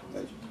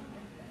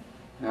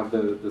 I have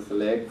the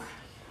select.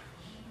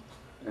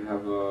 I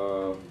have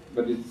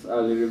but it's a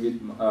little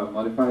bit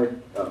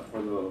modified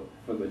for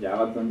the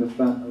Java to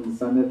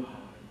understand it.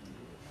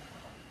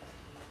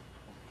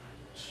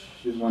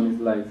 This one is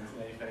like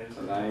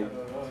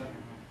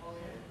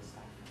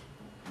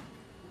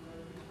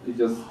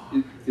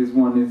this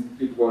one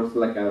it works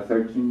like a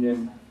search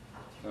engine,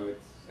 so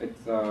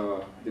it's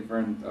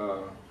different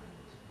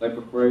type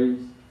of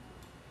queries.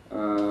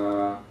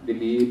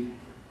 Delete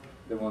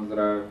the ones that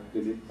I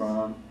delete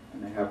from,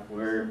 and I have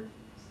where,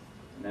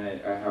 and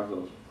I have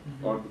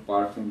all the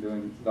parsing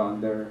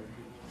done there.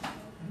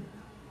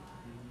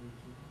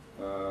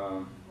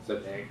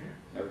 Select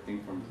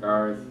everything from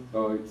cars.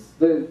 So it's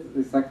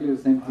exactly the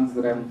same things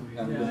that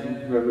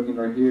we're looking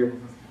right here,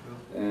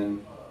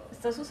 and.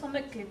 ¿Estás usando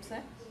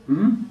Eclipse?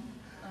 Mm-hmm.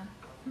 Ah.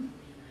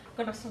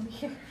 Con razón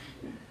dije,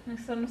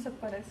 eso no se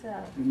parece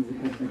a...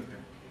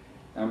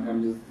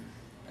 I'm just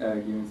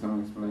giving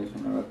some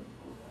explanation about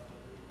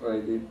what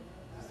I did.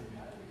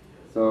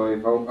 So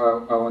if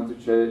I want to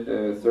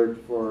search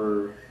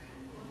for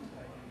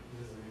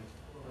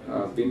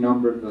a PIN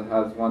number that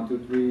has 1, 2,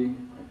 3,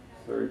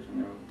 search,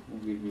 and it will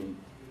give me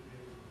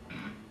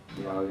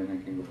the value, and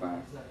I can go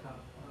back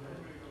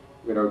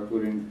without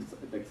putting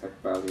the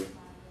exact value.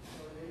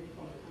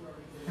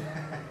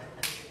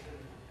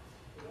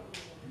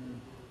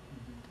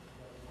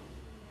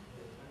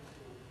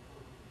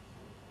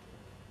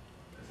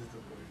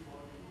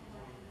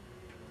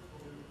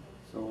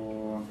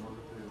 So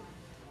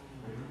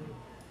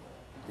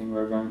I think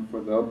we're going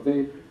for the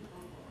update.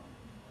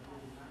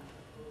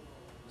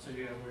 So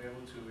yeah, we're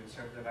able to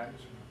insert the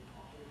values.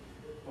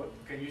 What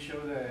can you show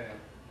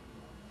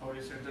how to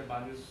insert the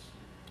values?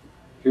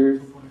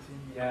 Here's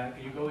Yeah,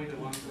 can you go with the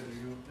ones that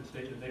you the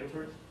date of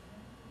birth?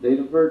 date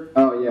of birth.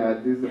 Oh yeah,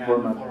 this is the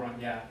format. The format.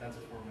 Yeah, that's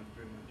the format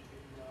pretty much.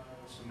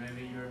 So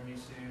maybe you're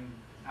missing.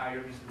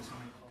 You're missing the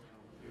same color.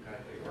 You got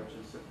it.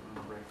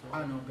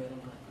 Ah, no, bed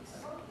and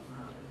breakfast.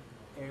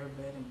 Air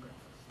bed and breakfast.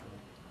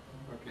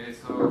 Okay,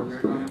 so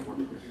we're going to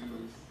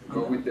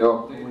go with the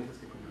update.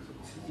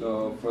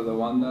 So for the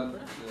one that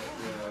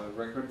the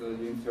record that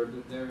you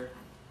inserted there,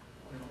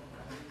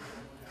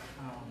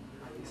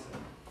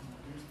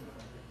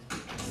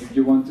 if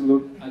you want to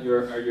look at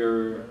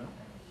your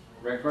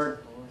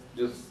record,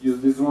 just use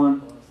this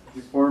one,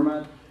 this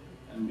format,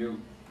 and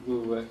you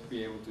will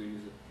be able to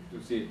use it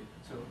to see it.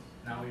 So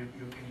now you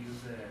can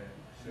use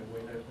the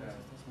way that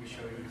we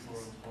showed you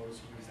before how to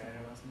use data.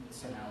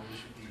 So now we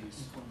should be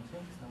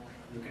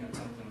looking at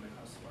something on the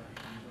customer.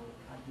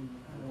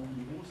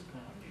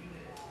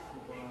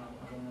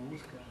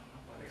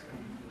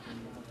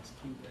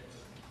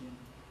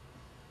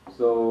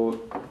 So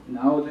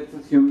now let's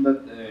assume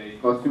that the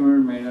customer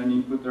made an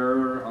input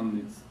error on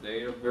its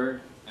date of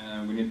birth,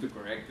 and we need to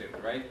correct it,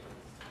 right?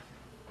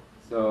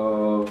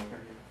 So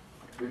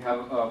we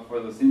have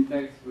for the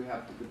syntax, we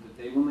have to put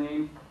the table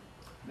name,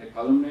 the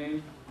column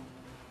name,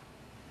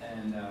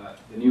 and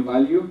the new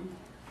value,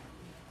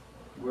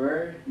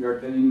 where you're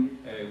telling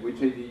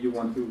which ID you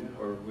want to,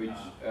 or which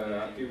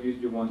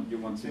attribute you want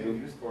to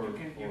use for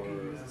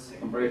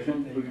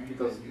comparison,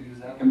 because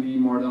it can be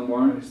more than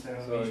one.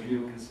 So if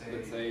you,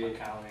 let's say,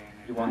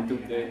 you want to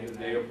update the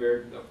date of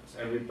birth of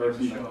every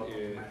person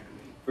that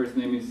first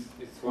name is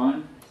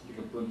 1, you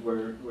can put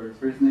where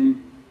first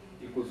name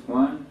equals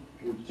 1,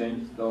 will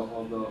change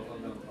all the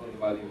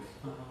values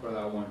for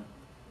that one.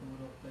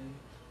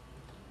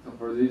 So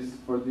for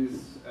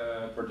this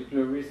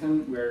particular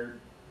reason, we're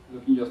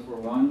looking just for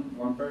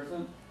one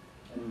person,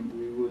 and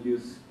we will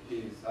use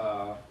his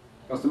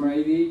customer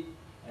ID,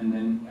 and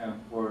then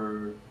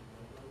for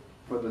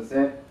the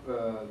set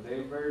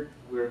date bird,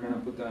 we're gonna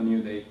put a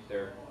new date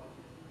there.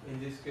 In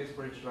this case,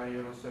 for each line,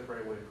 you don't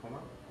separate with a comma?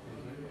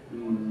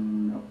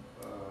 No.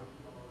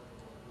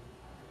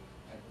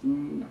 I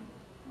think no.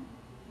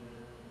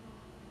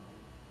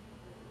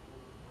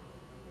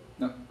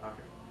 No.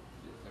 Okay.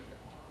 Just like that.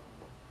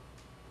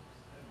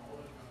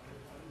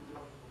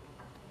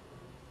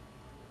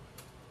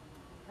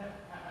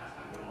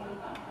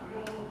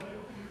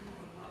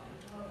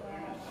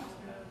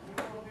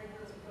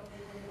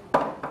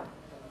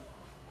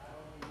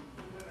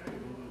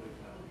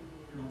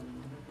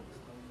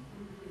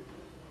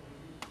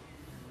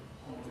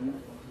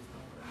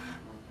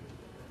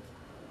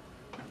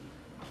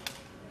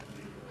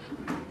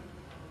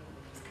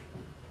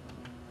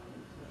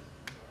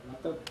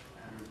 Laptop.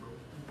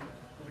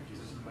 This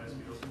is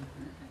MySQL.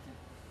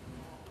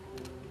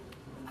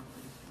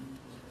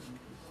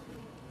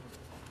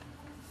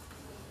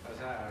 O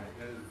sea,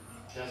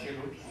 ya sé,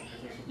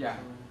 Yeah.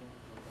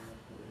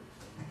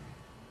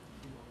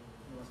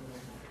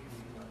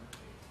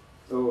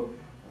 So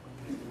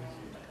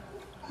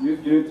you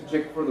need to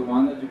check for the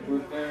one that you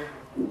put there.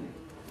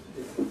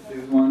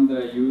 This one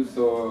that I use,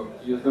 so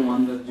use the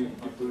one that you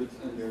put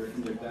in your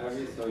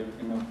database so you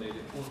can update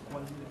it. ¿Por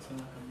cuál dirección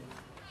la cambié?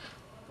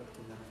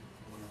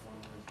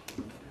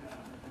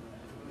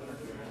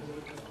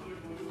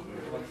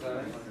 What's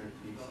that?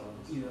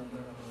 ¿Y dónde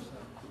la puse?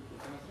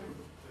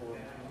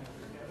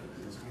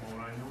 Es como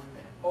un año.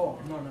 Oh,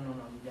 no,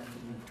 ya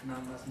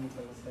nada más mi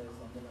pregunta es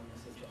dónde lo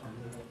habías hecho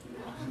antes de que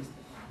lo pusiste.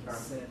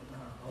 Set,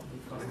 of the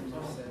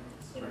customer set,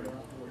 so we're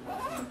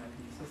looking at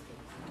the system.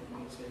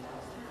 When you say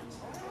customer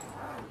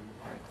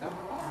set.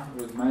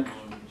 With match,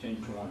 change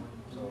to one.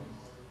 So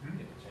Hmm?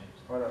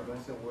 Ahora,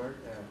 ¿dónde se Word?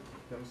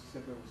 ¿Tenemos que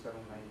siempre usar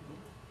un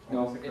ID?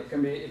 no, it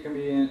can be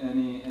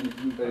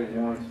anything that you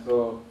want.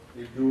 So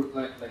if you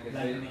like I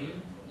said,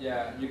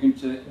 yeah, you can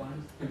check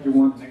if you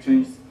want to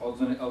change all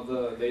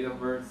the date of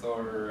birth,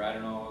 or I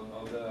don't know,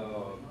 all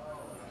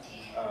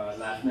the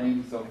last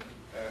names of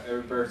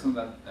every person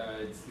that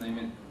it's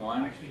named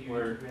one,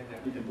 where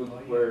you can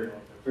put where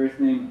first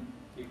name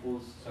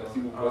equals a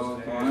single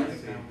quote one,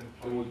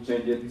 it will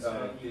change it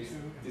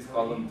this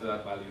column to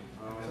that value.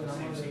 So now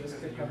it's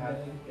que cambiar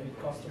el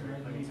customer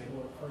ID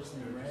for first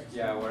name, right?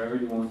 Yeah, whatever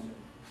you want.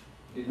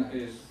 This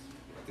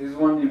is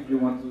one if you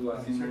want to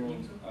a single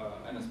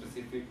and a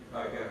specific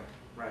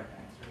Right.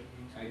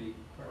 ID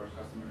for a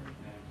customer.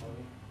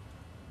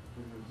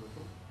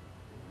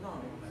 No.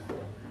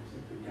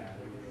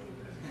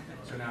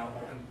 So now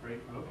open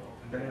break look.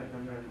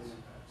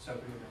 So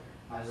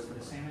as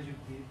the same as you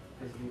did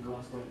as the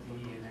constant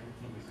key and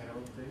everything you set up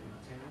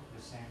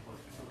the same for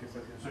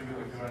so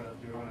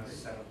you're gonna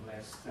set up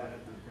less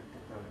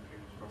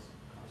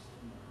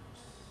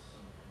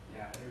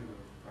yeah, there you go.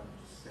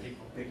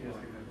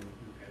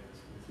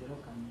 Quiero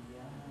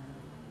cambiar.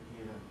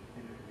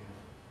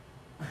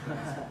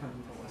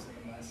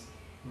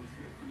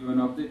 Do an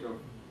update of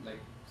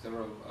like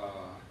several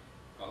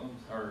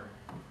columns or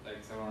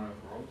like several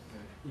rows.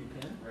 You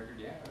can? Record,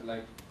 yeah.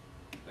 Like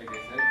I said,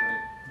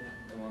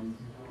 like the one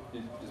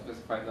you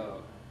specify the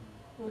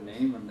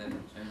name and then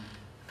change.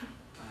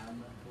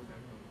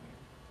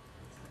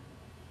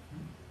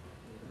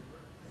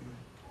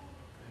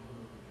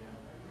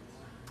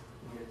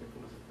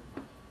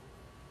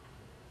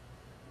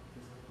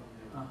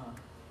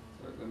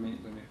 So let me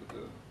put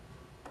the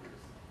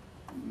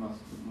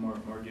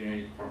more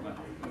generic format.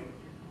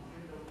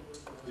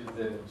 Use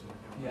the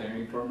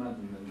generic format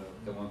and then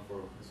the one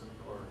for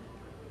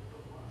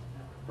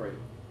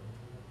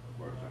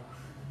workshop.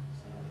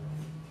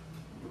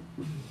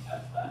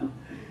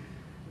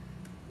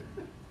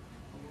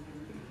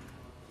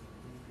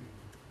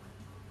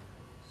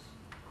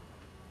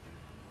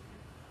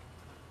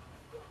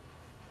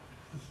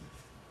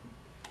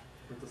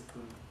 ¿Cuántos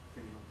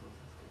tengo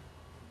entonces?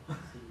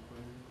 50,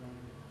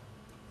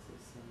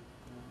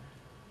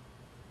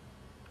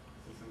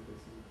 60,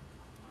 65.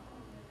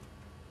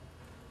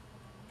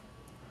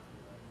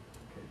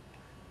 Okay.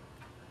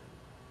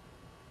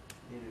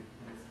 Y en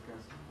este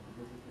caso,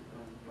 entonces,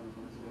 cuando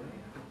pones Word,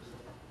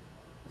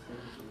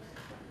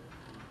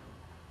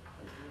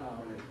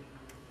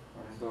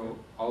 So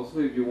also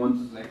if you want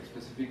to select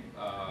specific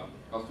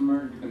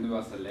customer, you can do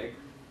a select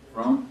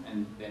from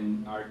and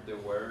then add the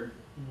word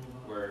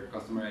where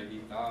customer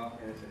ID or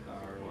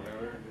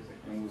whatever,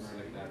 and we'll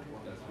select that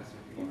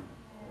specific one.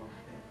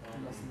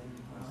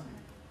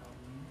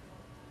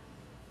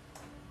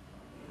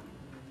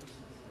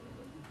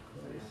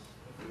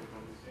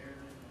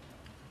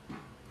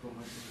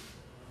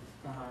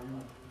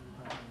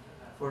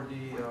 For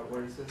the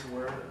where it says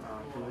where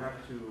you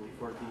have to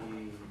for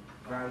the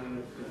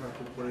value you have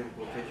to put it in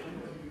quotation.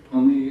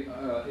 Only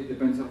it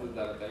depends on the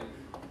data type.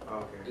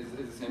 Okay. It's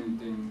the same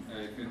thing.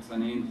 If it's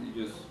an int, you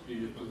just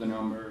put the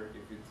number.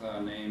 If it's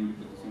a name, you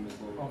put the single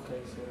quote.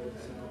 Okay, so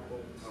single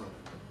quotes.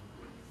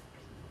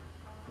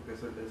 Okay,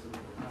 so there's a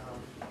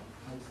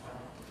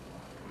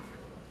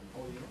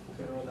código,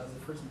 pero that's the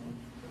first name.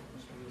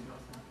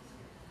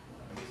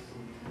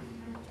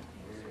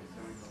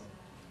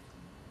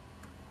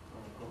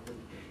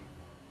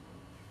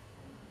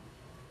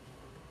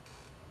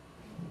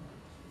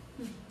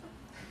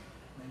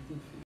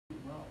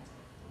 Wow.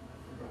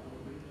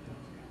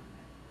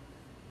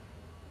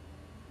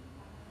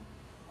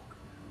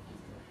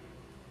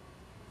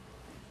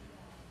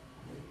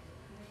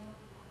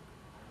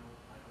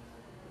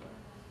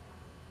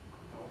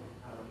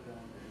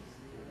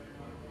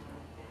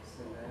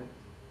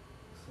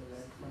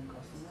 Select from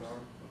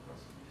customers.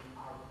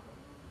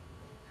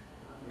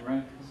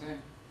 Right, Jose?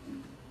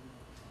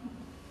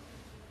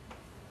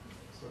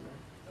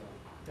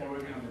 They're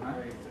working on the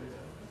project.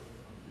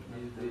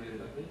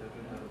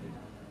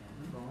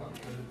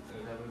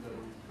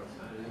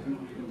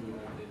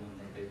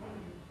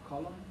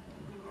 Column.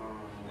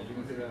 As you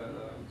can see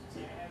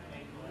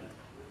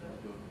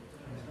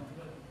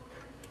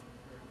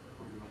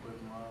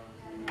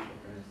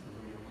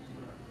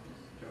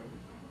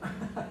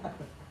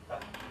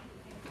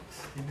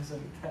Tienes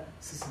ahorita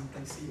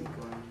 65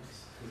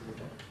 años.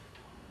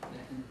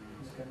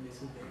 Buscando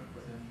eso de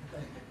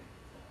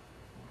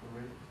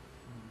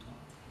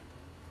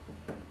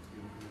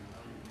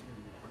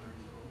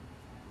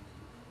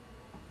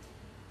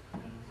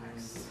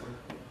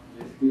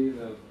basically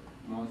the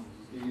most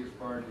easiest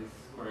part is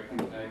correcting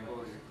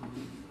typos.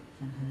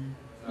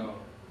 So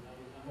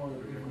or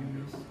if you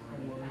miss a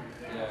word.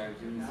 yeah,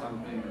 if you miss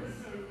something,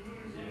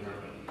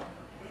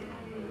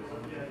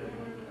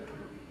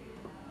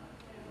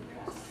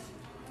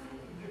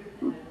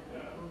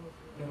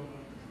 Pero,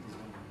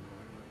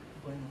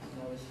 bueno,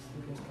 a veces tú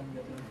quieres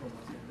cambiar la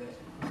información de los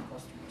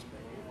customers,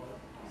 pero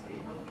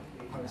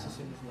a veces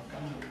ellos la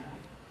cambian.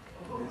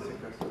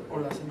 O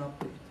la hacen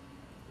update.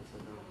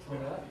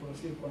 ¿Verdad? Por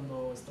decir,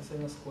 cuando estás en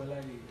la escuela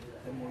y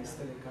te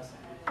moviste de casa,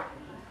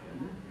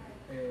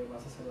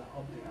 vas a hacer la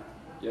update.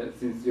 yeah,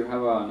 since you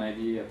have an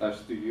ID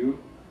attached to you,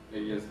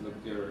 they just look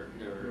your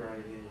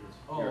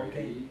Okay.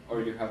 ID,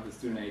 or you have the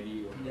student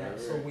ID or Yeah, whatever.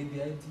 so with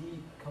the ID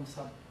comes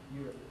up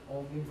your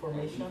all the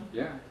information,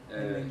 Yeah,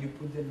 and then you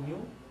put the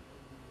new,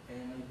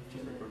 and it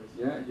generates.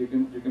 yeah, you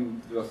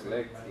can do a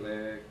select. If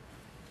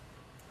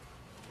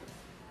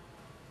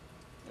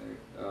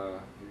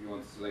you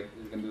want to select,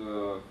 you can do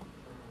a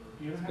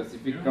You don't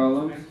specific have,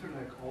 columns. You don't have to enter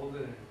like all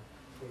the,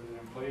 for the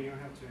employee, you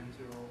don't have to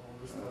enter all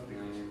the stuff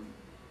because name,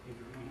 if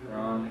you do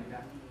from, like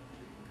that,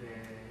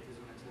 it's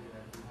going to tell you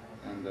that you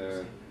have and the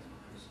let's same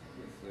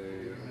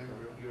say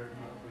remember, you're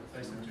not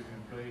replacing to the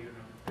employee, you're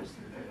not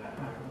replacing the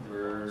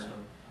we're So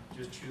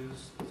just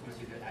choose, it's going to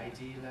be the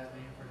ID, last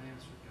name, first name,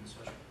 and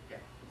social.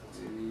 Yeah, that's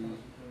it.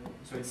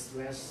 So it's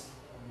less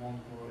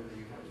amount more that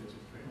you have to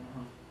do.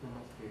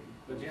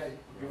 But yeah,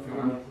 you're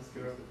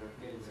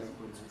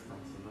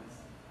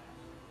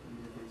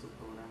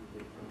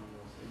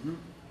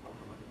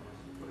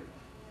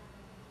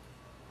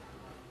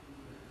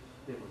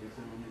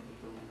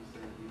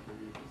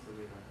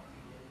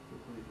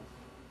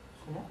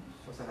 ¿Cómo?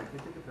 O sea, la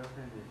gente que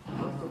trabaja en el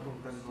puesto como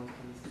tal no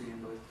están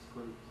escribiendo estos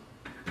códigos.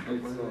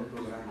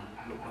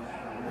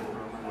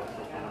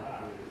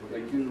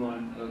 Like this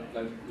one,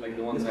 like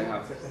the ones I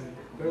have.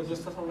 Pero tú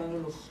estás hablando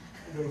de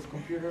los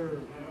computer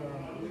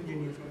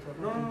engineers que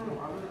trabajan. No,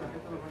 hablo de la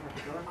gente normal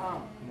que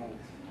trabaja como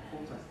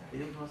cosas.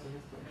 Ellos no hacen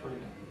esto.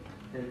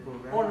 El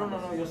programa. Oh,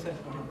 no, yo sé.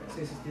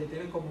 Sí,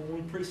 tienen como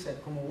un preset,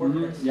 como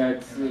WordPress. Yeah,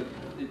 it's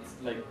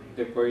like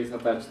the query is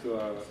attached to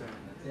a.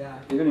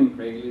 Yeah. Even in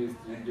Craigslist,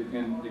 you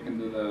can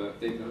do the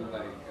table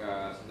like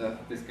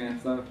this kind of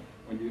stuff.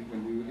 If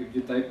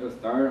you type a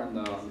star on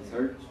the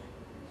search,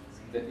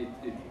 it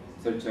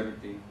search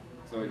everything.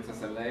 So it's a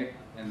select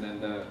and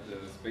then the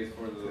space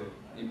for the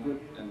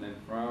input and then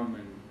from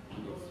and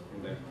it goes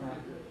from there.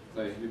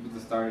 So if you put the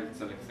star, it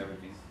selects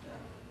everything.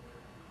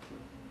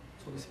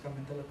 So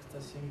básicamente lo que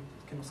estás diciendo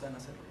es que no saben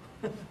hacerlo.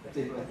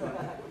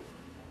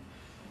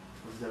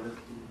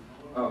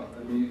 Oh,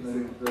 let me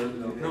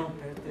No,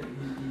 espérate,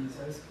 y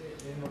sabes que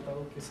he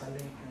notado que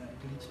salen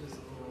glitches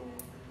o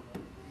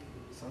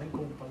salen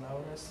como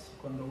palabras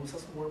cuando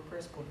usas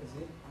WordPress, por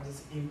decir,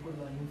 haces input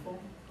la info,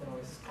 pero a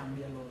veces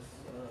cambia los,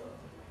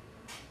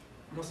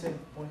 no sé,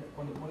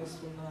 cuando pones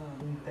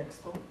un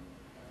texto,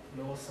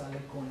 luego sale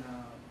con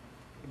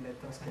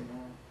letras que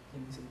no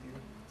tienen sentido.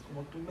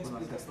 Como tú me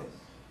explicaste,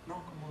 no,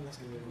 como las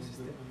que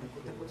pusiste,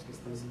 ¿te acuerdas que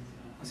estás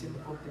haciendo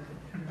update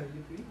en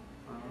WP?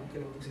 Que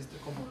lo pusiste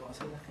como lo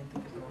hace la gente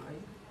que trabaja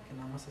ahí, que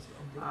nada más hace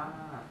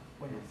update.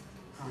 Bueno,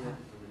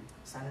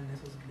 salen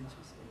esos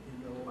glitches y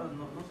luego...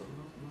 No,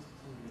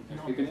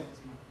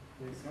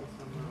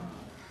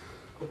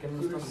 porque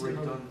no lo estás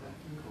haciendo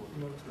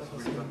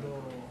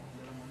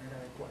de la manera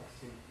adecuada,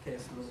 que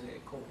es lo de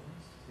code.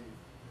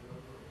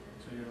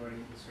 So you're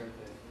already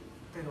inserted.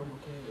 Pero lo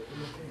que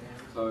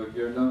So if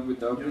you're done with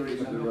the update,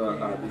 you can do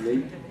a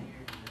delay.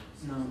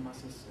 nada más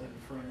es el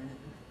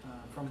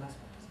from that.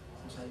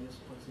 O sea, ellos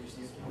pues si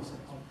yo quiero hacer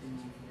update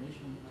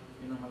information,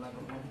 yo no me la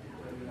hago update,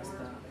 pero ya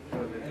está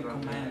el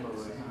command,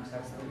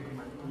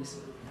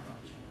 preset.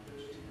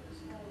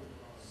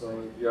 So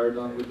if you are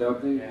done with the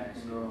update,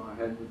 you can go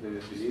ahead with the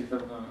delete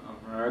of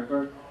a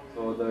record.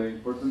 So the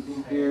important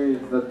thing here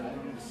is that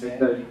check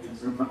that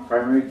your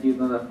primary key is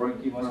not a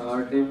foreign key from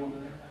another table.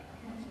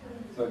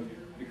 So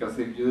because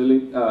if you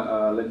delete,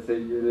 let's say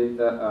you delete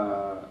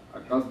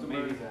a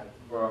customer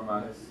from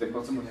the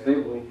customer's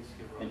table,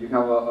 and you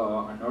have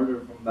an order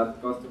from that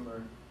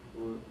customer,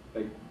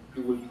 like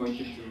it will point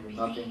you to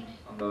nothing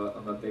on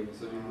the table.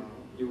 So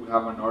you will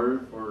have an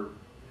order for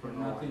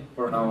nothing.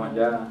 For no one,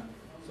 yeah.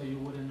 So you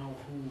wouldn't know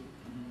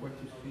where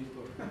to speak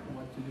or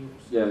what to do.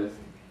 Yes.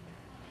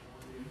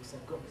 It's a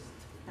ghost.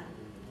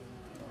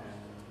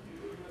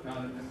 Now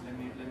let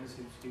me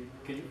see.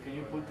 Can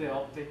you put the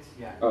updates?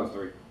 Yeah. Oh,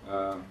 sorry.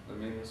 Let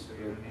me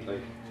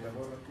like.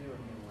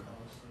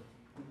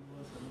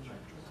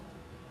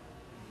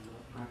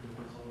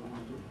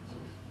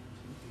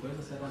 ¿Puedes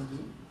hacer undo?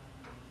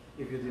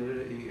 If you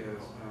delete it,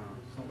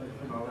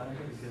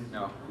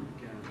 No.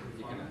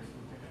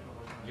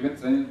 You can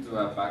send it to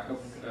a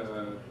backup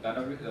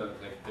database,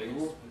 like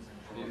table.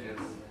 You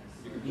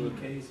can In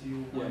put, case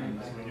you yeah, want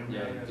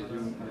yeah, in case you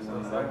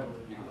want to write,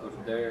 you can put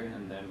it there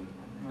and then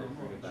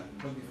bring it back.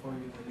 but before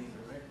you delete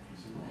it, right?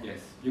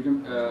 Yes, you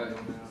can.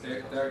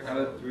 There are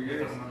other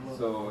triggers,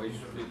 so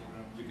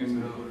you can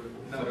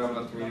set up a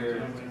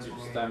trigger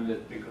each time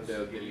that the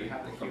delete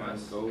the command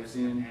goes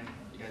in.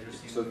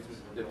 So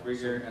the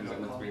trigger and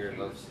then the trigger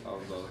does all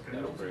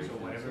that operation. So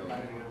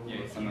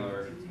yeah, it's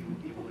another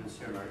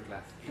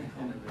class.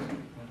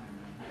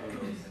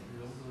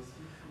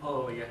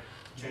 Oh yeah,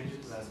 change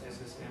it to as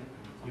SSM.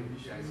 You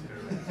guys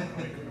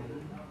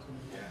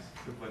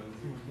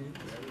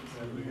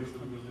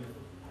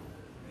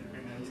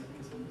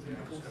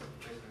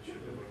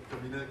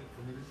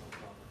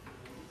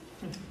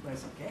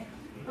Pues okay.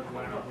 You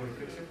wanna know how to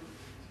fix it?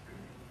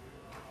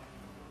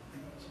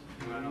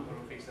 You wanna know how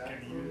to fix that?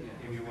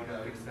 If you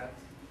wanna fix that,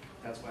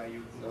 that's why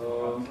you So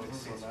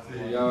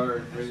we are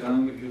already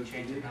done with the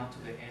change it now to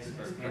the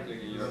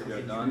SSM.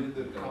 You're done with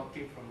the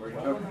Copy from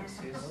workshop. what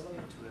exists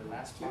into the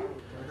last part.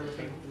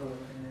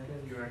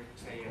 You're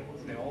saying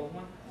the old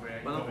one where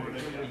you go to the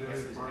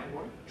SSM.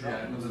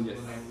 Yeah, yes.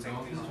 Take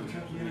this to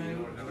your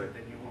whatever,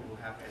 then you will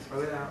have SSM. So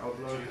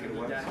you can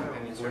do that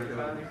and insert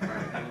value.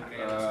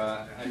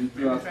 I need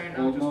to ask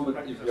Olmo, but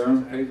if you're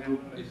on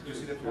Facebook, it's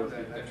just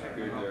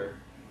appear there.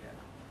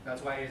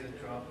 That's why it's a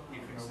drop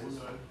differences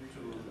to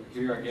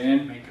Here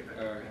again, make it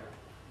better.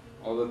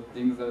 all the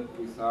things that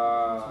we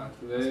saw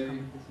today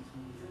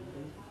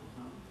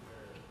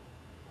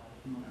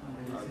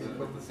are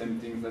the same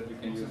things that you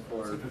can use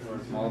for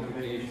small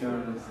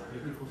applications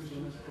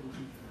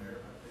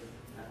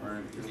or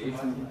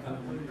application.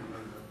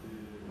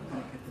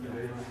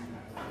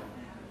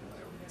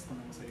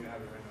 So you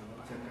have it right now.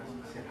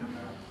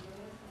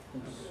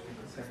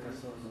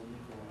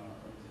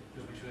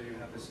 Just make sure you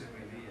have the same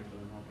ID and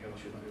you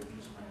should not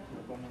use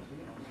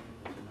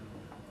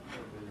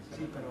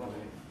Sí, pero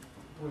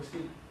pues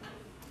sí,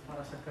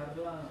 para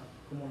sacarla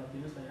como la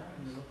tienes allá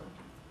en el otro.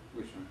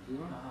 Which one? This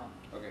one? Ajá.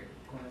 Okay.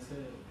 Con ese.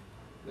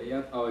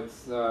 Layout. Oh,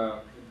 it's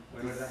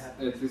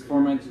this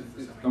format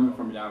is coming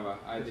from Java.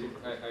 I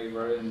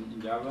wrote it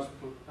in Java.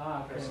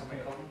 Ah, okay,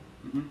 okay.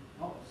 Mm-hmm.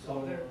 So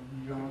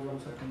yo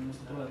vamos a poner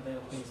nosotros la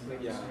database.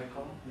 Yeah.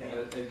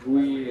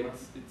 GUI,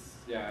 it's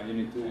yeah. You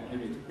need to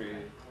create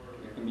it.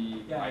 It can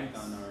be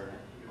Python or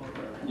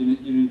you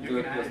need to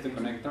adjust the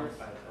connectors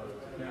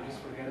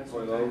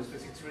for those.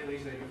 It's really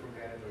easy that you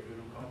forget it or you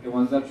don't copy. The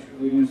ones that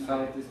we didn't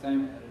install this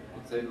time,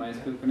 it's a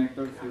MySQL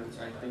connector.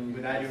 I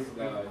think that's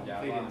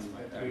Java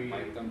and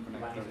Python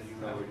connectors.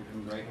 So you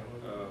can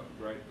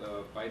write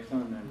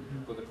Python and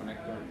put the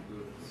connector and do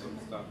the same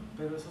stuff.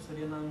 Pero eso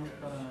sería nada más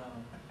para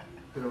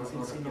si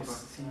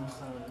no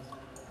sabes,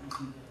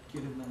 si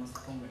quieres nada más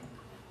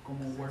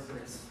como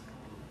WordPress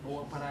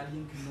o para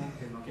alguien que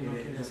no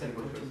quiere hacer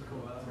coaching.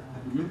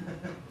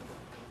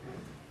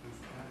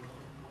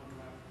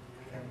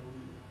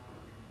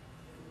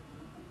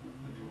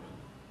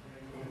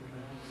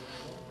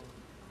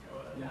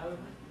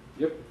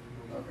 Yep.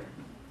 Okay.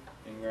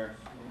 And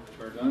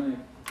we're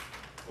done.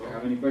 If you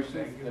have any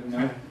questions, let me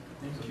know.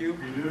 Thank you.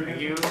 Thank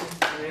you.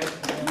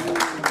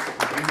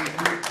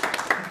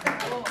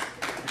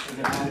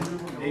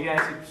 Hey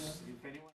guys,